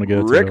show you want to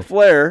go to. Ric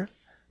Flair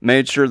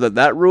made sure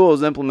that rule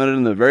was implemented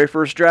in the very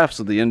first draft,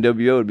 so the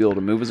NWO would be able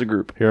to move as a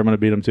group. Here, I'm going to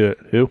beat him to it.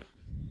 Who?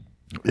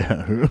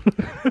 Yeah, who?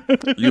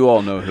 You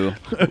all know who.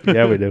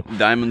 Yeah, we do.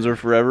 Diamonds are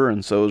forever,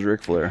 and so is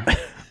Ric Flair.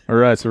 All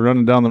right, so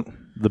running down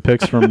the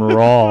picks from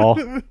Raw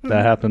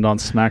that happened on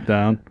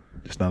SmackDown.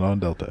 Just not on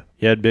Delta.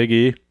 You had Big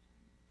E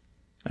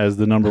as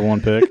the number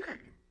 1 pick.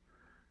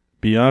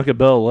 Bianca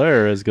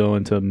Belair is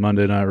going to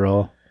Monday Night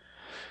Raw.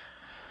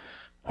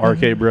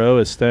 RK Bro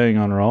is staying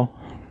on Raw.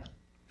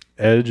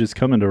 Edge is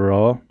coming to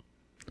Raw.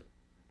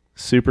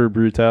 Super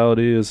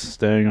Brutality is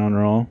staying on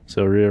Raw.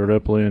 So Rhea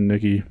Ripley and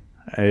Nikki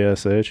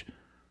ASH.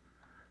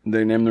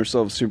 They named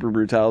themselves Super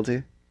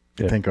Brutality.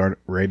 I think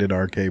Rated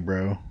RK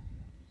Bro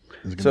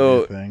is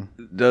So, going to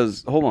be a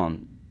thing. Hold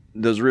on.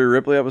 Does Rhea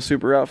Ripley have a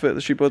super outfit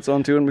that she puts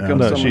on too and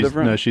becomes something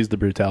different? No, she's the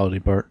Brutality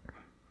part.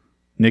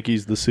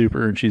 Nikki's the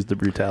Super and she's the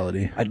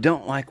Brutality. I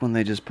don't like when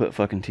they just put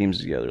fucking teams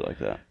together like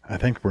that. I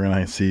think we're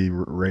going to see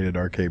Rated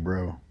RK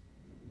Bro.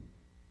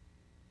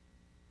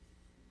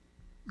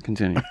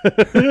 Continue.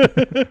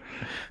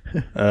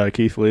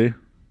 Keith Lee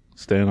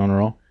staying on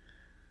Raw.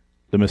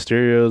 The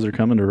Mysterios are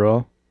coming to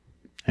Raw.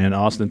 And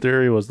Austin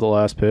Theory was the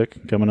last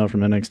pick coming up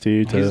from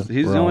NXT to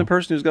He's Raw. the only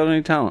person who's got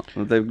any talent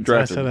that they've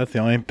drafted. I said that's the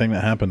only thing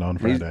that happened on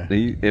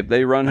Friday. If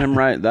they run him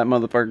right, that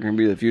motherfucker can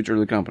be the future of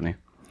the company.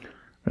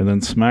 And then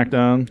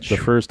SmackDown, the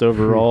first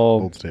overall,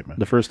 Bold statement.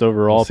 the first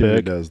overall We'll see what he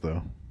pick, does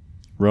though.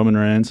 Roman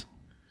Reigns.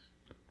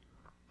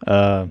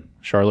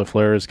 Charlotte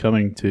Flair is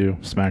coming to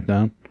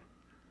SmackDown.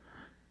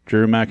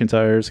 Drew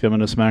McIntyre is coming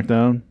to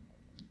SmackDown.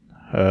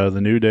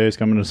 The New Day is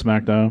coming to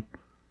SmackDown.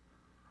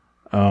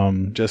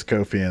 Just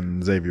Kofi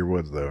and Xavier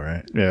Woods though,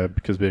 right? Yeah,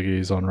 because Big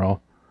E's on Raw.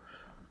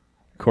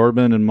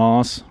 Corbin and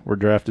Moss were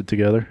drafted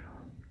together.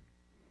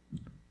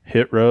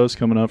 Hit Rose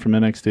coming up from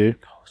NXT.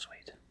 Oh,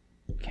 sweet.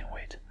 Can't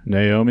wait.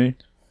 Naomi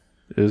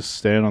is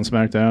staying on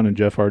SmackDown, and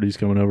Jeff Hardy's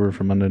coming over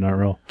from Monday Night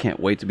Raw. Can't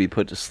wait to be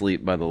put to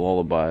sleep by the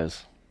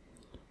lullabies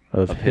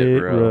Of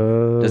Hit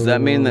Row. Does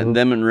that mean that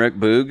them and Rick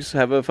Boogs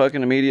have a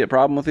fucking immediate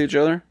problem with each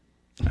other?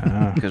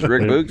 Because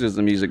Rick Boogs is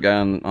the music guy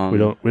on... We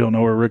don't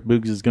know where Rick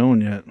Boogs is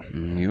going yet.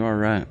 You are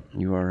right.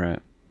 You are right.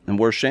 And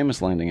where's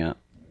Sheamus landing at?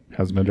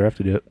 Hasn't been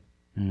drafted yet.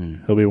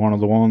 He'll be one of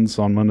the ones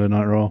on Monday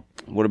Night Raw.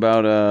 What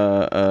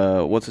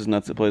about what's his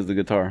nuts that plays the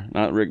guitar?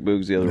 Not Rick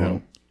Boogs, the other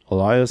one.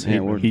 Elias,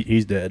 Yeah,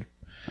 he's dead.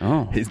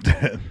 Oh, He's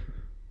dead.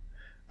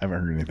 I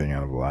haven't heard anything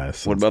out of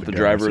Elias. What since about the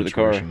Ghana driver of the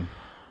car? situation.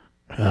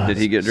 did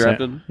he get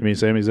drafted? You mean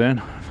Sami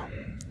Zayn?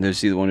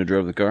 Is he the one who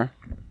drove the car?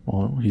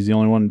 Well, he's the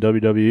only one in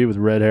WWE with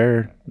red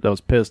hair that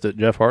was pissed at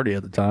Jeff Hardy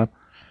at the time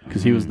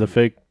because he was the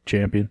fake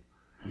champion.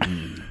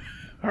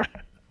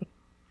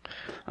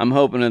 I'm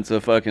hoping it's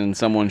a fucking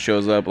someone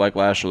shows up like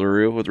Lash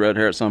LaRue with red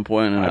hair at some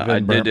point, and I've been I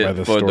burnt did by it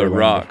the for The storyline.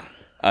 Rock.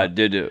 I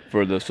did it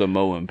for the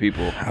Samoan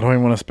people. I don't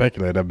even want to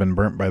speculate. I've been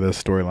burnt by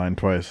this storyline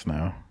twice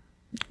now.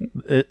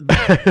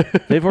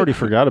 They've already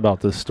forgot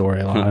about this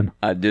storyline.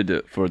 I did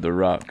it for The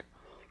Rock.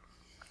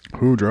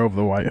 Who drove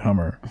the white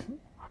Hummer?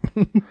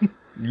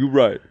 You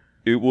right.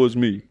 It was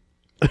me.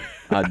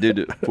 I did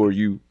it for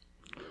you.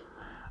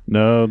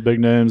 No big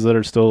names that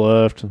are still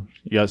left.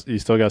 You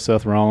still got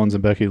Seth Rollins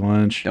and Becky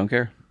Lynch. Don't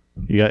care.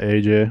 You got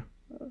AJ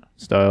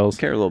Styles,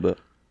 Care a little bit.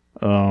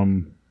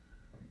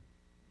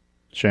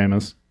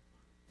 Sheamus,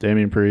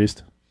 Damian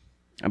Priest.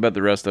 I bet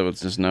the rest of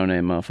it's just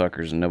no-name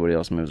motherfuckers and nobody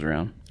else moves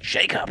around.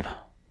 Shake up.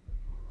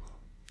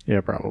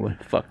 Yeah, probably.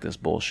 Fuck this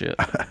bullshit.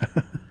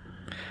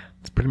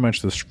 It's pretty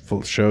much the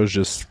show's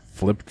just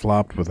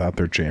flip-flopped without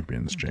their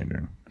champions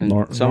changing.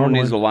 And someone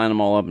needs to line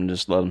them all up and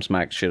just let them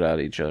smack the shit out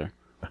of each other.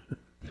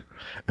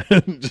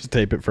 Just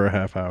tape it for a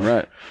half hour.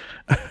 Right.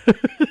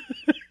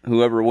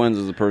 Whoever wins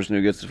is the person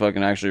who gets to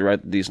fucking actually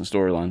write the decent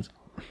storylines.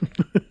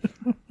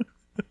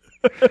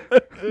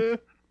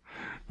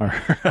 All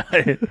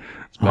right.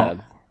 It's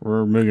bad.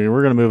 We're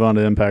gonna move on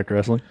to Impact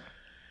Wrestling.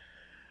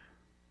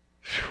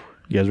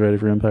 You guys ready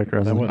for Impact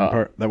Wrestling?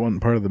 That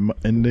wasn't part of the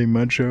Indy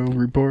Mud Show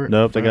report.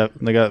 Nope, they got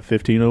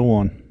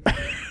 1501.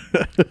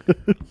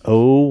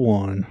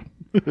 01.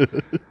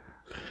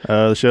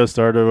 The show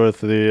started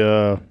with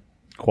the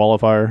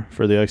qualifier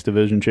for the X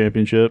Division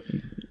Championship,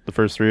 the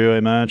first 3-way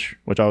match,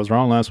 which I was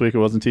wrong last week. It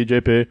wasn't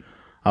TJP.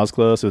 I was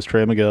close. It was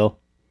Trey Miguel.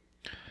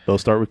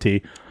 Both start with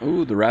T.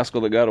 Ooh, the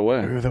rascal that got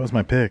away. Ooh, that was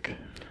my pick.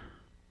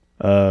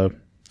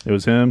 It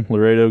was him,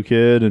 Laredo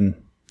Kid,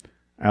 and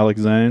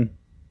Alex Zane.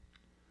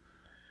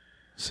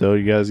 So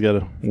you guys got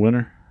a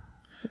winner?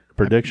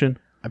 Prediction?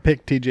 I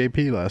picked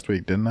TJP last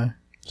week, didn't I?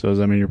 So does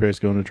that mean your pick's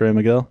going to Trey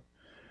Miguel?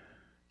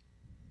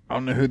 I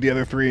don't know who the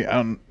other three.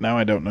 Now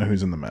I don't know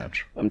who's in the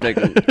match. I'm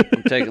taking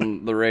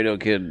the Radio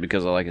Kid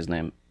because I like his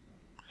name.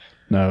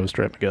 No, it was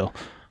Trey Miguel.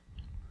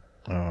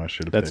 Oh, I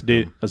should have.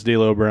 That's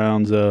D'Lo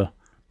Brown's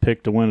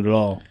pick to win it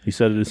all. He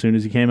said it as soon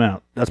as he came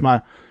out. That's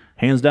my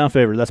hands down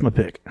favorite. That's my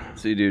pick.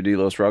 So you do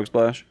D'Lo's Frog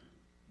Splash?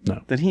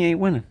 No. Then he ain't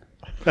winning.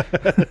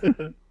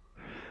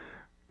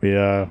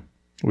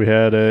 We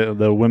had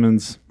the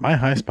women's. My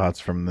high spots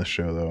from this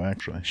show, though.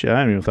 Actually, Shit, I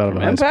haven't even thought of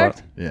a high Impact?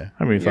 spot. yeah. I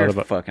haven't even You're thought of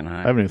a fucking high.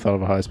 I haven't even thought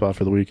of a high spot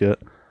for the week yet.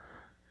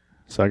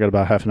 So I got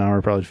about half an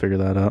hour probably to figure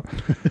that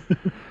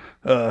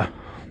out.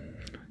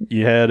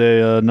 You had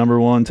a number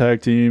one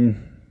tag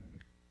team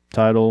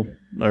title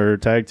or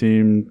tag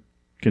team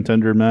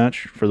contender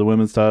match for the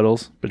women's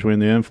titles between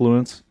the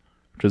Influence,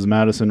 which is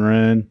Madison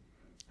Rayne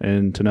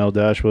and Tenelle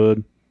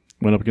Dashwood,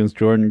 went up against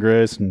Jordan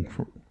Grace and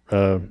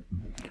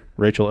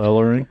Rachel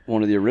Ellering.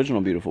 One of the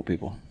original beautiful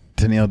people.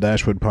 Tenille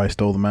Dashwood probably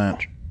stole the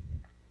match.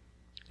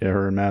 Yeah,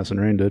 her and Madison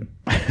Rayne did.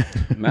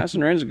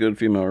 Madison Rain's a good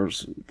female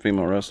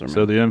wrestler. Man.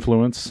 So the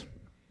Influence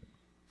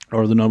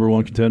are the number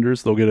one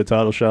contenders. They'll get a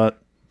title shot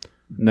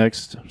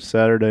next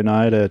Saturday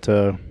night at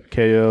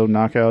KO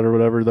Knockout or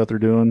whatever that they're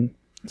doing.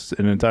 It's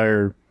an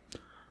entire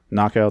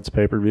Knockouts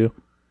pay-per-view.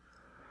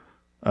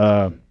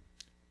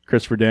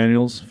 Christopher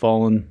Daniels,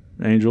 Fallen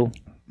Angel,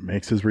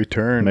 makes his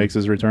return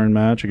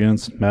match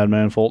against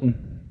Madman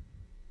Fulton.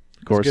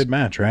 Of course, it's a good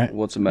match, right?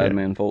 What's a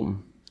Madman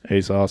Fulton?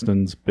 Ace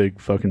Austin's big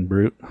fucking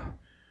brute.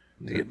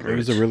 It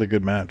was a really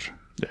good match.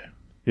 Yeah.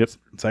 Yep.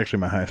 It's actually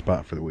my high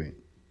spot for the week.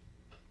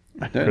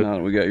 Yeah, now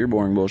that we got your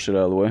boring bullshit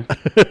out of the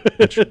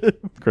way.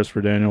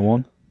 Christopher Daniel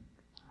won.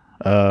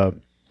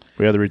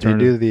 We had the return.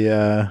 Did he do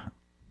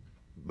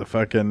the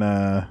fucking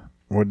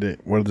what do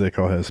they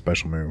call his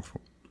special move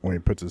when he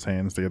puts his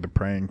hands together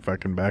praying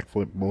fucking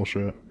backflip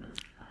bullshit?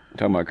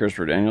 Talking about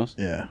Christopher Daniels?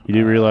 Yeah. You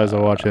do realize I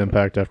watch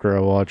Impact after I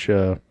watch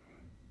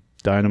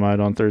Dynamite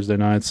on Thursday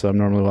nights, so I'm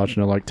normally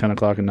watching it like 10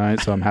 o'clock at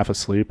night, so I'm half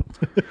asleep.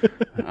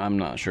 I'm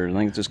not sure. I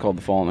think it's just called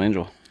The Fallen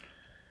Angel.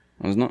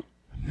 Wasn't it?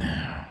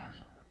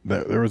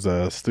 There was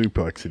a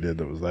Stuplex he did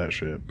that was that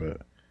shit,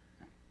 but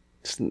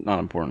it's not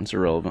important. It's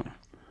irrelevant.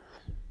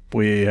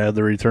 We had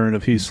the return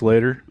of Heath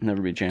Slater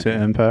Never be to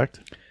champion. Impact.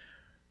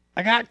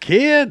 I got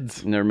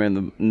kids.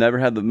 Never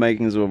had the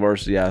makings of a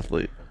varsity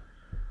athlete.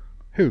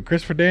 Who?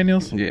 Christopher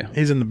Daniels? Yeah.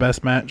 He's in the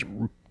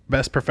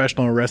best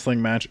professional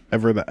wrestling match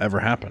that ever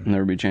happened.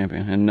 Never be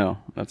champion. And no,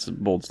 that's a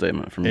bold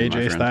statement from me, my AJ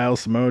friend. Styles,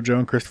 Samoa Joe,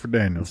 and Christopher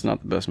Daniels. It's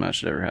not the best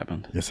match that ever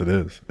happened. Yes, it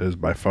is. It is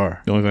by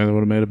far. The only thing that would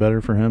have made it better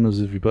for him is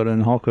if you put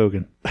in Hulk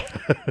Hogan.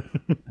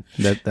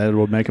 that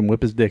would make him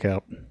whip his dick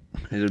out.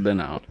 He'd have been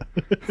out.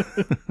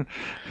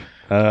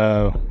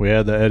 We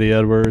had the Eddie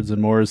Edwards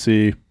and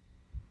Morrissey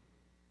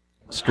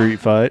street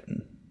fight,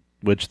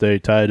 which they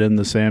tied in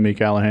the Sami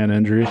Callahan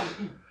injury.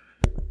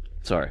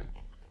 Sorry.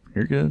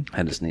 You're good. I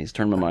had to sneeze.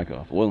 Turn my mic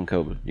off. It wasn't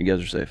COVID. You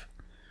guys are safe.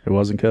 It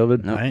wasn't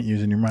COVID? No. I ain't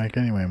using your mic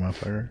anyway,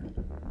 motherfucker.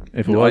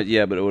 If it No, was,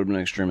 yeah, but it would have been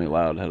extremely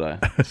loud had I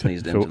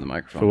sneezed into the if it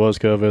microphone. was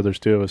COVID, there's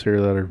two of us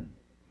here that are...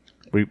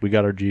 We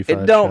got our G5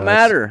 It don't shots.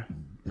 matter.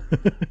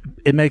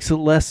 It makes it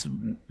less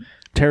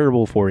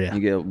terrible for you. You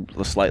get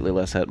a slightly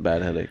less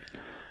bad headache.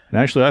 And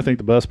actually, I think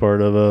the best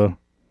part of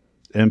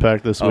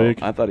Impact this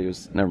week, I thought he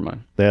was... Never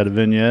mind. they had a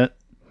vignette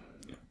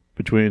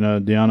between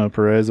Deanna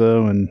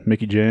Perezzo and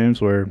Mickey James,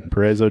 where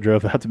Perezzo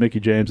drove out to Mickey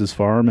James's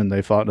farm and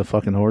they fought in a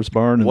fucking horse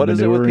barn. And What is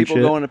it with people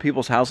shit. going to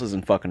people's houses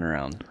and fucking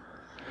around?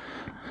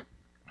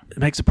 It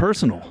makes it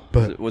personal.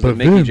 But Was it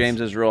Mickey Vince,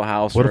 James's real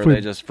house what where if we-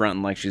 they just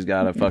fronting like she's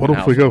got a fucking what if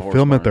house we with a go horse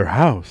film at barn? their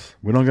house?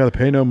 We don't got to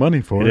pay no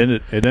money for it.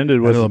 It ended And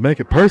it'll with make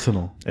it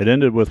personal.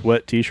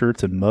 wet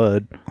T-shirts and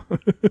mud.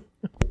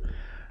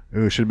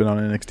 Ooh, it should have been on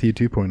NXT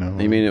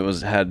 2.0. You mean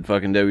it had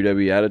fucking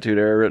WWE Attitude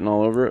Era written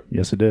all over it?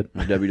 Yes, it did.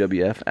 Or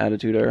WWF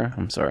Attitude Era?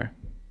 I'm sorry.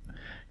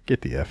 Get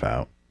the F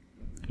out.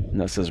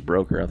 No, it says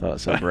broker. I thought it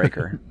said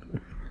breaker.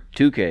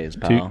 2Ks,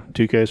 pal.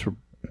 2Ks for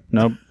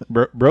no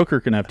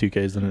broker can have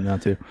 2Ks in it now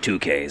too.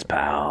 2Ks,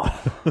 pal.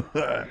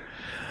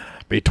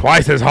 Be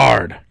twice as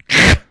hard.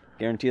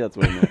 Guarantee that's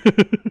what it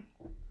meant.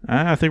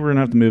 I think we're gonna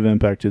have to move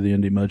Impact to the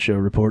Indy Mud Show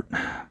report.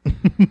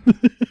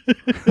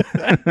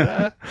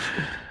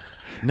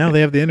 No,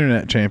 they have the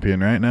internet champion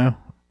right now.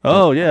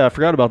 Oh yeah, I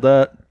forgot about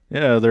that.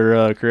 Yeah,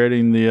 they're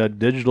creating the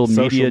digital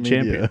Social media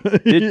champion.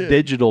 media.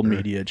 Digital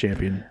media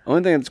champion.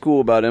 Only thing that's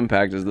cool about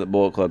Impact is that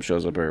Bullet Club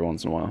shows up every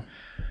once in a while.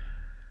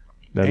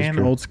 That is And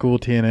true. old school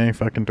TNA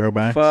fucking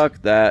throwbacks.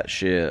 Fuck that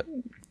shit.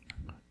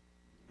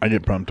 I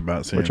get pumped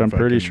about seeing. Which I'm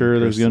pretty fucking sure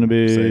there's Chris going to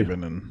be.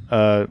 Sabin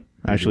and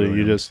Actually,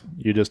 Williams.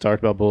 you just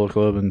talked about Bullet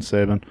Club and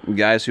Sabin.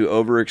 Guys who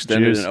overextended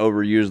Juice. and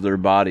overused their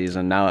bodies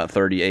and now at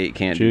 38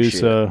 can't do Juice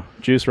shit.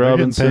 Juice They're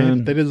getting paid.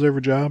 Robinson. They deserve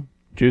a job.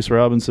 Juice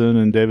Robinson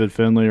and David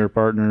Finley are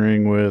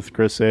partnering with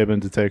Chris Sabin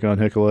to take on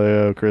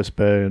Hikuleo, Chris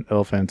Bay, and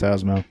El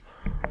Fantasma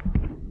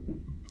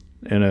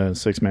in a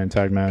 6-man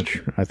tag match.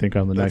 I think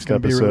on the That's next gonna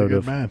be a really episode good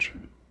of match.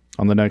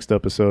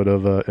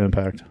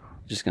 Impact.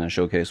 Just going to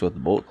showcase what the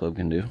Bullet Club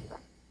can do.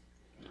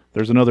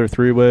 There's another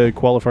 3-way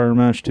qualifier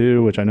match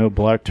too, which I know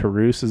Black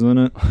Taurus is in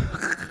it.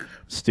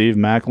 Steve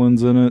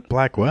Macklin's in it.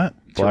 Black what?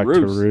 Black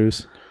Taurus.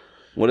 Taurus.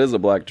 What is a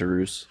Black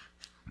Taurus?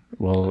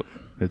 Well,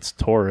 it's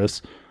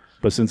Taurus,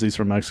 but since he's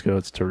from Mexico,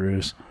 it's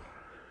Taurus.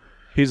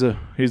 He's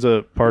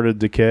a part of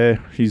Decay.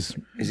 Is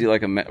he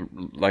like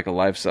a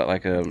lifestyle,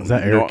 like a... Is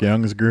that Eric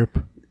Young's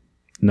group?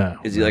 No.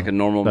 Is he like a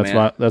normal That's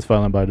man? that's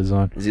violent by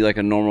design. Is he like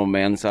a normal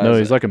man size? No,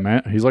 he's like a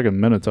man. He's like a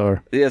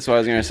minotaur. Yeah, that's what I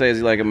was gonna say. Is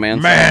he like a man?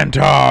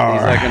 Mantar.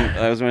 He's like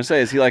I was gonna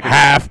say, is he like a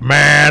half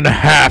man,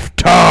 half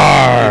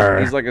tar.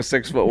 He's like a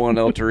 6'1"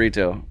 El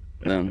Torito.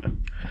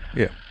 Then.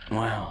 Yeah.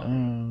 Wow. Oh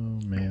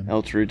man.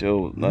 El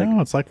Torito. Like, No,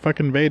 it's like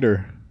fucking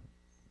Vader.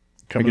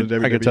 I could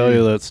WWE. tell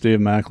you that Steve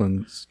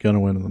Macklin's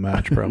gonna win in the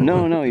match, probably.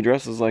 no, he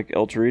dresses like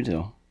El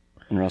Torito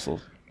and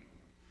wrestles.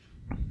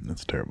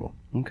 That's terrible.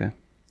 Okay.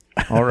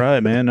 All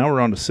right, man. Now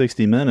we're on to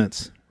 60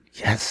 minutes.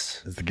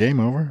 Yes. Is the game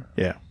over?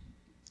 Yeah.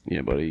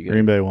 Yeah, buddy. You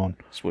Green got Bay won.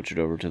 switch it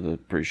over to the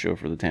pre-show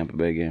for the Tampa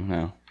Bay game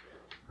now.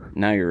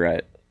 Now you're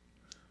right.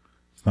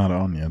 It's not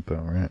on yet though,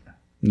 right?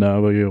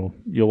 No, but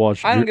you'll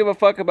watch. I don't give a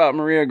fuck about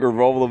Maria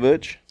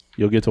Gavrilovic.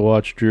 You'll get to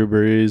watch Drew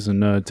Brees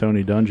and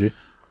Tony Dungy.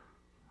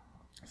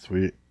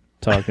 Sweet.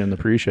 talking in the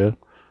pre-show.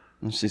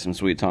 Let's see some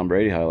sweet Tom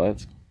Brady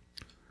highlights.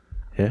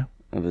 Yeah.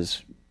 Of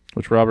his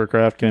Which Robert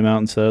Kraft came out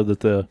and said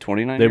that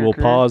 29 they will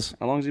career? pause.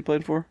 How long has he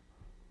played for?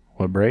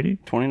 What, Brady?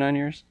 29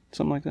 years?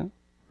 Something like that?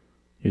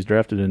 He was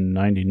drafted in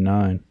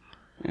 99.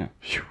 Yeah.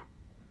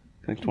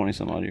 I think 20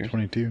 some odd years.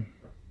 22.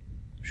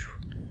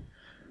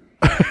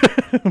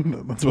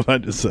 That's what I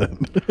just said.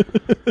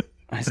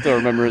 I still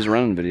remember his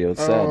running video.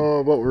 It's sad.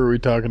 Oh, what were we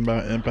talking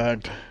about?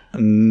 Impact?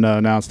 No,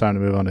 now it's time to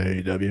move on to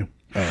AEW.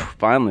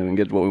 Finally, we can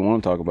get to what we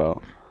want to talk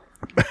about.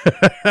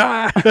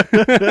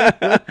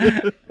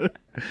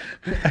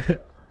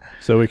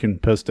 So we can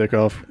piss Dick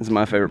off. This is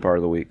my favorite part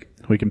of the week.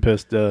 We can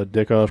piss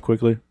Dick off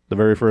quickly. The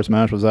very first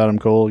match was Adam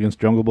Cole against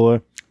Jungle Boy.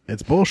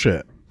 It's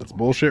bullshit. It's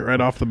bullshit right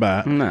off the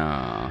bat.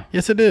 Nah.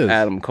 Yes, it is.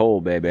 Adam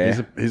Cole, baby.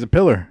 He's a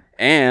pillar.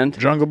 And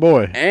Jungle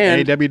Boy.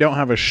 And AEW don't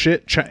have a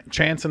shit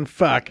chance in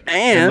fuck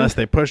and unless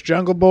they push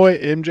Jungle Boy,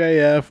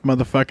 MJF,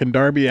 motherfucking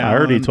Darby Allin. I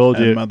already told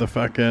you.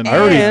 Motherfucking.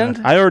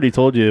 I already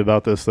told you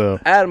about this though.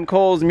 Adam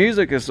Cole's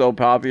music is so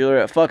popular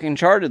it fucking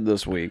charted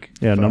this week.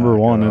 Yeah, number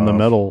one in the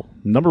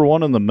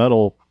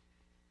metal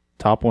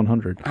top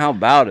 100. How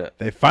about it?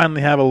 They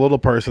finally have a little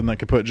person that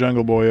could put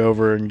Jungle Boy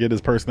over and get his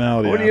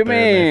personality. What do out you there,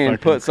 and they mean?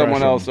 fucking Put someone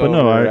crush him. else But over.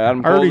 no,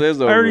 Adam Cole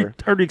is over. I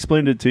already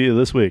explained it to you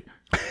this week.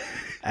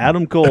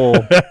 Adam Cole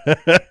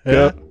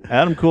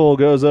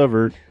goes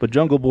over, but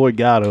Jungle Boy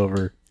got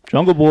over.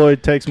 Jungle Boy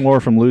takes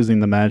more from losing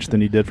the match than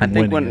he did from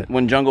winning I think it.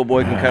 when Jungle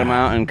Boy can cut him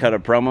out and cut a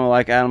promo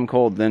like Adam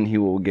Cole, then he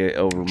will get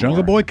over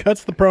Jungle more. Boy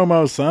cuts the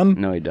promo, son.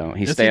 No, he don't.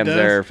 He Yes, he stands does.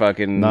 there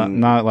fucking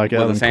Not like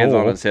with Adam his hands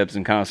Cole. on his hips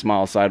and kind of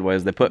smiles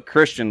sideways. They put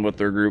Christian with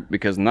their group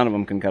because none of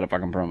them can cut a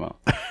fucking promo.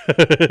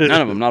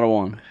 None of them, not a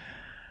one.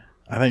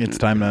 I think it's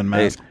time to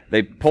unmask.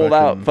 They pulled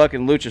out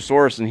fucking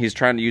Luchasaurus and he's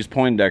trying to use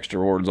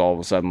Poindexter words all of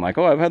a sudden. Like,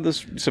 oh, I've had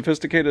this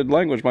sophisticated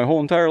language my whole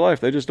entire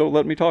life. They just don't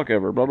let me talk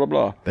ever, blah, blah,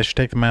 blah. They should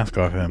take the mask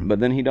off him. But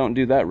then he don't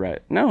do that right.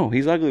 No,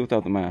 he's ugly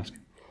without the mask.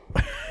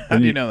 How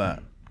do you know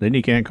that? Then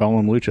you can't call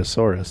him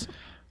Luchasaurus.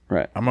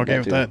 Right. I'm okay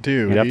with that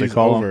too. You'd have to He's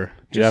call over. him.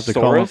 You'd have to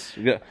call him. It's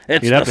You'd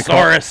have the to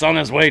call- Saurus on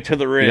his way to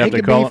the ring. You'd He have to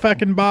could call be him-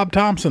 fucking Bob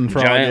Thompson for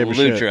all I Giant give a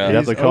shit. Lucha. You'd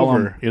have to He's call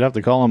over. him. You'd have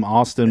to call him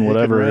Austin, He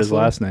whatever can his wrestle.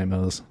 last name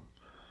is.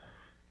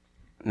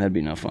 That'd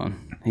be no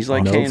fun. He's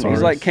like No, Kane. He's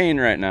Saurus. like Kane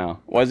right now.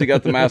 Why's he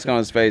got the mask on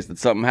his face? Did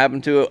something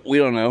happen to it? We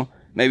don't know.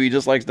 Maybe he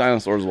just likes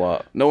dinosaurs a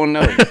lot. No one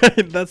knows.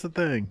 That's the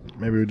thing.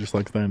 Maybe we just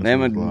like staying. They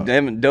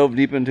haven't dove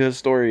deep into his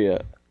story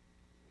yet.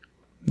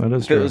 That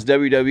is If it true. was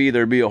WWE,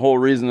 there'd be a whole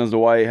reason as to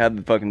why he had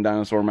the fucking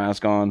dinosaur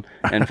mask on,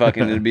 and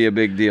fucking it'd be a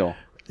big deal.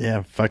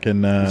 Yeah,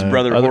 fucking. His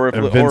brother Vince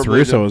horribly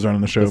Russo did- was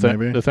running the show.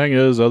 Maybe The thing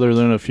is, other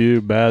than a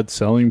few bad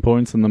selling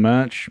points in the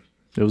match,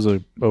 it was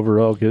a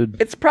overall good.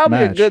 It's probably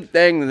match. a good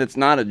thing that it's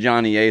not a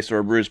Johnny Ace or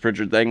a Bruce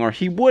Pritchard thing, or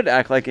he would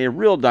act like a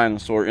real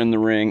dinosaur in the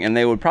ring, and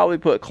they would probably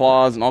put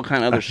claws and all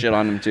kind of other shit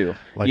on him too.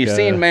 Like, You've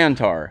seen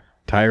Mantar.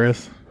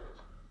 Tyrus.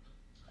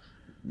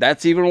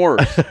 That's even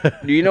worse.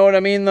 Do you know what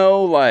I mean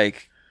though?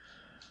 Like,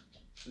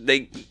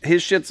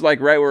 his shit's like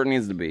right where it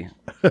needs to be.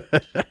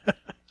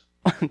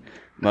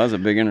 That was a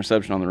big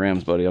interception on the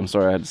Rams, buddy. I'm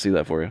sorry I had to see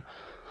that for you.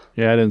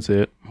 Yeah, I didn't see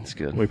it. That's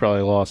good. We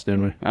probably lost,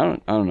 didn't we? I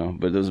don't know,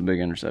 but it was a big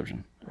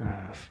interception.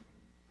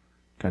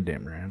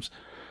 Goddamn Rams.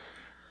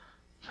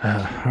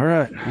 All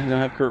right. We don't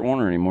have Kurt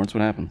Warner anymore. That's what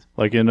happens.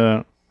 Like in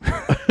dude,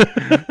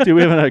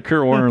 we haven't had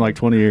Kurt Warner in like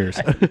 20 years.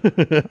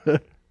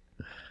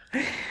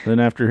 Then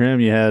after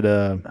him, you had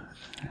Eric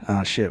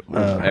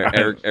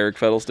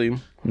Fettelstein,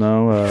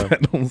 no.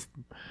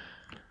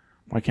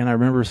 Why can't I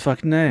remember his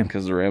fucking name?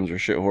 because the Rams are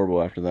shit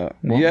horrible after that.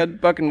 Well- You had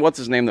fucking what's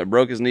his name that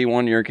broke his knee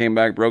one year, came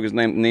back, broke his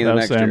knee the That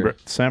was next year.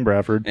 Sam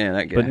Bradford. Yeah,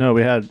 that guy. But no,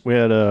 we had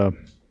a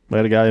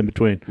guy in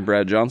between.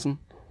 Brad Johnson,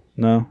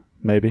 No,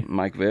 maybe,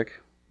 Mike Vick.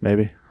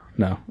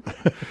 no.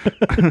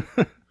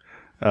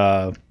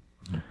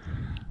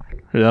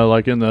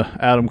 Like in the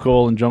Adam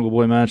Cole and Jungle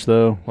Boy match,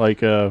 though, like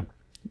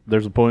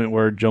there's a point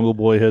where Jungle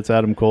Boy hits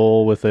Adam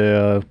Cole with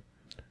a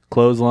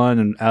clothesline,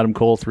 and Adam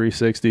Cole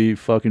 360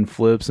 fucking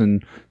flips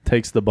and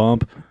takes the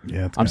bump.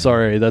 Yeah, I'm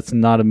sorry, that's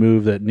not a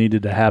move that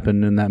needed to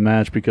happen in that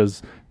match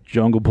because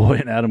Jungle Boy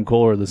and Adam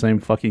Cole are the same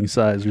fucking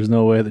size. There's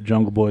no way that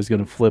Jungle Boy is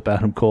going to flip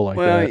Adam Cole like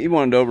Well, that. he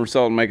wanted to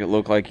oversell and make it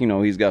look like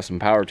he's got some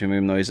power to him,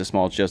 even though he's a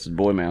small-chested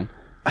boy man.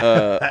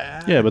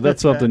 Yeah, but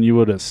that's something you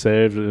would have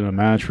saved in a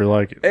match for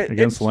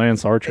against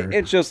Lance Archer.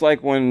 It's just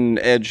like when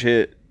Edge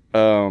hit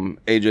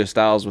AJ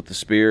Styles with the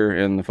spear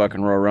in the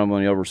fucking Royal Rumble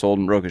and he oversold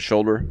and broke his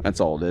shoulder. That's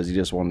all it is. He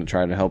just wanted to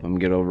try to help him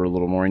get over a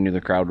little more. He knew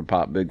the crowd would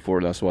pop big for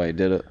it. That's why he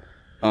did it.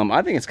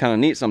 I think it's kind of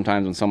neat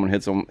sometimes when someone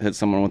hits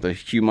someone with a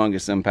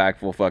humongous,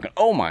 impactful fucking,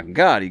 oh my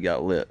God, he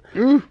got lit.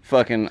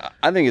 Fucking,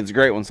 I think it's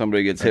great when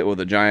somebody gets hit with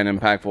a giant,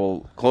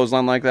 impactful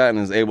clothesline like that and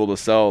is able to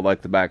sell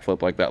like the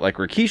backflip like that. Like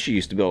Rikishi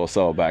used to be able to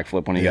sell a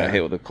backflip when he got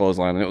hit with a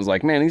clothesline. And it was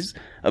like, man, he's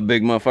a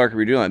big motherfucker.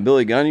 We're doing that.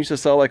 Billy Gunn used to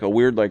sell like a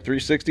weird like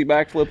 360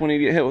 backflip when he'd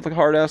get hit with a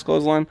hard ass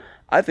clothesline.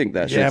 I think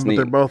that shit's yeah, but neat.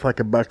 they're both like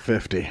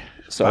 $150.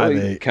 So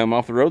he come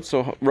off the rope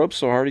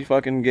so hard he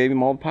fucking gave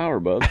him all the power,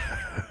 bud.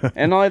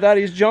 And not only that,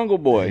 he's Jungle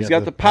Boy. He's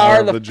got the power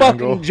of the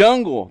fucking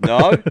jungle,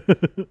 dog.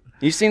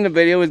 You seen the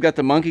video? He's got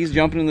the monkeys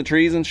jumping in the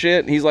trees and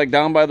shit. He's like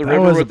down by the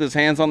river with his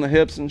hands on the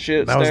hips and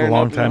shit. That was a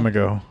long time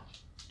ago.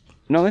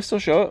 No, they still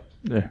show it.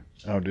 Yeah.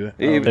 Oh, do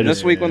they?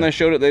 This week when they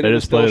showed it, they did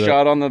a still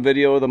shot on the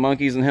video of the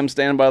monkeys and him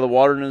standing by the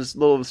water in his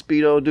little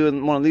Speedo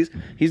doing one of these.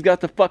 He's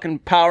got the fucking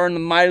power and the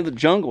might of the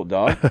jungle,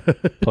 dog.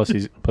 Plus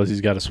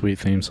he's got a sweet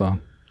theme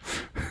song.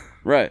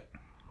 Right.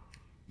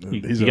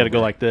 You got to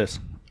go like this.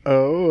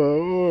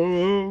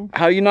 Oh.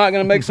 How you not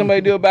going to make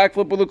somebody do a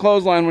backflip with a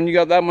clothesline when you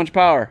got that much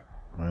power?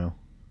 Well.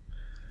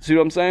 See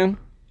what I'm saying?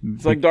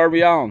 It's like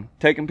Darby Allin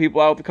taking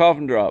people out with the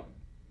coffin drop.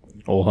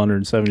 Old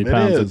 170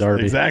 pounds of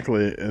Darby.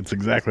 Exactly. It's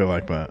exactly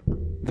like that.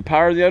 The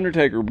power of the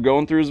Undertaker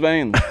going through his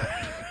veins.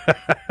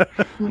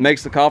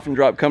 Makes the coffin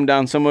drop come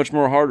down so much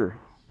more harder.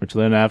 Which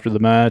then after the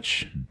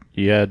match,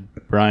 you had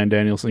Bryan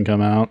Danielson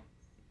come out.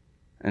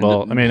 And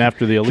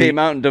after the Elite came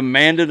out and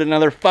demanded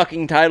another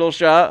fucking title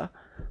shot.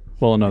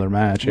 Well, another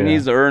match. He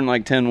needs to earn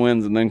like 10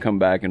 wins and then come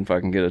back and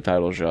fucking get a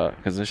title shot.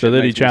 So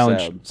then he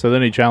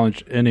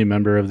challenged any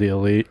member of the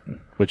Elite,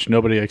 which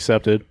nobody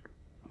accepted.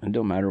 It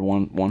don't matter.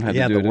 One had to do it.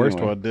 Yeah, the worst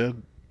anyway. one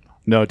did.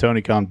 No,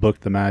 Tony Khan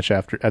booked the match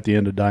at the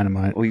end of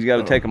Dynamite. Well, he's got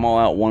to take them all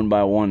out one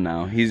by one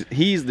now. He's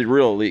the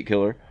real Elite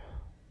killer.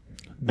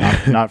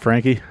 Not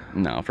Frankie.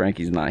 No,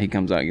 Frankie's not. He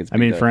comes out and gets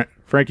beat up.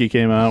 Frankie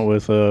came out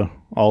with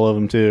all of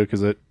them too,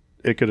 because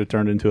it could have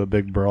turned into a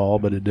big brawl,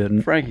 but it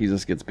didn't. Frankie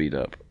just gets beat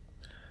up.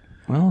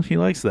 Well, he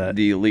likes that.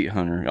 The Elite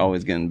Hunter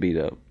always getting beat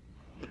up.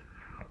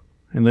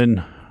 And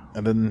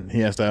then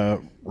he has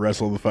to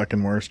wrestle the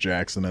fucking worst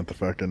Jackson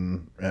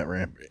at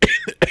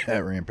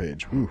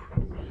Rampage. Ooh.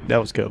 That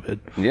was COVID.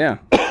 Yeah,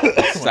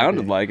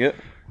 sounded like it.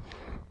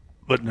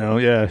 But no,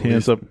 yeah, he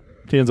ends up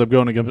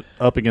going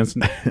up against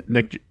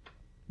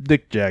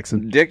Dick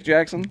Jackson. Dick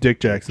Jackson. Dick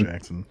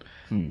Jackson.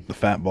 The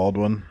fat bald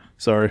one.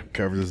 Sorry,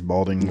 covers his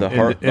balding. The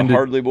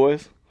Hardley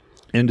Boys.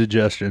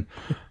 Indigestion.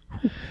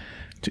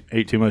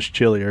 Ate too much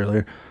chili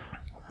earlier.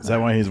 Is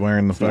that why he's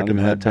wearing the fucking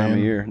headband? Time of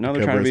year. No,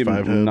 they're trying to be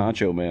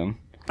Nacho Man.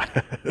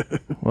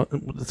 Well,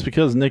 it's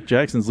because Nick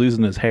Jackson's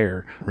losing his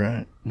hair.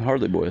 Right. The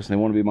Hardley Boys. They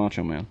want to be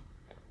Macho Man.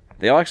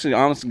 They actually,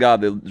 honest to God,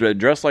 they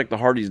dress like the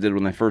Hardys did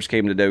when they first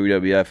came to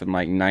WWF in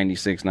like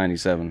 96,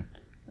 97.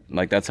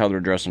 Like, that's how they're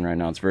dressing right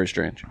now. It's very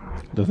strange.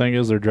 The thing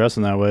is, they're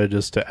dressing that way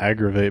just to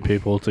aggravate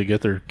people to get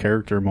their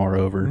character more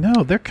over.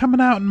 No, they're coming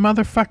out in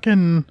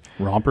motherfucking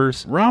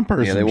rompers.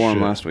 Yeah, they wore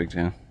them last week,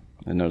 too.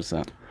 I noticed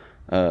that.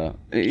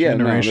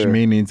 Generation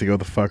Me needs to go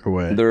the fuck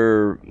away.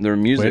 Their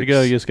music. Way to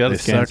go! You just got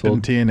it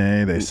canceled. They suck in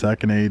TNA. They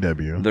suck in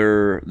AEW.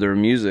 Their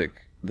music,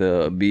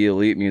 the Be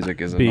Elite music,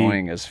 is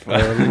annoying as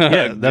fuck.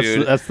 Yeah,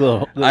 that's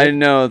the. I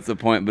know it's the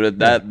point, but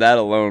that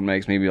alone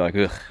makes me be like,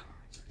 ugh.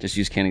 Just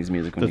use Kenny's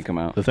music when you come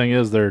out. The thing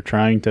is, they're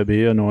trying to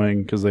be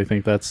annoying because they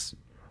think that's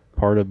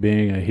part of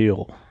being a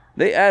heel.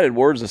 They added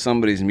words to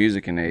somebody's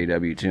music in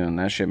AEW too, and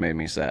that shit made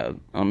me sad.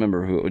 I don't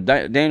remember who.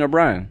 Daniel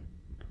Bryan.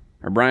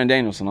 Or Bryan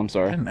Danielson, I'm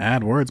sorry. I didn't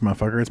add words,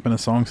 motherfucker. It's been a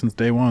song since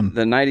day one.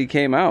 The night he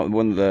came out,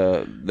 when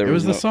it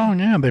was the song,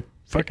 yeah. They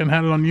fucking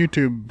had it on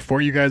YouTube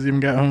before you guys even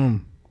got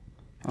home.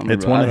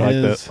 It's one of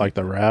his... like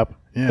the rap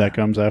that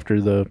comes after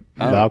the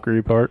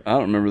Valkyrie part. I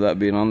don't remember that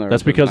being on there.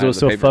 That's because it was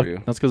so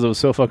That's because it was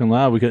so fucking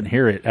loud we couldn't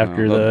hear it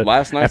after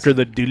last night. After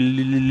the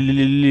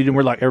and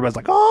we're like, everybody's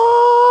like,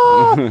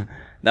 oh.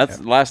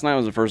 Last night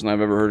was the first time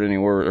I've ever heard any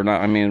word, or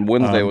not. I mean,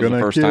 Wednesday was the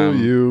first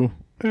time. You.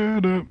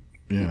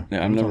 Yeah,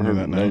 I've never heard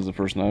that. That was the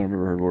first time I've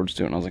ever heard words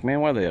to it, and I was like, man,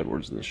 why do they add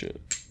words to this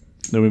shit?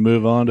 Then we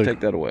move on to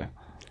take that away.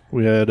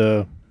 We had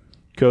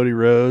Cody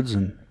Rhodes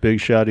and Big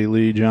Shotty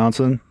Lee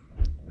Johnson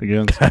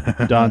against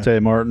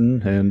Dante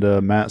Martin and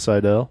Matt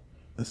Sydal.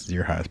 This is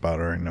your high spot,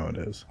 I already know it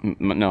is.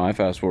 No, I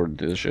fast forwarded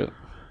to this shit.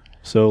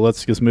 So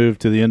let's just move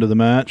to the end of the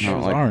match. That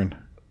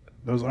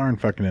was Arn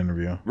fucking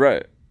interview.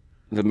 Right.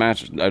 The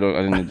match, I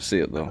didn't need to see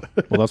it though.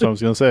 Well, that's what I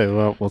was gonna say.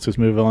 Well, let's just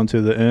move on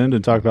to the end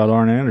and talk about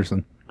Arn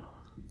Anderson.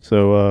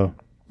 So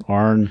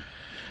Arn,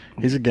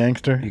 he's a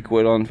gangster. He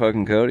quit on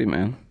fucking Cody,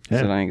 man. He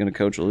said I ain't gonna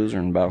coach a loser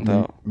and bounced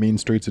out. Mean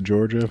streets of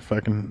Georgia,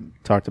 fucking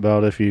talked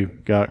about if you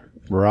got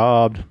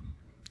robbed,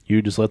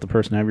 you just let the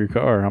person have your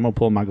car. I'm gonna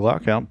pull my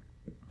Glock out,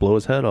 blow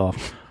his head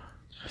off.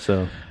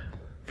 So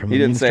he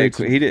didn't say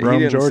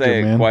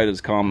it quite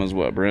as calm as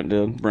what Brent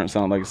did. Brent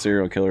sounded like a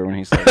serial killer when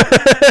he said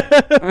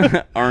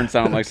it. Arn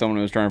sounded like someone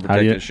who was trying to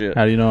protect his shit.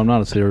 How do you know I'm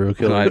not a serial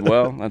killer?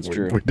 Well, that's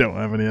true. We don't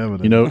have any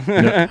evidence.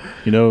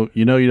 You know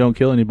you don't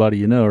kill anybody.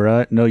 You know,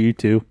 right? No, you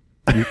too.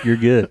 You're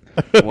good.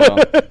 Well,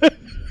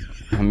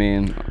 I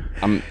mean,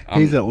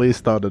 he's at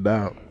least thought it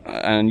out.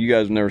 And you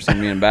guys have never seen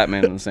me and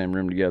Batman in the same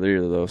room together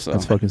either, though. So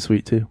that's fucking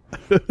sweet too.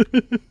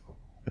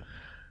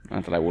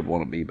 Not that I would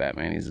want to be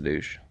Batman. He's a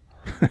douche.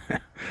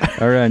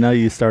 All right, now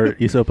you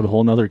open a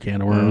whole nother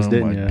can of worms,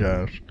 didn't you? Oh my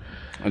gosh,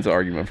 that's an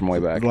argument from way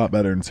back. It's a lot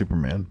better than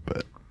Superman,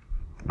 but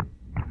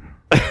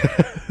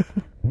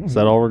is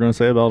that all we're going to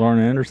say about Arn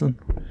Anderson?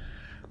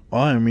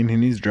 Well, I mean, he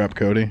needs to drop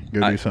Cody,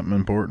 go do something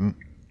important.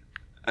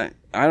 I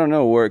don't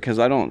know where, because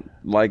I don't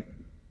like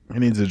He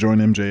needs to join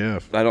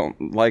MJF. I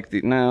don't like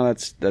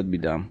that'd be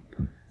dumb.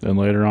 Then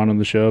later on in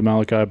the show,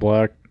 Malachi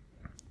Black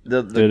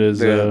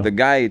the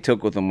guy he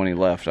took with him when he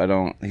left. I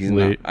don't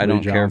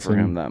care for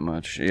him that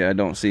much. Yeah, I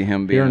don't see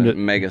him being a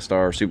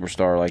megastar,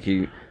 superstar like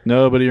he.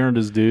 No, but he earned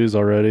his dues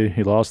already.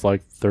 He lost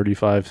like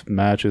 35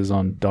 matches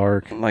on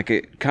Dark. Like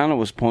it kind of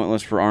was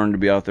pointless for Arn to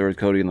be out there with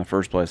Cody in the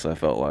first place. I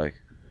felt like.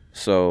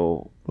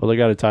 So. Well, they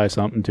got to tie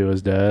something to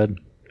his dad.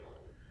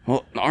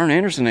 Well, Arn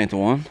Anderson ain't the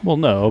one. Well,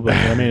 no, but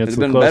I mean, it's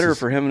been better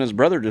for him and his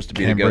brother just to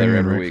be together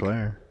every week.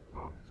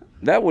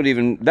 That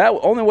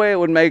only way it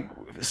would make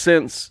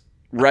sense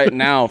right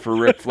now for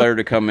Ric Flair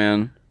to come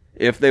in,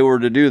 if they were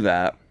to do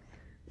that,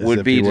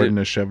 would be wouldn't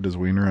have shoved his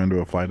wiener onto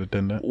a flight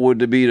attendant.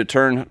 Would be to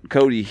turn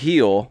Cody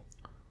heel,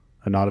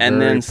 not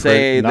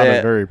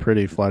a very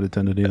pretty flight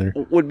attendant either.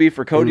 Would be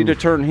for Cody to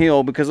turn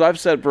heel, because I've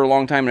said for a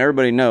long time, and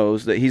everybody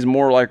knows that he's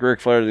more like Ric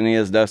Flair than he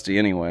is Dusty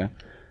anyway.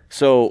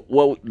 So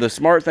what the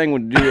smart thing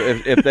would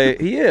do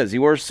he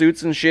wears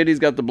suits and shit. He's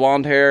got the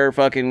blonde hair,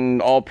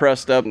 fucking all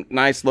pressed up,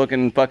 nice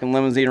looking, fucking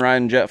limousine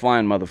riding, jet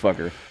flying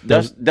motherfucker.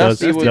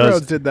 Dusty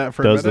Rhodes did that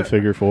for a minute. The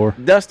figure four.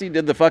 Dusty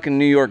did the fucking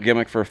New York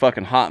gimmick for a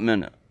fucking hot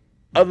minute.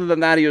 Other than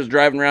that, he was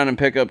driving around in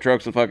pickup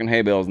trucks with fucking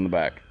hay bales in the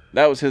back.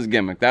 That was his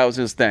gimmick. That was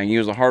his thing. He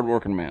was a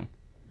hard-working man.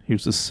 He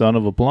was the son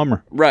of a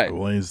plumber. Right.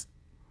 Well,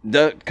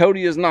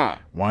 Cody is not.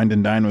 Wined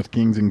and dined with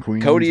kings and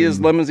queens. Cody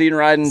is limousine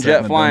riding,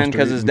 jet flying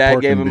because his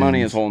dad gave him money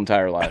his whole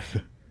entire life.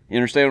 You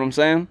understand what I'm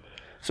saying?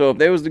 So if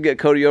they was to get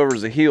Cody over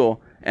as a heel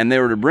and they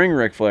were to bring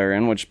Ric Flair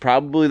in, which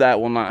probably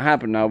that will not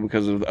happen now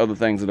because of other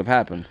things that have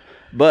happened,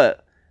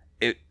 but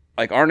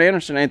like Arn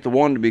Anderson ain't the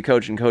one to be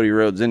coaching Cody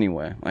Rhodes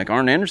anyway. Like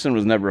Arn Anderson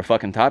was never a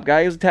fucking top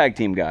guy. He was a tag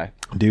team guy.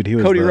 Dude,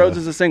 Cody Rhodes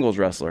is a singles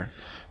wrestler.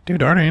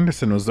 Dude, Arn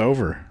Anderson was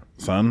over.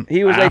 Son.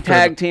 He was a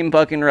tag team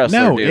fucking wrestler.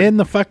 No, dude. in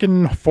the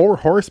fucking Four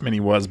Horsemen he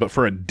was, but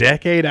for a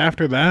decade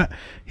after that,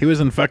 he was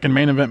in fucking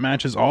main event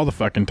matches all the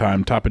fucking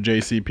time. Top of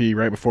JCP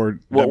right before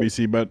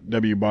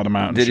WCW bought him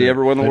out. Did he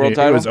ever win the world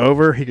title? It was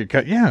over. He could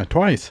cut. Yeah,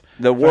 twice.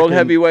 The world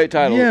heavyweight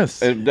title. Yes.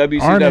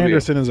 WCW. Arn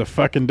Anderson is a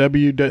fucking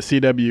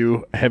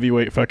WCW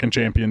heavyweight fucking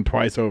champion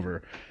twice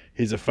over.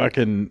 He's a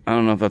fucking. I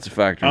don't know if that's a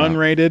factor.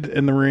 Underrated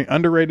in the ring.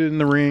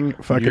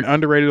 Fucking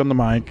underrated on the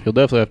mic. You'll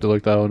definitely have to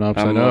look that one up.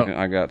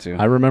 I got to.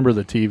 I remember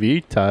the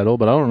TV title,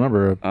 but I don't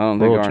remember. I don't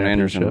think Arn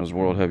Anderson was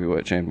world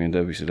heavyweight champion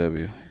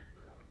WCW.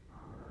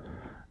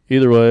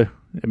 Either way,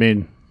 I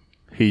mean,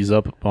 he's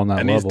up on that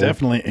level. And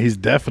he's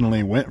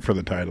definitely went for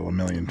the title a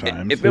million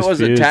times. If it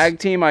was a tag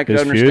team, I could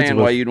understand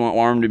why you'd want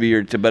Arn to be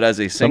your. But as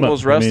a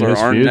singles wrestler,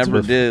 Arn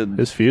never did.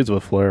 His feuds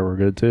with Flair were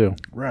good too.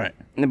 Right.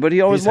 But he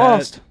always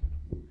lost.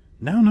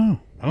 No.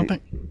 I don't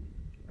think.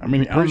 I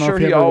mean, I don't know if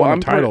he ever won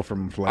a title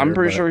from Flair. I'm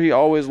pretty sure he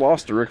always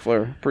lost to Ric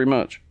Flair, pretty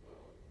much.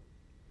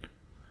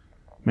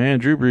 Man,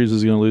 Drew Brees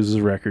is going to lose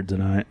his record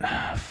tonight.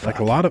 Like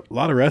a lot of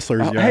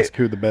wrestlers, you ask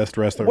who the best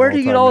wrestler. Where did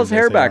he get all his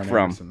hair back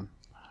from?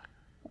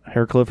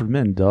 Hair Clifford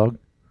Min, dog.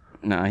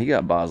 Nah, he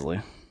got Bosley.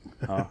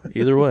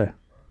 Either way.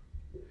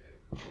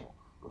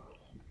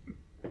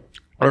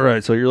 All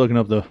right, so you're looking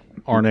up the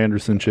Arn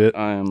Anderson shit.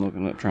 I am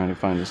looking up, trying to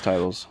find his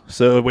titles.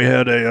 So we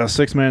had a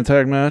six-man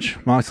tag match: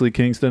 Moxley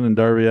Kingston and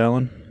Darby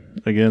Allin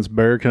against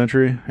Bear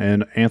Country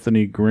and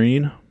Anthony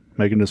Green,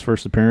 making his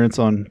first appearance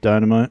on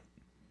Dynamite.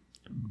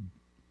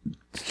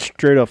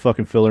 Straight up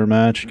fucking filler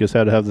match. Just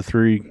had to have the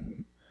three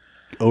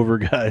over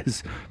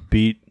guys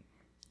beat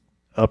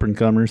up and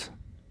comers.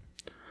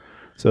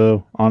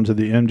 So on to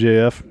the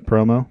MJF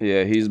promo.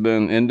 Yeah, he's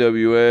been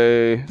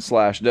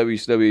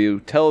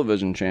NWA/WCW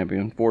television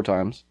champion 4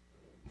 times.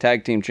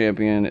 Tag team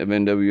champion of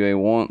NWA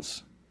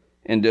once.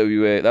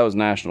 NWA, that was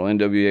national.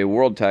 NWA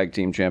World Tag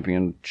Team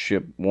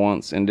Championship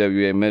once.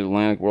 NWA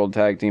Mid-Atlantic World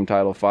Tag Team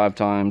title 5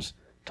 times.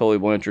 Tully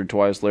Blanchard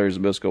twice. Larry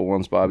Zbyszko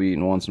once. Bobby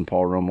Eaton once. And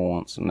Paul Roma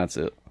once. And that's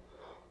it.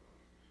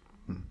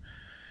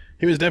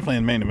 He was definitely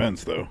in main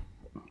events, though,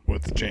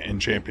 in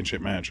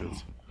championship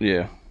matches.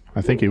 Yeah.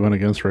 I think he went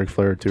against Ric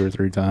Flair 2 or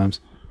 3 times.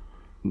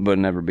 But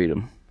never beat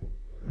him.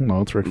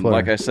 No, it's Ric Flair.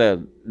 Like I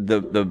said, the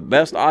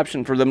best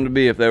option for them to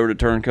be if they were to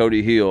turn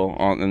Cody heel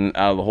out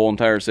of the whole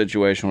entire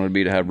situation would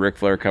be to have Ric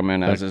Flair come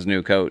in as his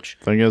new coach.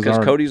 Because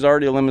Cody's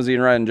already a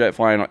limousine riding, jet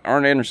flying.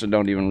 Arn Anderson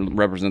don't even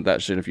represent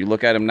that shit. If you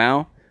look at him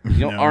now,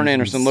 Arn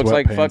Anderson looks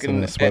like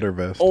fucking sweater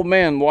vest. Old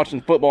man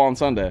watching football on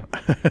Sunday.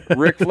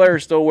 Ric Flair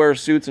still wears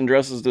suits and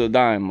dresses to the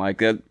dime. Like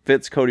that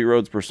fits Cody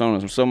Rhodes'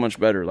 persona so much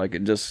better. Like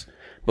it just.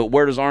 But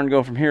where does Arn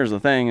go from here is the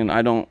thing, and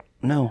I don't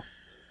know.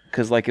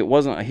 Because, like, it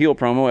wasn't a heel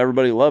promo.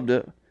 Everybody loved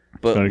it.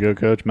 But going to go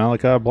coach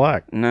Malachi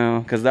Black.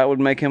 No, because that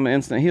would make him an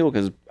instant heel,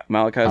 because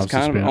Malachi's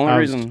kind of the only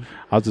reason.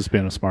 I was just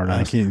being a smart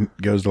ass. I think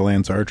he goes to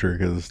Lance Archer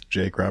because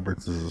Jake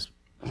Roberts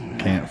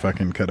can't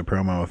fucking cut a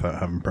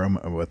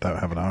promo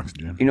without having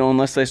oxygen.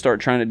 Unless they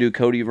start trying to do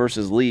Cody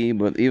versus Lee,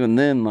 but even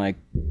then, like...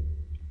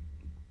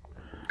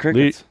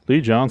 Crickets.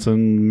 Lee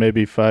Johnson,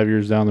 maybe 5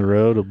 years down the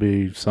road, will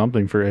be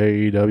something for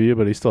AEW,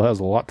 but he still has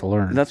a lot to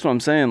learn. That's what I'm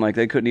saying. Like,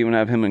 they couldn't even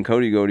have him and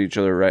Cody go to each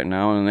other right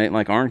now, and it ain't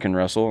like Arn can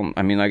wrestle.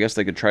 I mean, I guess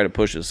they could try to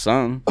push his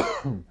son,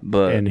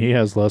 but... And he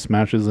has less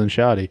matches than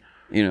Shoddy.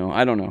 You know,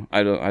 I don't know.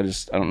 I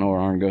don't know where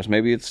Arn goes.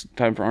 Maybe it's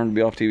time for Arn to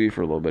be off TV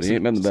for a little bit. He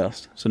ain't been the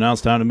best. So now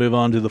it's time to move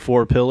on to the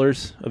 4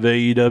 pillars of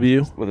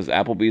AEW. With his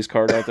Applebee's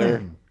card out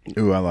there.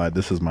 Ooh, I lied.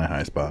 This is my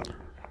high spot.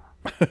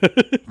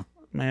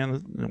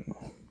 Man,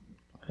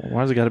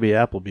 why does it got to be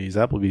Applebee's?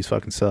 Applebee's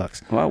fucking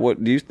sucks. Well,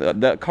 what do you?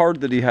 That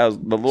card that he has,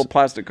 the little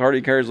plastic card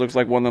he carries, looks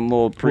like one of them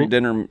little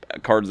pre-dinner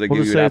cards they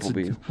give you at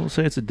Applebee's. We'll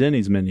say it's a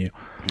Denny's menu.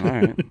 All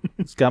right.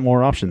 It's got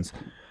more options.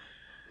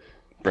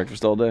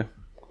 Breakfast all day.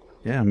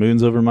 Yeah,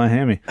 moon's over my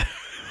hammy.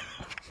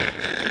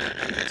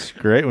 It's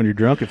great when you're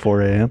drunk at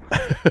 4 a.m.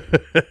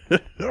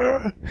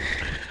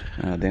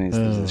 Denny's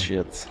gives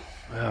you the shits.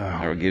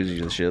 Or gives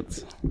you the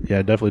shits. Yeah,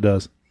 it definitely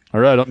does. All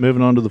right,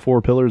 moving on to the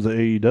 4 pillars of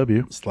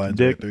AEW. Slides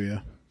Dick. right through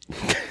you.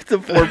 The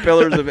 4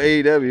 pillars of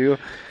AEW.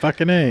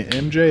 Fucking A.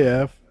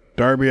 MJF,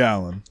 Darby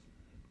Allin.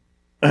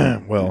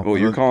 Well,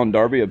 you're calling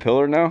Darby a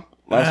pillar now?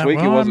 Last week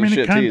he wasn't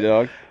shit to you,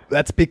 dog.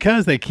 That's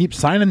because they keep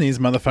signing these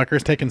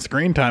motherfuckers, taking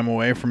screen time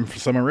away from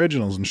some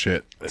originals and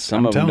shit.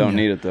 Some of them don't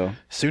need it, though.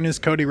 As soon as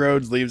Cody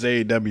Rhodes leaves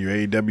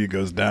AEW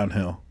goes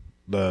downhill.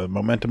 The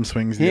momentum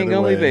swings the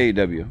other way. He ain't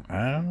gonna leave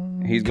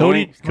AEW. He's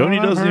Cody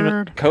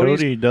going.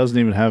 Cody doesn't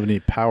even have any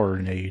power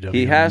in AEW.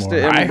 He has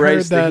anymore. to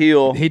embrace the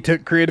heel. He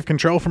took creative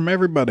control from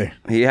everybody.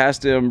 He has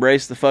to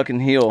embrace the fucking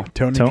heel.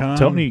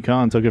 Tony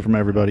Khan took it from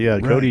everybody. Yeah,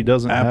 right. Cody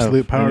doesn't absolute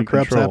have power any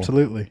corrupts. control.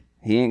 Absolutely.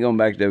 He ain't going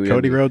back to WWE.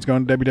 Cody Rhodes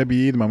going to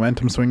WWE. The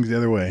momentum swings the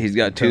other way. He's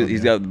got two.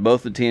 He's got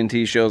both the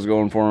TNT shows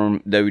going for him.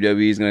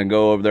 WWE's going to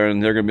go over there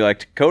and they're going to be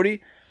like,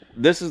 Cody,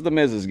 this is the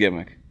Miz's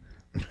gimmick.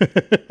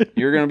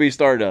 You're going to be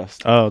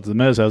Stardust. Oh, the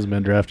Miz hasn't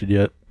been drafted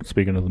yet.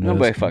 Speaking of the Miz,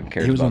 nobody fucking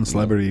cares. He was on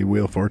Celebrity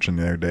Wheel of Fortune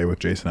the other day with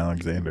Jason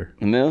Alexander.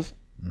 The Miz.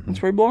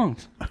 That's where he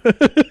belongs.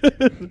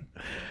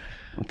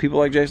 People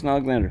like Jason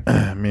Alexander.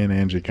 Me and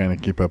Angie kind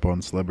of keep up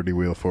on Celebrity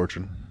Wheel of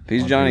Fortune. If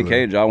he's Johnny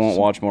Cage, I won't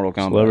watch Mortal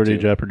Kombat. Celebrity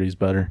Jeopardy's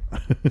better.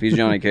 If he's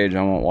Johnny Cage,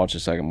 I won't watch the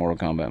second Mortal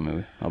Kombat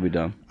movie. I'll be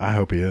done. I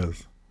hope he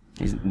is.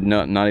 He's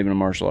not even a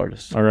martial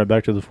artist. All right,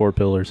 back to the 4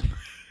 pillars.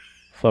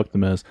 Fuck the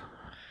Miz.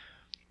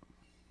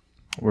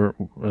 Or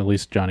at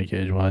least Johnny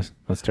Cage wise.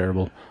 That's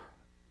terrible.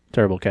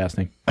 Terrible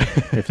casting.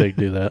 If they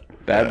do that.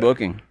 Bad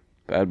booking.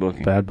 Bad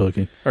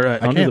booking. All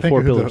right, on to the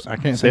 4 pillars.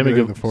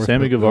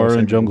 Sammy Guevara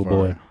and Jungle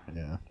Boy.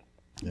 Yeah.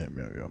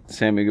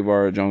 Sammy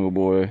Guevara, Jungle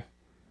Boy.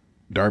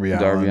 Darby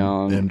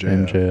Allin,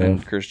 MJF,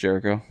 and Chris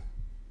Jericho.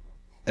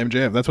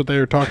 MJF, that's what they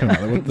were talking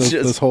about. What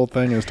this whole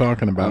thing is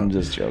talking about. I'm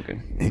just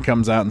joking. He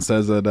comes out and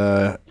says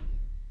that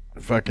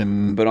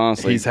but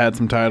honestly, he's had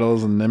some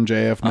titles and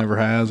MJF never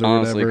has. Or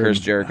honestly, whatever. Chris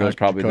Jericho is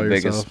probably the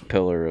biggest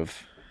pillar of.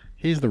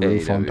 He's the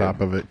roof on top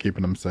of it,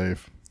 keeping him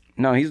safe.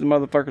 No, he's the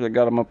motherfucker that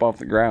got him up off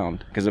the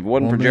ground. Because if it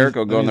wasn't for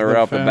Jericho going there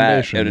out the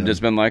bat, it'd have just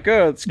been like,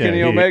 oh, it's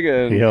Kenny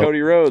Omega and Cody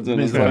Rhodes. And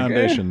he's the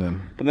foundation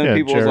then. But then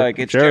people was like,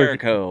 it's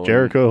Jericho.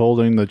 Jericho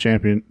holding the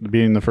champion,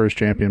 being the first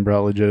champion,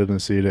 brought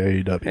legitimacy to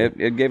AEW.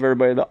 It gave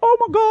everybody the, oh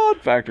my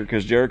God factor.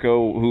 Because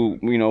Jericho,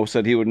 who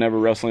said he would never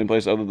wrestle any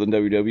place other than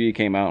WWE,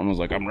 came out and was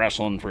like, I'm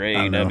wrestling for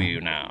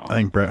AEW now. I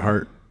think Bret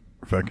Hart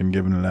fucking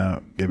giving it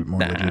out gave it more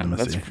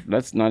legitimacy.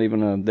 That's not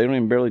even they don't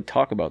even barely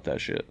talk about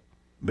that shit.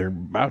 They're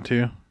about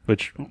to.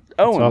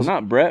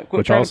 Not Brett.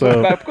 Quit trying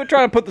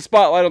to put the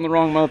spotlight on the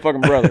wrong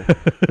motherfucking brother.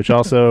 Which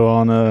also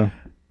on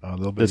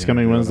this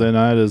coming Wednesday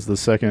night is the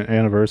 2nd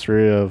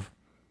anniversary of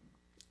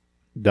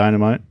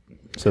Dynamite.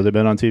 So they've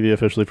been on TV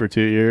officially for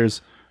 2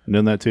 years. And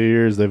in that 2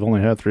 years, they've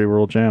only had 3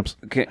 world champs.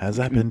 Has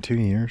that been 2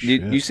 years?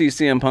 You see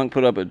CM Punk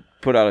put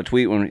out a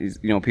tweet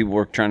when people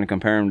were trying to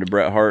compare him to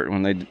Bret Hart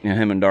when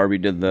him and Darby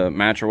did the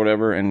match or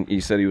whatever, and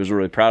he said he was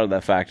really proud of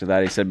that fact of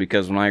that. He said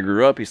because when I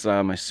grew up, he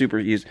said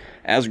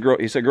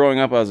growing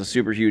up I was a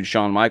super huge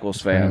Shawn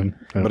Michaels fan,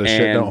 but his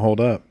shit don't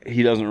hold up.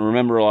 He doesn't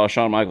remember a lot of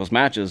Shawn Michaels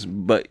matches,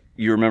 but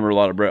you remember a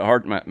lot of Bret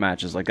Hart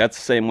matches. Like that's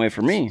the same way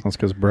for me. That's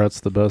because Bret's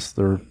the best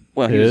there.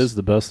 He is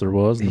the best there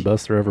was, and the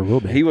best there ever will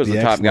be. He was the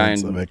top guy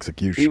of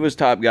execution. He was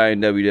top guy in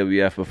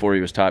WWF before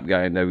he was top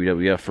guy in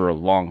WWF for a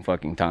long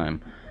fucking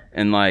time.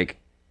 And like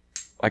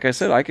I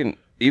said, I can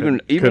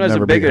even as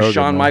a big as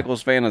Shawn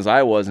Michaels fan as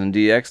I was in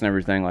DX and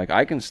everything, like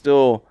I can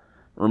still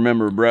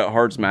remember Bret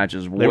Hart's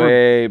matches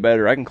way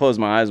better. I can close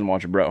my eyes and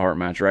watch a Bret Hart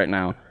match right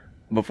now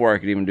before I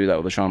could even do that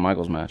with a Shawn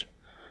Michaels match.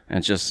 And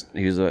it's just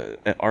he was an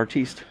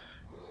artiste.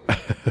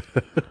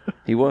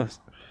 He was.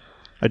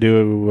 I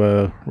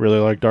do really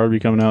like Darby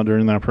coming out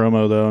during that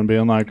promo, though, and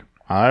being like,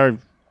 I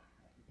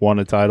won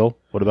a title.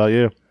 What about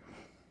you?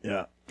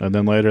 Yeah. And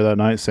then later that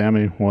night,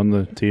 Sammy won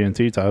the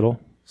TNT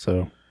title.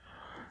 So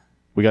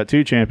we got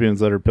 2 champions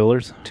that are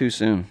pillars. Too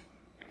soon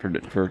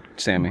for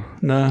Sammy.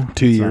 No.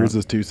 2 years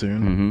is too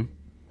soon.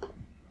 Mm-hmm.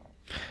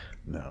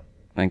 No.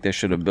 I think they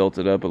should have built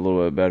it up a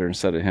little bit better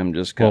instead of him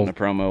just cutting a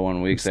promo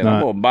 1 week saying,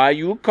 I'm going to buy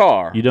you a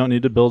car. You don't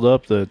need to build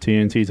up the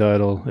TNT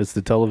title. It's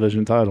the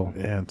television title.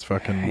 Yeah, it's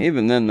fucking...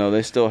 Even then, though,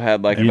 they still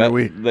had like... the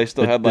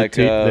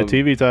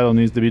TV title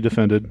needs to be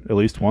defended at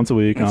least once a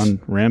week on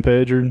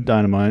Rampage or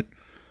Dynamite.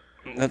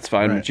 That's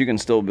fine, but you can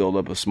still build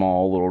up a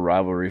small little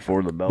rivalry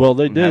for the belt. Well,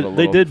 they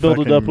did build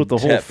it up with the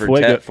whole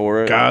Fuego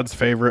for it. God's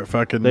favorite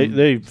fucking. They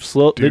did a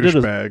slow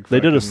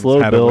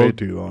build.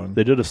 Too long.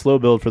 They did a slow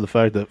build for the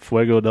fact that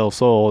Fuego del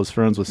Sol is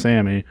friends with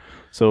Sammy.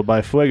 So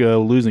by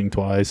Fuego losing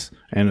twice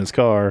and his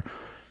car,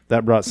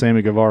 that brought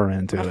Sammy Guevara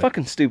into it. How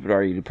fucking stupid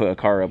are you to put a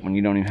car up when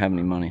you don't even have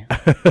any money?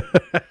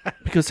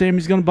 Because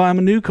Sammy's going to buy him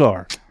a new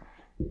car.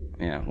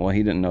 Yeah, well,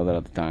 he didn't know that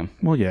at the time.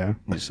 Well, yeah.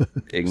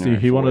 Ignorant.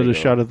 He wanted a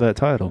shot at that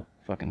title.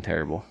 Fucking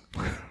terrible.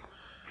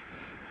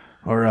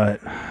 All right.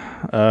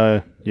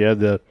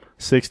 The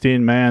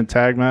 16-man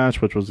tag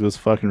match, which was just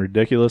fucking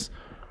ridiculous,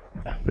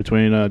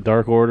 between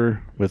Dark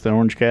Order with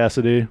Orange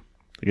Cassidy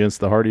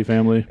against the Hardy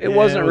family. It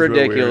wasn't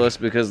ridiculous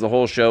because the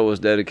whole show was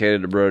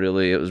dedicated to Brody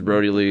Lee. It was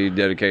Brody Lee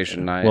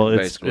dedication night. Well,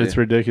 basically. it's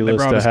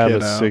ridiculous to have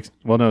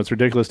it's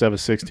ridiculous to have a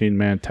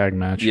 16-man tag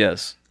match.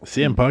 Yes.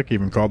 CM Punk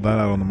even called that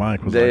out on the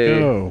mic.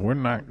 We're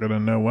not gonna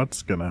know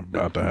what's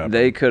about to happen.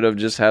 They could have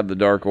just had the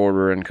Dark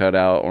Order and cut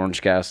out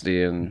Orange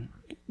Cassidy and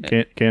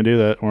can't do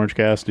that. Orange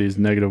Cassidy's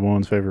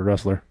 -1's favorite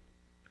wrestler.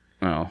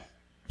 Oh,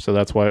 so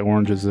that's why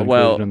Orange is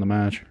included in the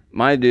match.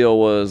 My deal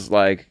was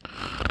like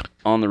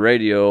on the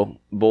radio,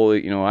 Bully.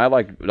 I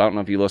don't know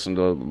if you listened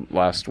to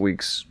last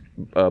week's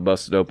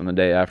Busted Open the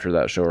day after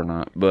that show or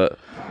not, but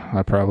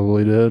I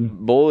probably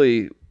did.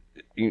 Bully.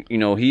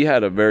 He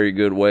had a very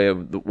good way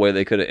of the way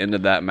they could have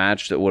ended that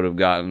match that would have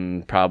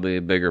gotten probably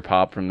a bigger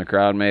pop from the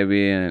crowd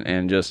maybe,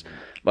 and just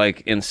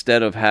like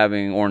instead of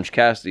having Orange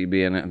Cassidy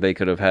be in it, they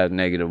could have had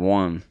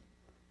 -1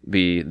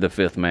 be the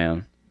 5th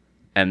man,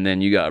 and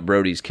then you got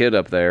Brody's kid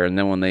up there, and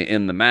then when they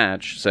end the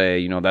match,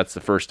 say that's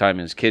the first time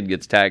his kid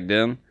gets tagged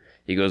in,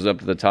 he goes up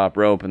to the top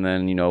rope, and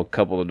then a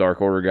couple of the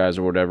Dark Order guys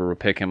or whatever will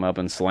pick him up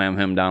and slam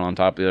him down on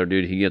top of the other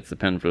dude. He gets the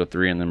pin for the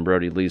 3, and then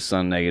Brody Lee's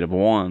son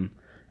 -1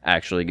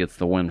 actually gets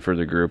the win for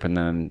the group, and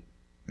then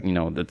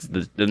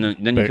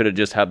then you could have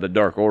just had the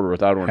Dark Order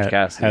without Orange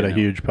Cassidy. Had a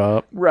huge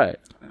pop, right?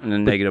 And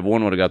then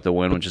 -1 would have got the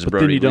win, which is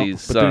Brody Lee's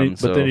son.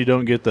 But then you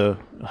don't get the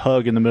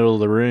hug in the middle of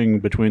the ring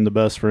between the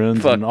best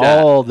friends and that.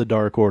 all the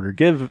Dark Order.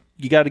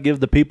 You got to give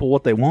the people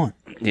what they want.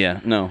 Yeah,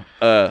 no.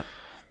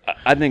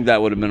 I think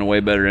that would have been a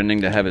way better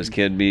ending to have his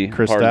kid be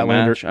part of the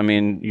match. I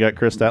mean, you got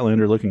Chris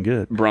Statlander looking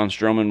good. Braun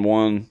Strowman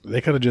won. They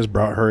could have just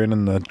brought her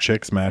in the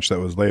chicks match that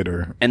was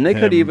later, and they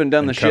could have even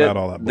done the shit.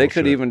 They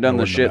could have even done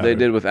the shit they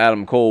did with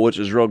Adam Cole, which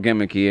is real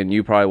gimmicky, and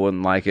you probably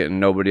wouldn't like it, and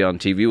nobody on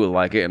TV would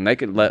like it. And they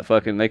could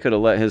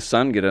have let his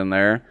son get in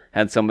there,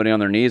 had somebody on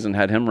their knees, and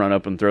had him run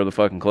up and throw the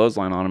fucking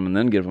clothesline on him, and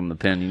then give him the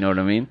pin. You know what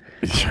I mean?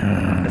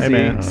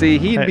 See,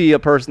 he'd be a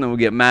person that would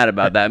get mad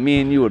about that.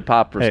 Me and you would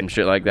pop for some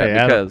shit like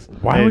that because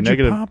why would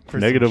you pop for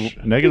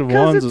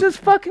because it's just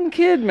fucking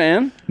kid,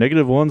 man.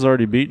 -1's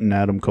already beaten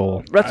Adam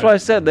Cole. That's why I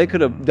said they could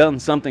have done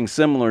something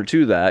similar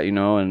to that,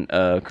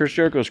 and Chris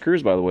Jericho's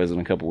cruise, by the way, is in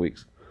a couple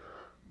weeks.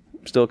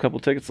 Still a couple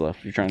tickets left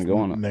if you're trying to go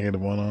on it.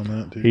 -1 on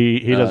that, too.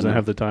 He doesn't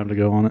have the time to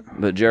go on it.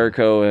 But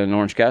Jericho and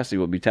Orange Cassidy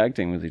will be tag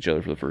teaming with each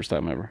other for the first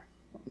time ever.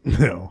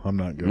 No, I'm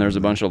not going. And there's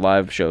a bunch of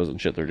live shows and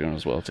shit they're doing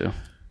as well, too.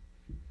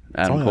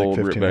 Adam Cole,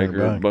 Britt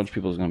Baker, a bunch of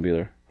people is going to be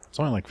there. It's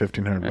only like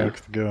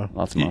 $1,500 to go.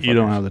 Lots of you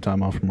don't have the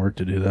time off from work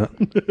to do that.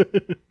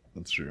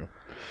 That's true.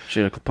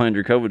 Should have planned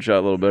your COVID shot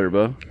a little better,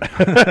 bud.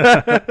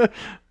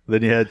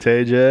 Then you had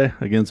TJ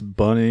against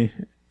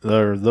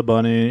the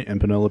Bunny and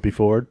Penelope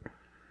Ford,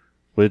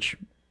 which,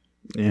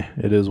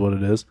 it is what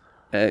it is.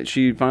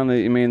 She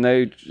finally,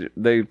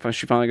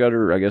 she finally got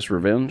her, I guess,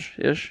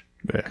 revenge-ish.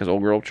 Because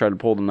old girl tried to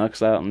pull the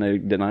knucks out and they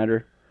denied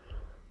her.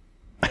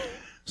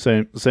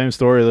 Same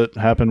story that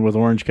happened with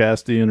Orange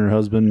Cassidy and her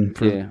husband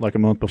for like a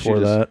month before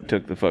that.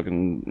 Took the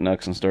fucking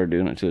knucks and started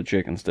doing it to the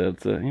chick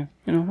instead. So,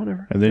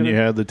 whatever. And then you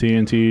had the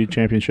TNT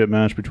Championship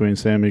match between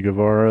Sammy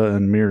Guevara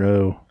and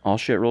Miro. All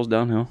shit rolls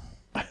downhill.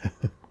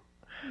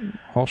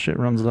 All shit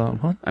runs down.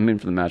 What? I mean,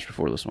 for the match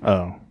before this one.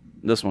 Oh,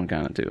 this one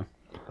kind of too.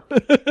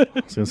 I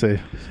was gonna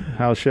say,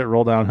 how shit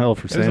roll downhill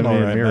for Sammy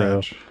and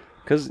Miro.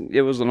 Because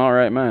it was an all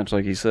right match,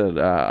 like he said.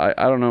 I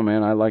don't know,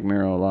 man. I like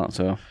Miro a lot,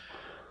 so.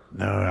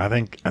 No, I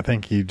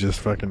think he just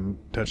fucking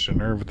touched a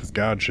nerve with his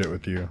God shit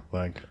with you.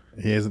 Like,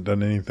 he hasn't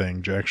done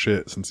anything, jack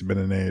shit, since he's been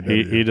in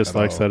AEW. He just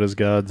likes that his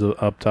God's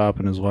up top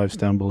and his wife's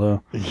down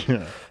below.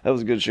 Yeah. That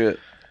was good shit.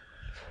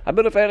 I've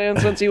been a fan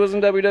since he was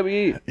in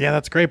WWE. Yeah,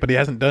 that's great, but he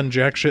hasn't done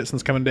jack shit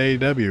since coming to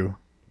AEW.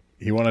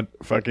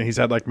 He's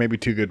had like maybe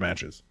 2 good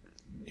matches.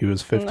 He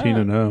was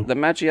 15-0. The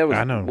match he had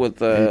was with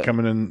he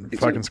coming in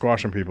fucking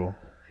squashing people.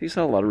 He's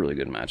had a lot of really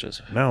good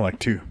matches. No, like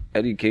 2.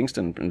 Eddie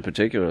Kingston, in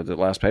particular, the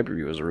last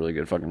pay-per-view was a really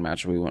good fucking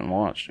match we went and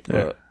watched.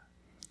 Yeah.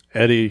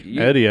 Eddie actually beat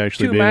him in that match,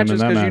 too. 2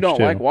 matches because you don't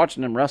like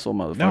watching him wrestle,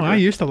 motherfucker. No, I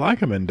used to like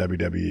him in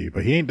WWE,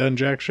 but he ain't done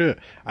jack shit.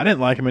 I didn't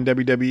like him in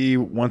WWE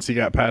once he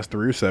got past the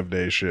Rusev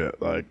Day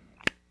shit. Like,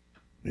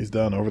 he's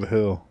done over the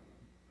hill.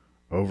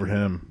 Over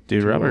him.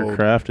 Dude, Robert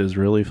Kraft is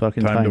really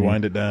fucking time tiny. to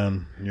wind it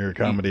down. You're a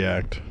comedy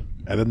act.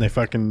 And then they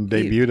fucking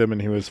debuted him,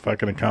 and he was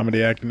fucking a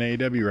comedy act in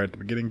AEW right at the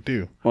beginning,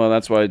 too. Well,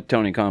 that's why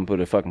Tony Khan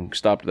put a fucking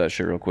stop to that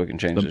shit real quick and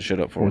changed the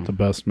shit up for him. The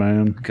best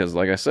man. Because,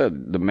 like I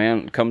said, the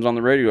man comes on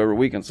the radio every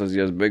week and says he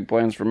has big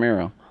plans for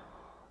Miro.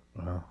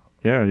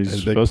 Yeah,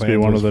 he's supposed to be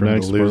one of the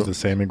next. Lose to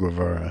Sammy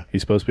Guevara.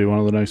 He's supposed to be one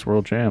of the next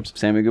world champs.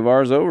 Sammy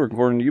Guevara's over,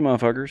 according to you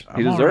motherfuckers.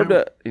 He deserved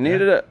it. He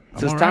needed it.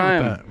 It's his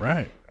time.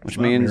 Right. Which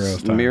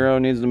means Miro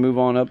needs to move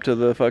on up to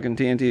the fucking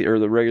TNT or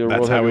the regular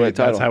world heavyweight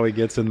title. That's how he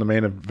gets in the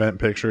main event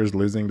pictures,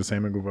 losing to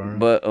Sammy Guevara.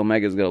 But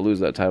Omega's got to lose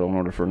that title in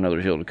order for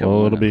another heel to come.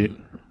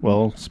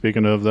 Well,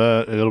 speaking of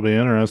that, it'll be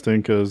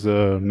interesting because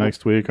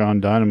next week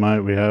on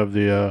Dynamite we have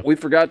the. We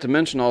forgot to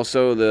mention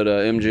also that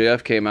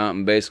MJF came out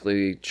and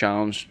basically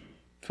challenged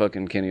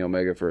fucking Kenny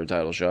Omega for a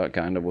title shot,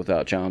 kind of,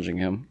 without challenging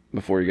him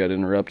before he got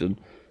interrupted.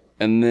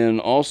 And then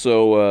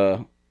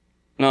also,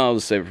 no, I'll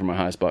just save it for my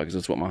high spot because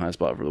that's what my high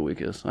spot for the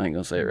week is. I ain't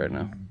going to say it right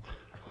now.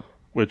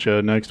 Which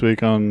next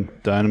week on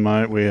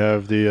Dynamite we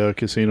have the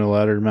Casino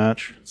Ladder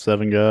match.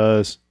 7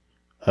 guys.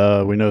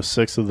 We know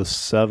 6 of the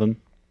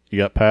 7. You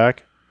got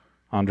Pac,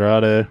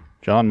 Andrade,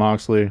 John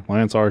Moxley,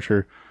 Lance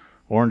Archer,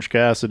 Orange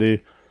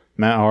Cassidy,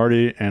 Matt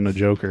Hardy, and the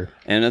Joker.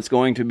 And it's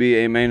going to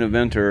be a main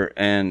eventer,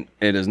 and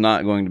it is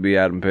not going to be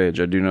Adam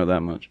Page. I do know that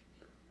much.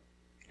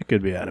 It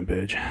could be Adam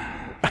Page.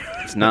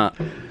 It's not.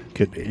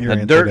 Could be.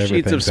 The dirt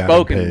sheets have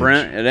spoken,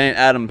 Brent. It ain't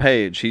Adam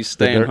Page. He's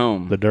staying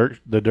home. The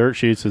dirt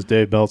sheets is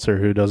Dave Meltzer,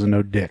 who doesn't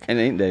know dick. It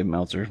ain't Dave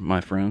Meltzer,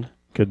 my friend.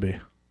 Could be.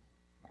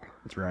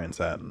 It's Ryan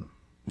Satin.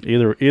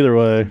 Either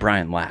way.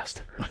 Brian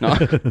Last. No,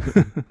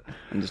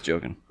 I'm just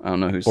joking. I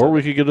don't know who's. Or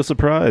we could get a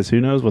surprise. Who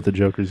knows what the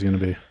Joker's going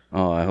to be?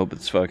 Oh, I hope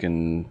it's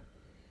fucking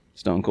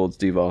Stone Cold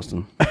Steve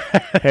Austin.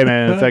 Hey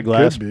man, if the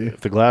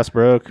glass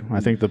broke, I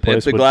think the place.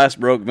 If the glass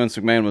broke, Vince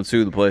McMahon would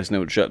sue the place and it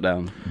would shut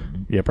down.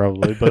 Yeah,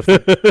 probably. But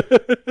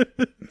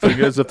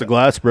if the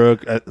glass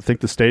broke, I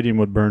think the stadium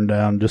would burn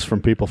down just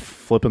from people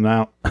flipping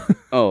out.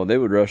 Oh, they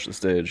would rush the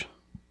stage.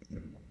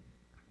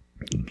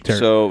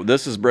 So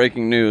this is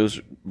breaking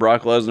news.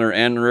 Brock Lesnar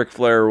and Ric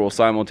Flair will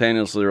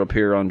simultaneously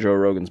appear on Joe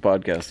Rogan's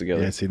podcast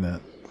together. Yeah, I seen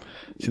that.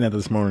 Seen that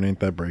this morning. Ain't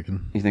that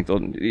breaking? You think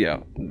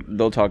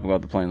they'll talk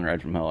about the plane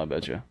ride from hell? I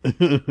bet you.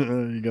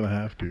 You're gonna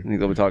have to. You think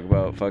they'll be talking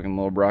about fucking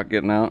little Brock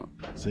getting out?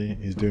 See,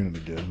 he's doing it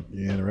again.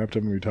 You interrupt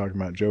him. We're talking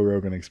about Joe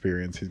Rogan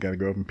experience. He's got to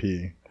go up and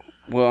pee.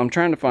 Well, I'm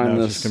trying to find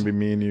this. It's just gonna be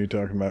me and you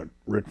talking about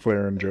Ric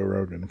Flair and Joe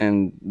Rogan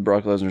and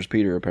Brock Lesnar's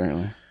Peter,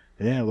 apparently.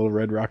 Yeah, a little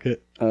red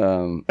rocket.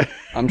 I'm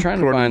trying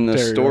to find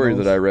this story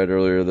that I read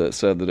earlier that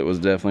said that it was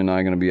definitely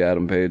not going to be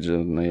Adam Page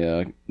in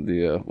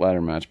the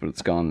ladder match, but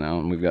it's gone now,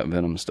 and we've got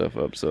Venom stuff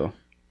up. So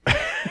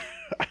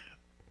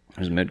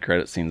there's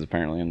mid-credit scenes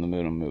apparently in the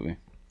Venom movie.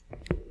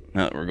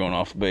 Now that we're going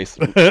off the base,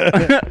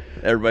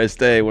 everybody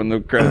stay when the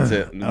credits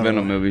hit in the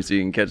Venom movie, so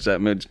you can catch that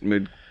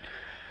mid.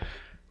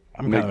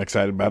 I'm kind of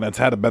excited about it. It's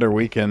had a better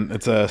weekend.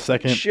 It's a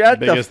second Shut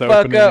biggest the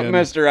fuck up, in...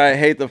 mister. I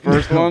hate the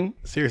first one.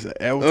 Seriously.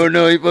 Oh,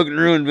 no, he fucking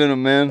ruined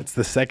Venom, man. It's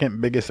the second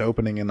biggest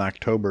opening in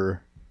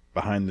October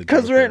behind the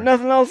Because there ain't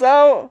nothing else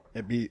out.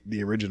 It beat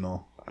the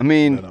original. I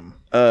mean,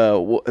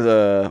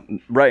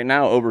 right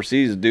now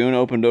overseas, Dune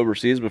opened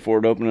overseas before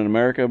it opened in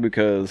America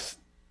because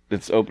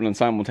it's opening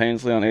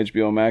simultaneously on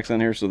HBO Max in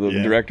here, so the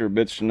director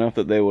bitched enough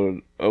that they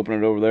would open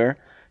it over there.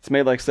 It's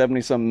made like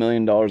 $70-some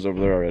million over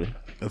there already.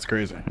 That's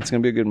crazy. It's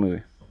going to be a good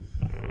movie.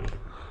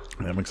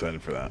 I'm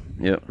excited for that.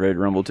 Yep, ready to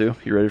rumble too.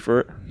 You ready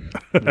for it?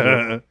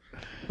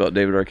 About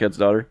David Arquette's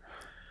daughter.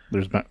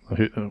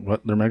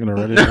 What? They're making a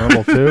Ready to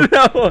Rumble too?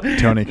 No,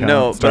 Tony Khan.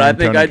 No, but I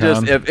think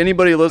if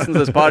anybody listens to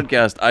this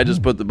podcast, I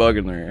just put the bug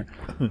in their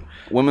ear.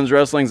 Women's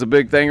wrestling's a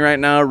big thing right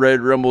now. Ready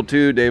to Rumble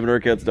 2, David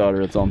Arquette's daughter.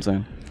 That's all I'm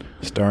saying.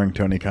 Starring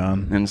Tony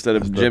Khan. And instead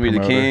of Jimmy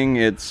the King,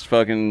 it's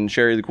fucking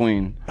Sherry the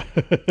Queen.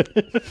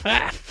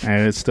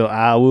 And it's still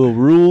I Will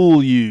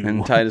Rule You.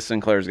 And Titus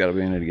Sinclair's got to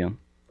be in it again.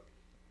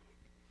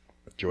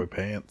 Joy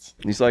Pants.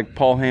 He's like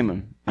Paul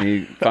Heyman.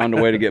 He found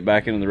a way to get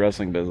back into the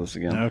wrestling business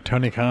again. No,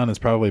 Tony Khan is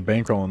probably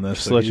bankrolling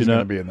this, so he's going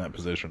to be in that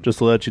position. Just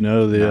to let you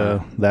know,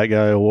 the That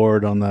Guy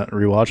Award on that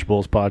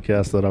Rewatchables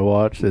podcast that I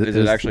watched. Is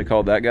it actually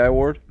called That Guy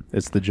Award?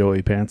 It's the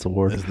Joey Pants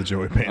Award. It's the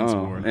Joey Pants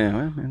Award. Yeah,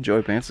 man,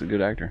 Joey Pants is a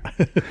good actor.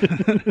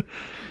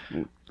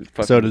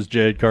 So does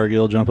Jade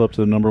Cargill jump up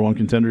to the #1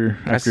 contender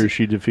after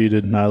she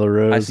defeated Nyla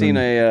Rose? I seen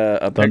a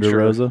Thunder picture.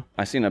 Rosa?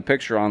 I seen a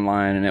picture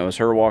online, and it was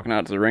her walking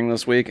out to the ring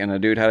this week, and a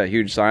dude had a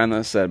huge sign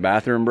that said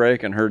 "bathroom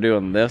break," and her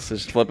doing this,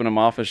 just flipping him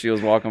off as she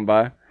was walking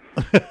by.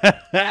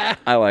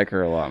 I like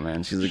her a lot,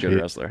 man. She's a good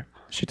wrestler.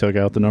 She took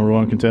out the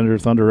 #1 contender,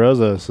 Thunder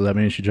Rosa, so that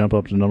means she jumped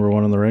up to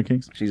 #1 in the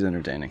rankings. She's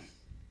entertaining.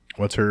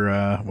 What's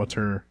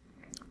her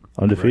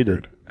undefeated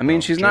record? I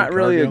mean, she's not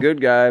really a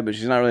good guy, but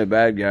she's not really a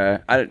bad guy.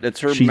 It's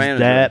her she's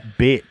manager. That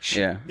bitch.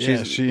 Yeah,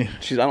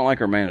 she's. I don't like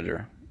her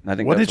manager. I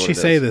think. What that's did she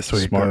say this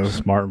week?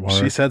 Smart.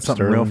 She said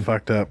something real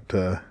fucked up.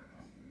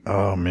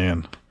 Oh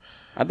man.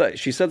 I thought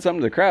she said something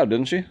to the crowd,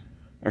 didn't she?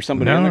 Or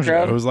somebody in the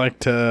crowd? It was like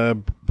to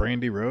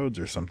Brandy Rhodes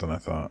or something. I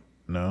thought.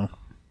 No.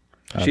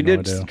 She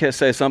did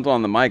say something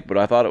on the mic, but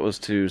I thought it was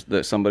to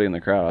somebody in the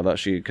crowd. I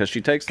thought because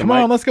she takes the mic.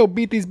 Come on, let's go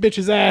beat these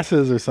bitches'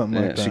 asses or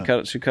something like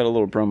that. She cut a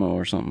little promo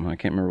or something. I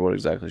can't remember what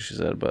exactly she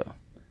said, but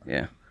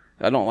yeah,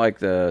 I don't like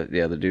the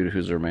dude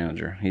who's her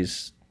manager.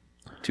 He's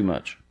too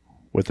much.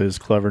 With his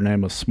clever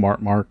name of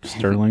Smart Mark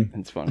Sterling.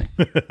 It's funny.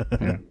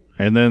 Yeah.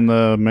 And then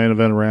the main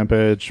event of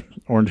Rampage,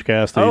 Orange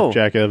Cassidy,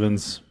 Jack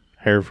Evans,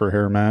 hair for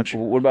hair match.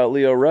 What about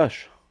Leo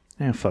Rush?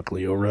 Fuck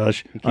Leo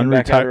Rush. He came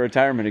back out of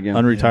retirement again.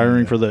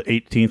 Unretiring for the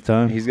 18th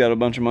time. He's got a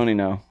bunch of money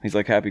now. He's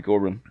like Happy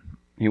Corbin.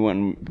 He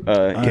went and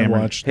I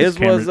watched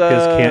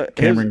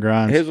Cameron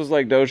Grimes. His was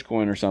like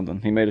Dogecoin or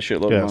something. He made a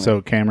shitload of money.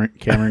 So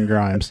Cameron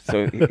Grimes.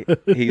 So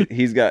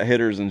he's got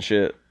hitters and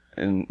shit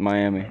in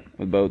Miami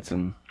with boats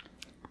and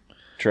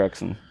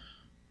trucks and.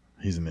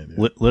 He's an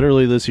idiot.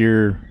 Literally this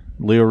year,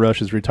 Leo Rush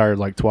has retired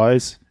like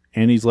twice,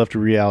 and he's left a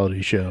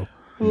reality show.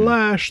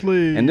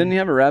 Lashley. And didn't he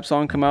have a rap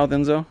song come out with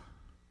Enzo?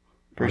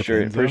 Pretty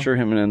sure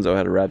him and Enzo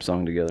had a rap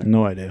song together.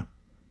 No idea.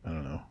 I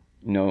don't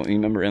know. You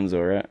remember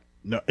Enzo, right?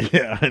 No,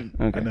 yeah, I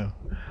know.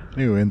 I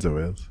knew who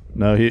Enzo is.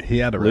 No, he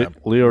had a rap.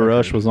 Leo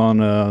Rush was on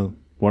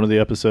one of the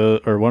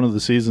episode or one of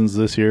the seasons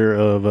this year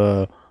of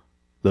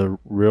the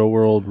Real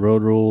World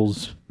Road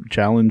Rules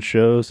Challenge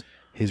shows.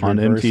 He's on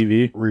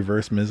MTV.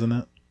 Reverse Mizzing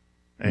it.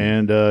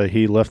 And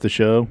he left the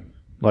show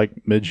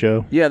like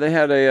mid-show. Yeah, they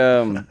had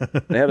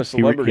a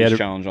celebrities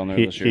challenge on there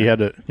this year. He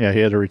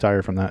had to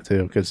retire from that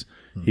too because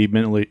he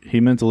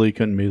mentally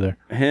couldn't be there.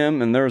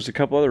 Him and there was a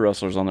couple other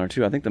wrestlers on there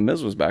too. I think the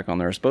Miz was back on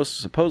there.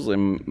 Supposedly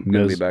going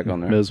to be back on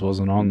there. Miz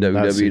wasn't on.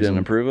 WWE didn't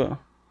approve it.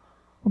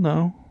 Well,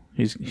 no,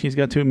 he's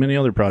got too many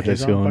other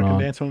projects going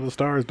on. Dancing with the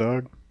Stars,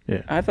 dog.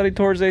 Yeah, I thought he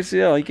tore his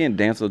ACL. He can't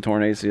dance with a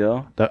torn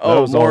ACL. That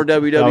was more all,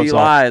 WWE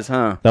lies,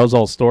 huh? That was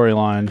all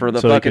storyline for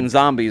the fucking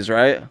zombies,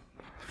 right?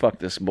 Fuck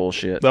this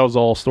bullshit. That was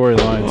all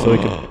storyline, so he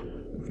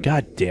could.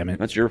 God damn it!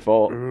 That's your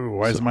fault. Ooh,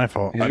 why is it my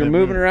fault? You're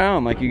moving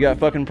around like you got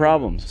fucking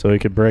problems. So he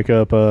could break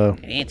up.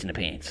 Ants in the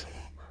pants.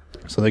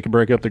 So they could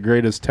break up the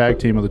greatest tag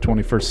team of the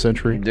 21st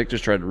century. Dick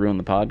just tried to ruin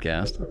the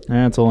podcast.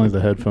 It's only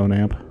the headphone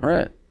amp. All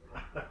right.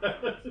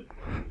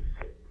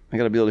 I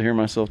got to be able to hear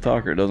myself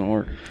talk or it doesn't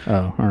work.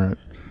 Oh, all right.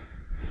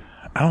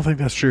 I don't think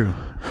that's true.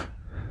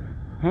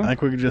 Huh? I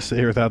think we could just sit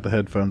here without the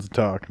headphones and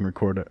talk and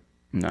record it.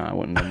 No, I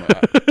wouldn't.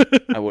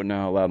 I wouldn't know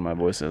how loud my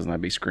voice is, and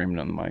I'd be screaming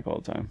on the mic all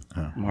the time.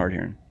 Oh. I'm hard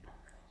hearing.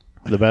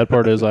 The bad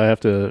part is I have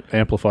to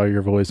amplify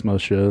your voice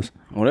most shows.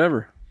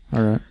 Whatever.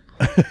 All right.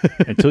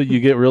 Until you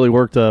get really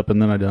worked up,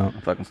 and then I don't. I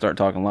fucking start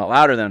talking a lot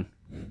louder then.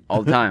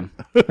 All the time.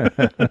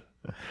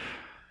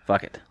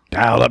 Fuck it.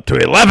 Dial up to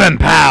 11,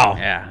 pal.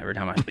 Yeah, every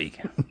time I speak.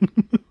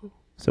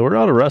 So we're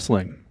out of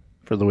wrestling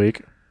for the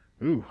week.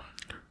 Ooh.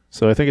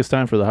 So I think it's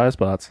time for the high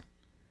spots.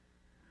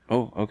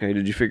 Oh, okay.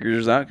 Did you figure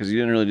yours out? Because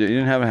you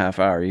didn't have a half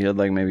hour. You had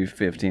like maybe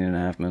 15 and a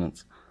half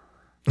minutes.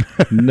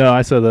 No,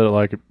 I said that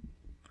like an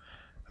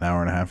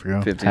hour and a half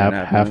ago. 15 and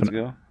a half minutes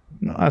ago?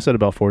 No, I said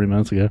about 40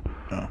 minutes ago.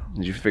 Oh.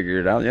 Did you figure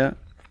it out yet?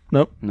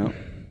 Nope. No.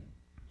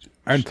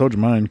 I already told you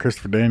mine.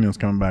 Christopher Daniels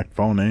coming back,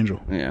 Fallen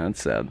Angel. Yeah,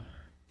 that's sad.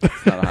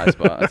 It's not a high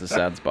spot. That's a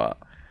sad spot.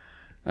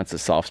 That's a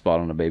soft spot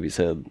on a baby's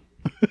head.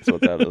 That's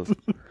what that is.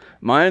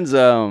 Mine's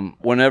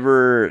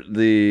whenever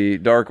the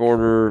Dark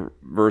Order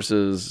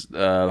versus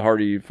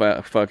Hardy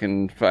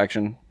fucking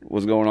faction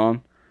was going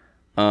on.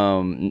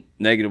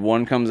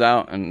 -1 comes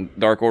out and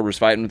Dark Order's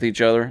fighting with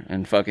each other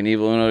and fucking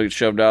Evil Uno gets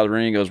shoved out of the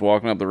ring. He goes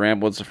walking up the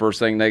ramp. What's the first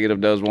thing Negative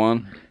does?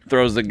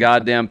 Throws the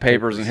goddamn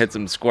papers and hits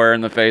him square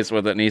in the face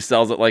with it, and he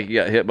sells it like he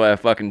got hit by a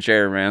fucking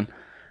chair, man.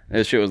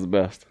 This shit was the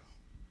best.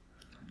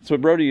 That's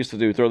what Brody used to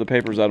do. Throw the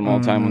papers at him all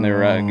the time when they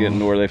were getting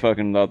to where they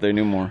fucking thought they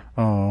knew more.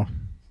 Oh.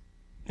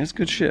 It's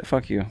good shit.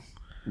 Fuck you.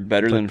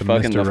 Better than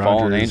fucking the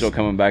Fallen Angel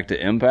coming back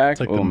to Impact.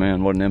 Like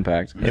man, what an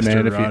impact.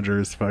 Mr.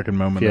 Rogers fucking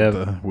moment of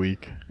the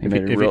week. He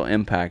made a real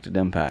impact,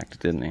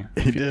 didn't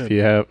he? He did.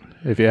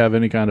 If you have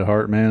any kind of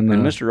heart, man.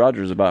 And Mr.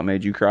 Rogers about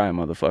made you cry,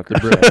 motherfucker.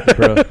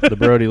 The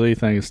Brody Lee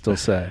thing is still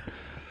sad.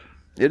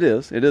 It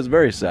is. It is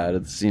very sad.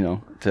 It's,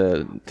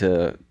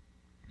 to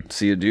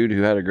see a dude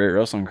who had a great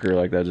wrestling career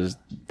like that just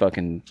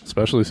fucking...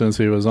 Especially since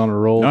he was on a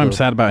roll. No, I'm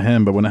sad about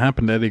him, but when it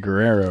happened to Eddie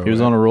Guerrero... He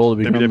was on a roll to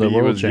become WWE the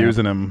world was champ.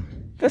 using him...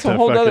 That's a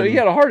whole other... He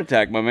had a heart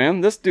attack, my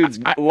man. This dude's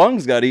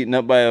lungs got eaten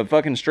up by a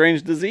fucking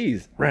strange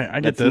disease. Right, I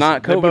get That's this.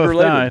 not They COVID both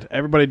related. died.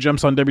 Everybody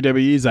jumps on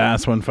WWE's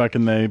ass when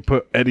fucking they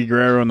put Eddie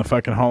Guerrero in the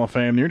fucking Hall of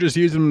Fame. You're just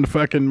using him to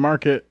fucking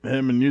market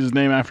him and use his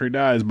name after he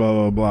dies, blah,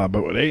 blah, blah.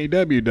 But when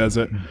AEW does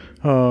it,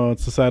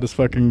 it's the saddest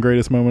fucking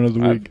greatest moment of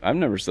the week. I've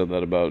never said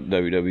that about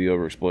WWE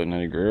overexploiting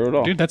Eddie Guerrero at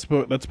all. Dude, that's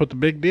what the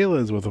big deal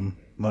is with him.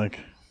 Like,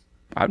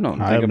 I don't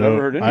think I've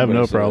ever heard anybody I have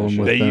no say that problem shit.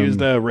 with they them.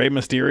 used Rey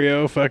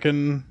Mysterio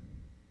fucking...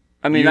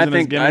 I mean, using I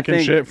think his gimmick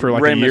and shit for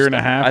like a year and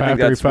a half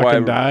after he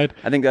fucking died.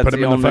 I think that's put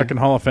him in the fucking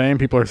Hall of Fame.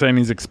 People are saying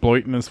he's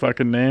exploiting his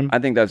fucking name. I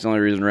think that's the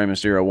only reason Rey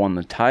Mysterio won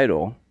the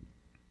title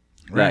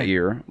that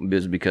year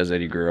is because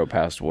Eddie Guerrero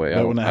passed away.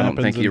 I don't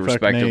think he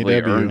respectively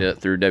earned it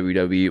through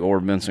WWE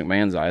or Vince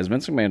McMahon's eyes.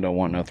 Vince McMahon don't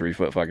want no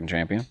 3-foot fucking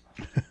champion.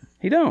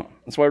 He don't.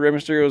 That's why Rey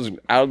Mysterio was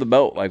out of the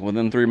belt like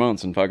within 3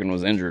 months and fucking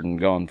was injured and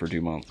gone for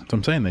 2 months. So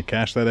I'm saying they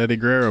cashed that Eddie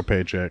Guerrero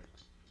paycheck.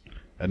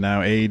 And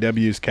now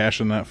AEW's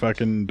cashing that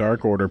fucking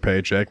Dark Order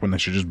paycheck when they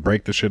should just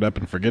break the shit up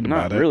and forget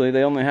about it. Not really.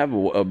 They only have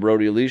a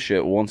Brody Lee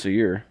shit once a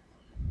year.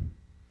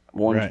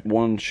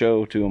 One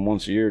show to him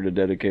once a year to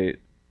dedicate.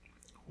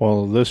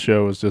 Well, this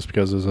show was just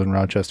because it was in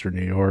Rochester,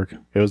 New York.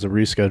 It was a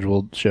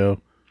rescheduled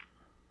show.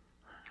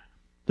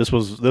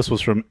 This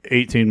was from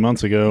 18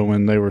 months ago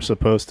when they were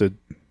supposed to.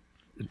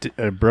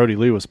 Brody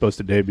Lee was supposed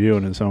to debut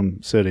in his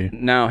home city.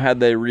 Now, had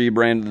they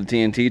rebranded the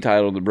TNT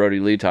title to Brody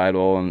Lee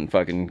title and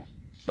fucking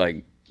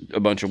like a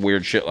bunch of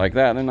weird shit like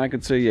that, then I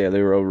could say, yeah,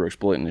 they were over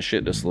exploiting the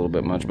shit just a little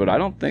bit much. But I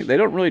don't think they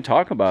don't really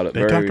talk about it.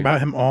 They talk about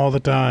him all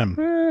the time.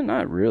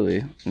 Not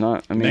really.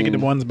 Not. I mean,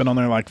 Negative One's been on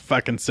there like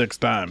fucking 6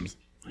 times.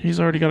 He's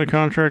already got a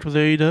contract with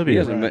AEW.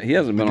 He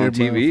hasn't been on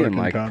TV in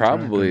like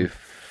probably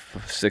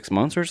 6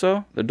 months or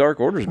so. The Dark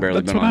Order's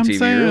barely been on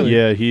TV. Really.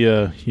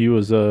 Yeah, he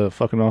was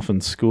fucking off in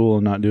school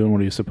and not doing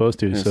what he was supposed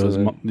to.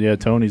 So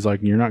Tony's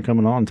like, you're not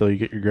coming on until you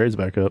get your grades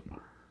back up.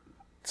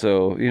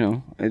 So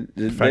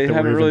The fact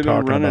that we're even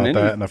talking about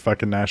that in a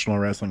fucking national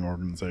wrestling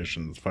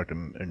organization is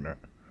fucking ignorant.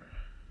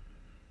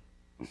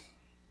 I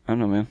don't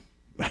know, man.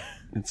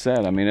 It's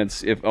sad. I mean,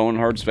 it's if Owen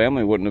Hart's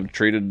family wouldn't have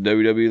treated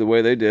WWE the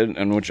way they did,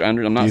 and which I'm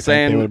not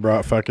saying they would have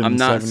brought fucking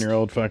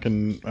 7-year-old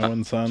fucking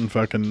Owen's son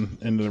fucking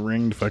into the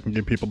ring to fucking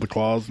give people the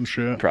claws and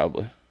shit.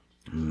 Probably.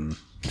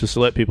 Just to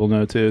let people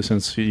know too,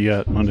 since you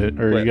got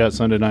you got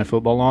Sunday Night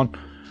Football on.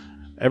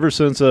 Ever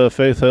since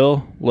Faith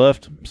Hill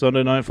left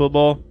Sunday Night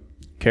Football,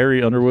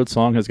 Carrie Underwood's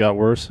song has got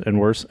worse and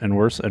worse and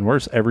worse and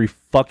worse every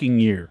fucking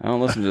year. I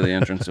don't listen to the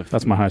entrance of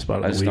That's my high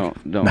spot of the week.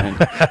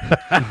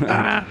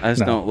 I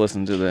just don't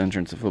listen to the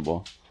entrance of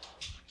football.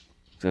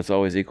 That's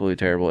always equally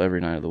terrible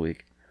every night of the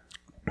week.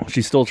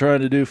 She's still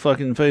trying to do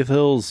fucking Faith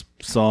Hill's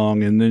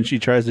song, and then she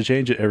tries to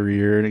change it every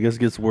year, and it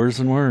just gets worse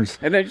and worse.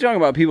 And then you're talking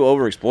about people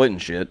over-exploiting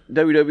shit.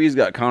 WWE's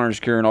got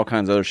Connor's Cure and all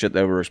kinds of other shit they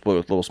over-exploit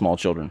with little small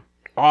children.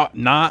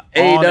 Not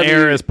on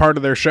air as part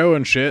of their show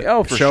and shit.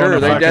 Oh, for sure.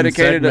 They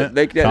dedicated a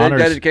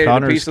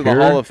piece of the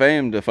Hall of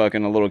Fame to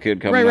fucking a little kid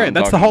coming out. Right.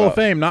 That's the Hall of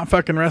Fame, not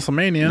fucking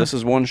WrestleMania. This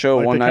is one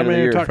show, one night of the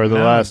year. For the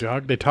last,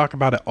 dog, they talk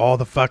about it all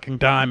the fucking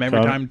time.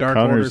 Every time Dark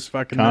Order's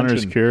fucking Connor's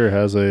mentioned. Cure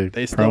has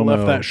they still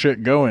left that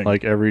shit going.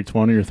 Like every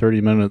 20 or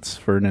 30 minutes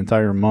for an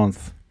entire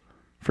month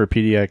for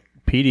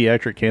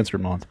pediatric cancer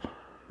month.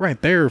 Right.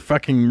 They're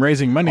fucking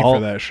raising money for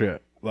that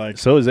shit. Like,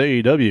 so is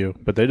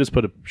AEW, but they just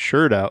put a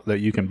shirt out that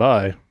you can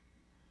buy.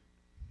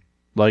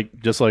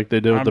 Just like they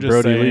did with the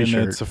Brody Lee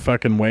shirt. It's a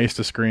fucking waste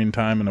of screen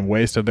time and a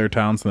waste of their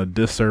talents and a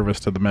disservice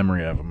to the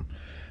memory of them.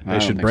 They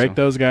should break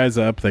those guys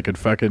up. They could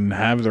fucking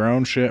have their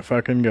own shit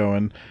fucking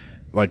going.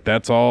 Like,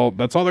 that's all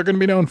they're going to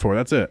be known for.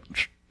 That's it.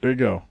 There you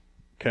go.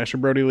 Cash a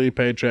Brody Lee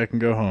paycheck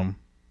and go home.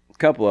 A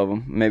couple of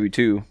them, maybe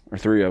 2 or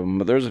 3 of them,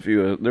 but there's a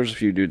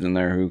few dudes in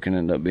there who can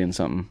end up being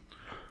something.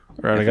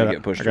 Right, I got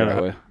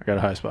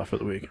a high spot for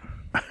the week.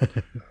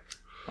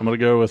 I'm going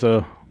to go with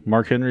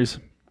Mark Henry's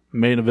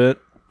main event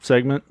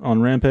segment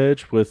on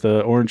Rampage with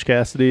Orange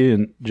Cassidy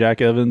and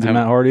Jack Evans and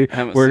Matt Hardy,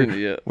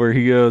 where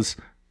he goes,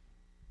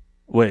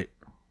 wait,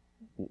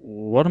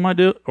 what am I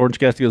doing? Orange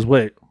Cassidy goes,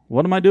 wait,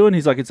 what am I doing?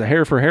 He's like, it's a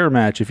hair for hair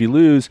match. If you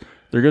lose,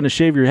 they're going to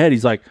shave your head.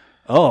 He's like,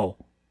 oh,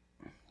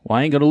 well,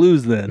 I ain't going to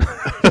lose then.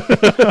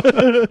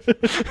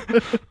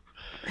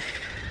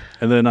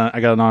 And then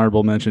I got an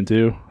honorable mention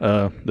too.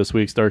 This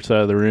week's Dark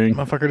Side of the Ring.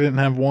 Motherfucker didn't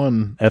have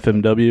one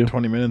FMW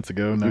 20 minutes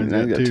ago. Now he's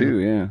got 2,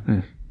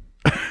 yeah.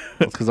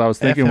 Because I was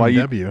thinking why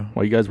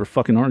you guys were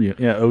fucking arguing.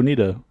 Yeah,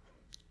 Onita.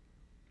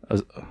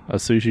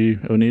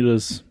 Asushi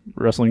Onita's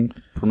wrestling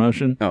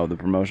promotion. Oh, the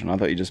promotion. I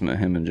thought you just meant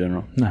him in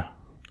general. No.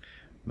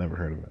 Never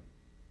heard of it.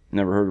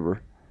 Never heard of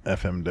her.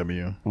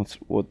 FMW.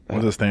 What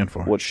does it stand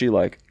for? What's she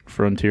like?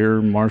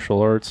 Frontier Martial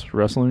Arts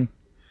Wrestling.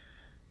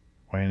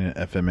 Why ain't it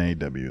FMAW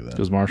then?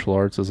 Because martial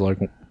arts is like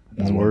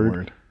one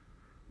word.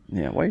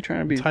 Yeah, why are you trying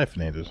to be... It's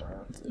hyphenated.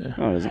 Yeah.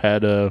 Oh, is it?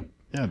 Yeah,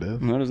 it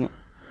is. No, it isn't.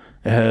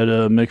 It had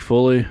Mick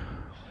Foley.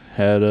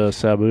 Had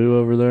Sabu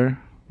over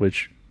there,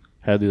 which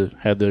had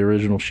the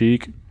original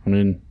Sheik. I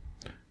mean,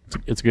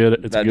 it's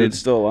good. That dude's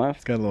still alive?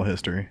 It's got a little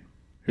history.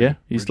 Yeah,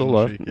 he's still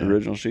alive. The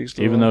original Sheik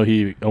still Even alive? though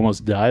he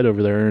almost died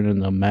over there in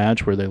the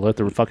match where they lit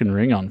the fucking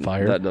ring on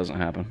fire. That doesn't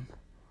happen.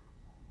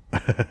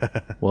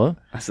 What?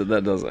 I said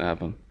that doesn't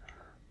happen.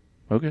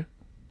 Okay.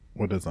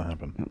 What doesn't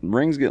happen?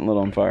 Ring's getting lit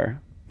on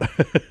fire.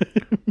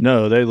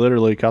 No, they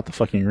literally caught the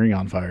fucking ring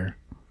on fire.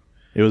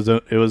 It was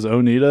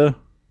Onita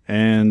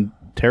and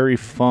Terry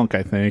Funk,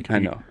 I think. I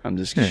know. I'm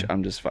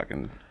just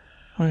fucking.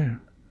 Oh, yeah.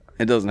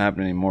 It doesn't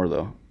happen anymore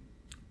though.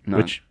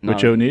 Which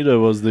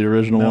Onita was the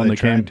original one that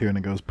came to, and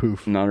it goes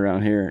poof. Not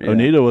around here. Yeah.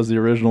 Onita was the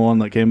original one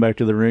that came back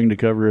to the ring to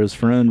cover his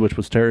friend, which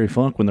was Terry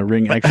Funk. When the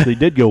ring actually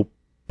did go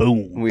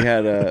boom. We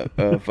had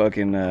a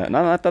fucking.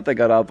 No, I thought they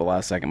got out the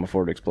last second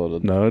before it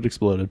exploded. No, it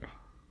exploded.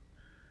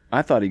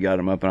 I thought he got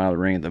him up and out of the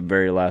ring at the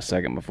very last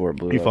second before it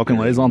blew up. He fucking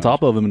lays on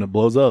top of him and it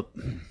blows up.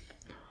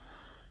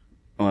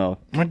 Well,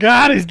 oh my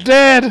God, he's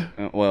dead.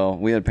 Well,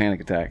 we had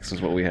panic attacks,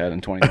 is what we had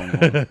in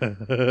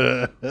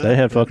 2021. They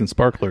had fucking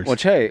sparklers.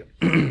 Which, hey,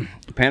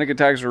 panic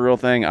attacks are a real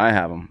thing. I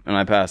have them, and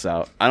I pass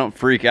out. I don't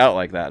freak out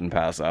like that and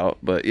pass out,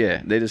 but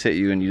yeah, they just hit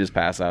you and you just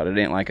pass out. It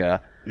ain't like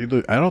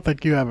I don't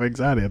think you have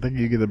anxiety. I think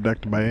you get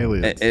abducted by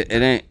aliens.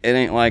 It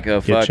ain't like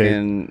a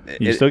fucking.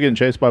 You still getting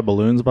chased by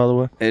balloons, by the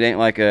way? It ain't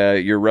like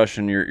you're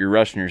rushing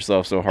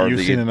yourself so hard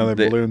that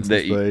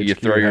you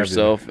throw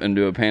yourself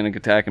into a panic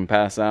attack and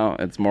pass out.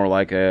 It's more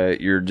like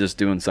you're just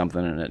doing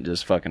something and it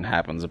just fucking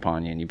happens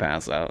upon you and you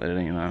pass out. It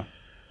ain't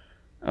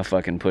a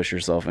fucking push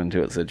yourself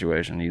into it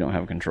situation. You don't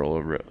have control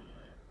over it.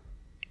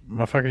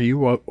 Motherfucker, you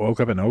woke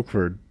up in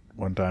Oakford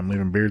one time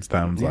leaving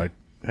Beardstown. And was like,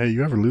 hey,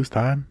 you ever lose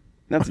time?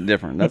 That's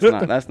different.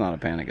 That's not a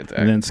panic attack.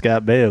 And then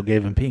Scott Baio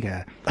gave him pink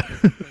eye.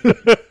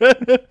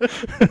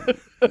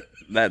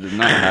 That did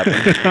not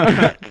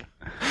happen.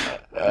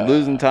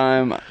 Losing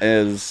time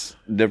is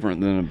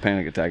different than a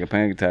panic attack. A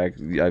panic attack,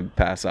 I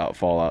pass out,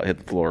 fall out, hit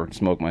the floor,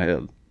 smoke my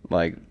head.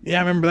 Like, yeah,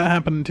 I remember that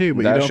happening too,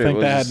 but you don't think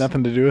that had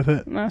nothing to do with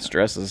it? Nah,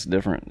 stress is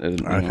different.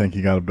 I think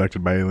you got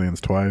abducted by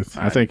aliens twice.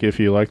 I think if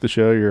you like the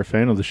show, you're a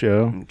fan of the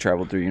show.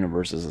 Traveled through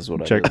universes is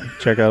what I did.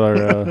 Check out our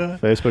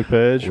Facebook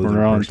page.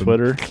 We're on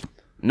Twitter.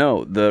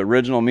 No, the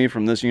original me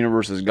from this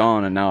universe is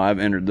gone, and now I've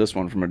entered this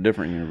one from a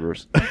different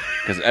universe.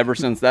 Because ever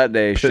since that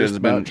day, shit has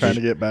been trying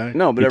to get back.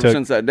 No, but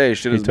since that day,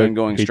 shit has been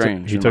going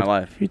strange in my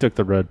life. He took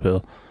the red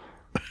pill.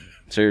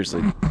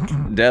 Seriously,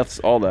 deaths,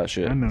 all that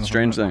shit. I know,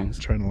 strange things.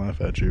 Trying to laugh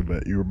at you,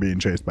 but you were being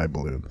chased by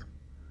balloons.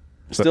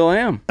 Still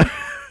am.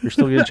 You're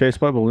still getting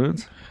chased by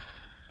balloons?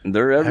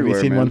 They're everywhere. Have you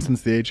seen man. one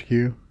since the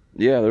HQ?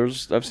 Yeah,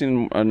 I've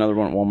seen another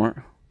one at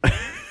Walmart.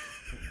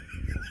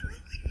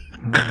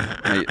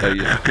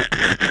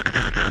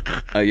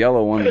 A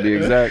yellow one to be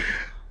exact.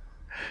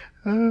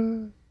 All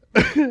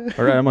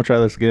right, I'm gonna try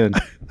this again.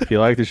 If you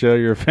like the show,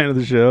 you're a fan of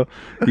the show,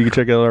 you can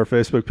check out our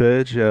Facebook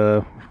page,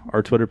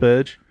 our Twitter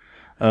page.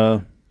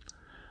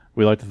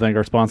 We like to thank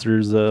our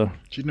sponsors, Did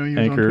you know you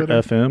Anchor was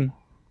on Twitter? FM.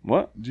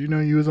 What? Did you know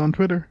you was on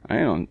Twitter? I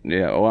ain't on.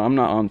 Yeah, well, I'm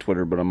not on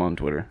Twitter, but I'm on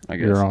Twitter. I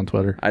guess You're on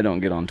Twitter. I don't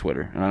get on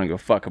Twitter, and I don't give a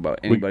fuck about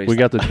anybody's we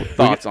got the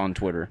thoughts on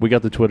Twitter. We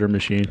got the Twitter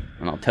machine,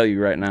 and I'll tell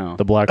you right now,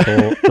 the black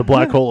hole, the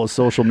black hole of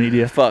social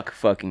media. Fuck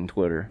fucking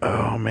Twitter.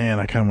 Oh man,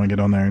 I kind of want to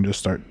get on there and just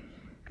start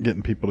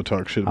getting people to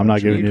talk shit. I'm not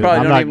giving you. You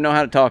probably don't even know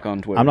how to talk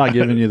on Twitter. I'm not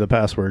giving you the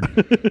password.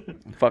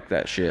 Fuck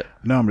that shit.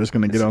 No, I'm just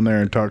gonna get on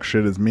there and talk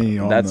shit as me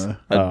on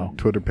the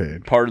Twitter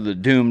page. Part of the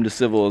doom to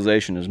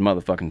civilization is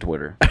motherfucking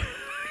Twitter.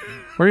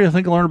 Where do you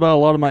think I learned about a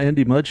lot of my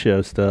indie mud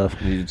show stuff?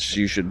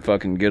 You should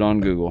fucking get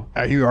on Google.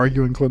 Are you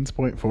arguing Clint's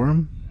point for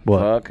him? What?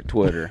 Fuck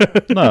Twitter.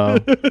 No.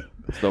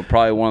 So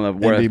probably one of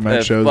the indie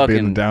mud shows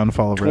being the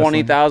downfall of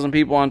 20,000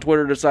 people on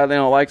Twitter decide they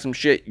don't like some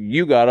shit.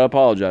 You gotta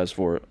apologize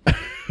for it.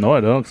 No,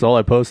 I don't, because all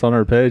I post on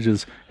our page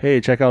is,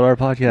 hey, check out our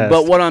podcast.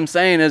 But what I'm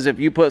saying is if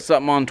you put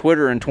something on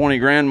Twitter and 20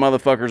 grand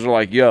motherfuckers are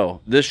like,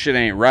 yo, this shit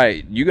ain't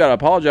right, you got to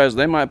apologize.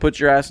 They might put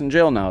your ass in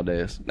jail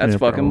nowadays. That's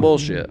fucking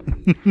bullshit.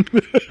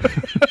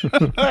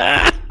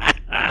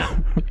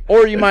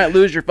 Or you might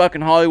lose your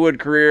fucking Hollywood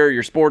career,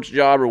 your sports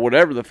job, or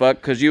whatever the fuck,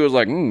 because you was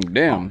like,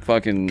 damn,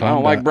 fucking, I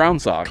don't like brown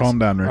socks. Calm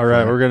down, Rick. All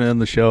right, we're going to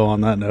end the show on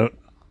that note.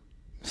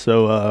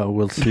 So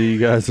we'll see you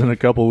guys in a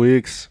couple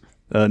weeks.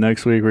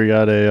 Next week we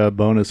got a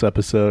bonus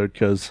episode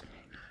because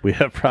we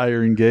have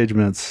prior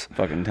engagements.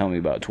 Fucking tell me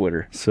about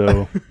Twitter.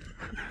 So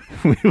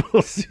we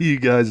will see you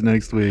guys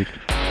next week.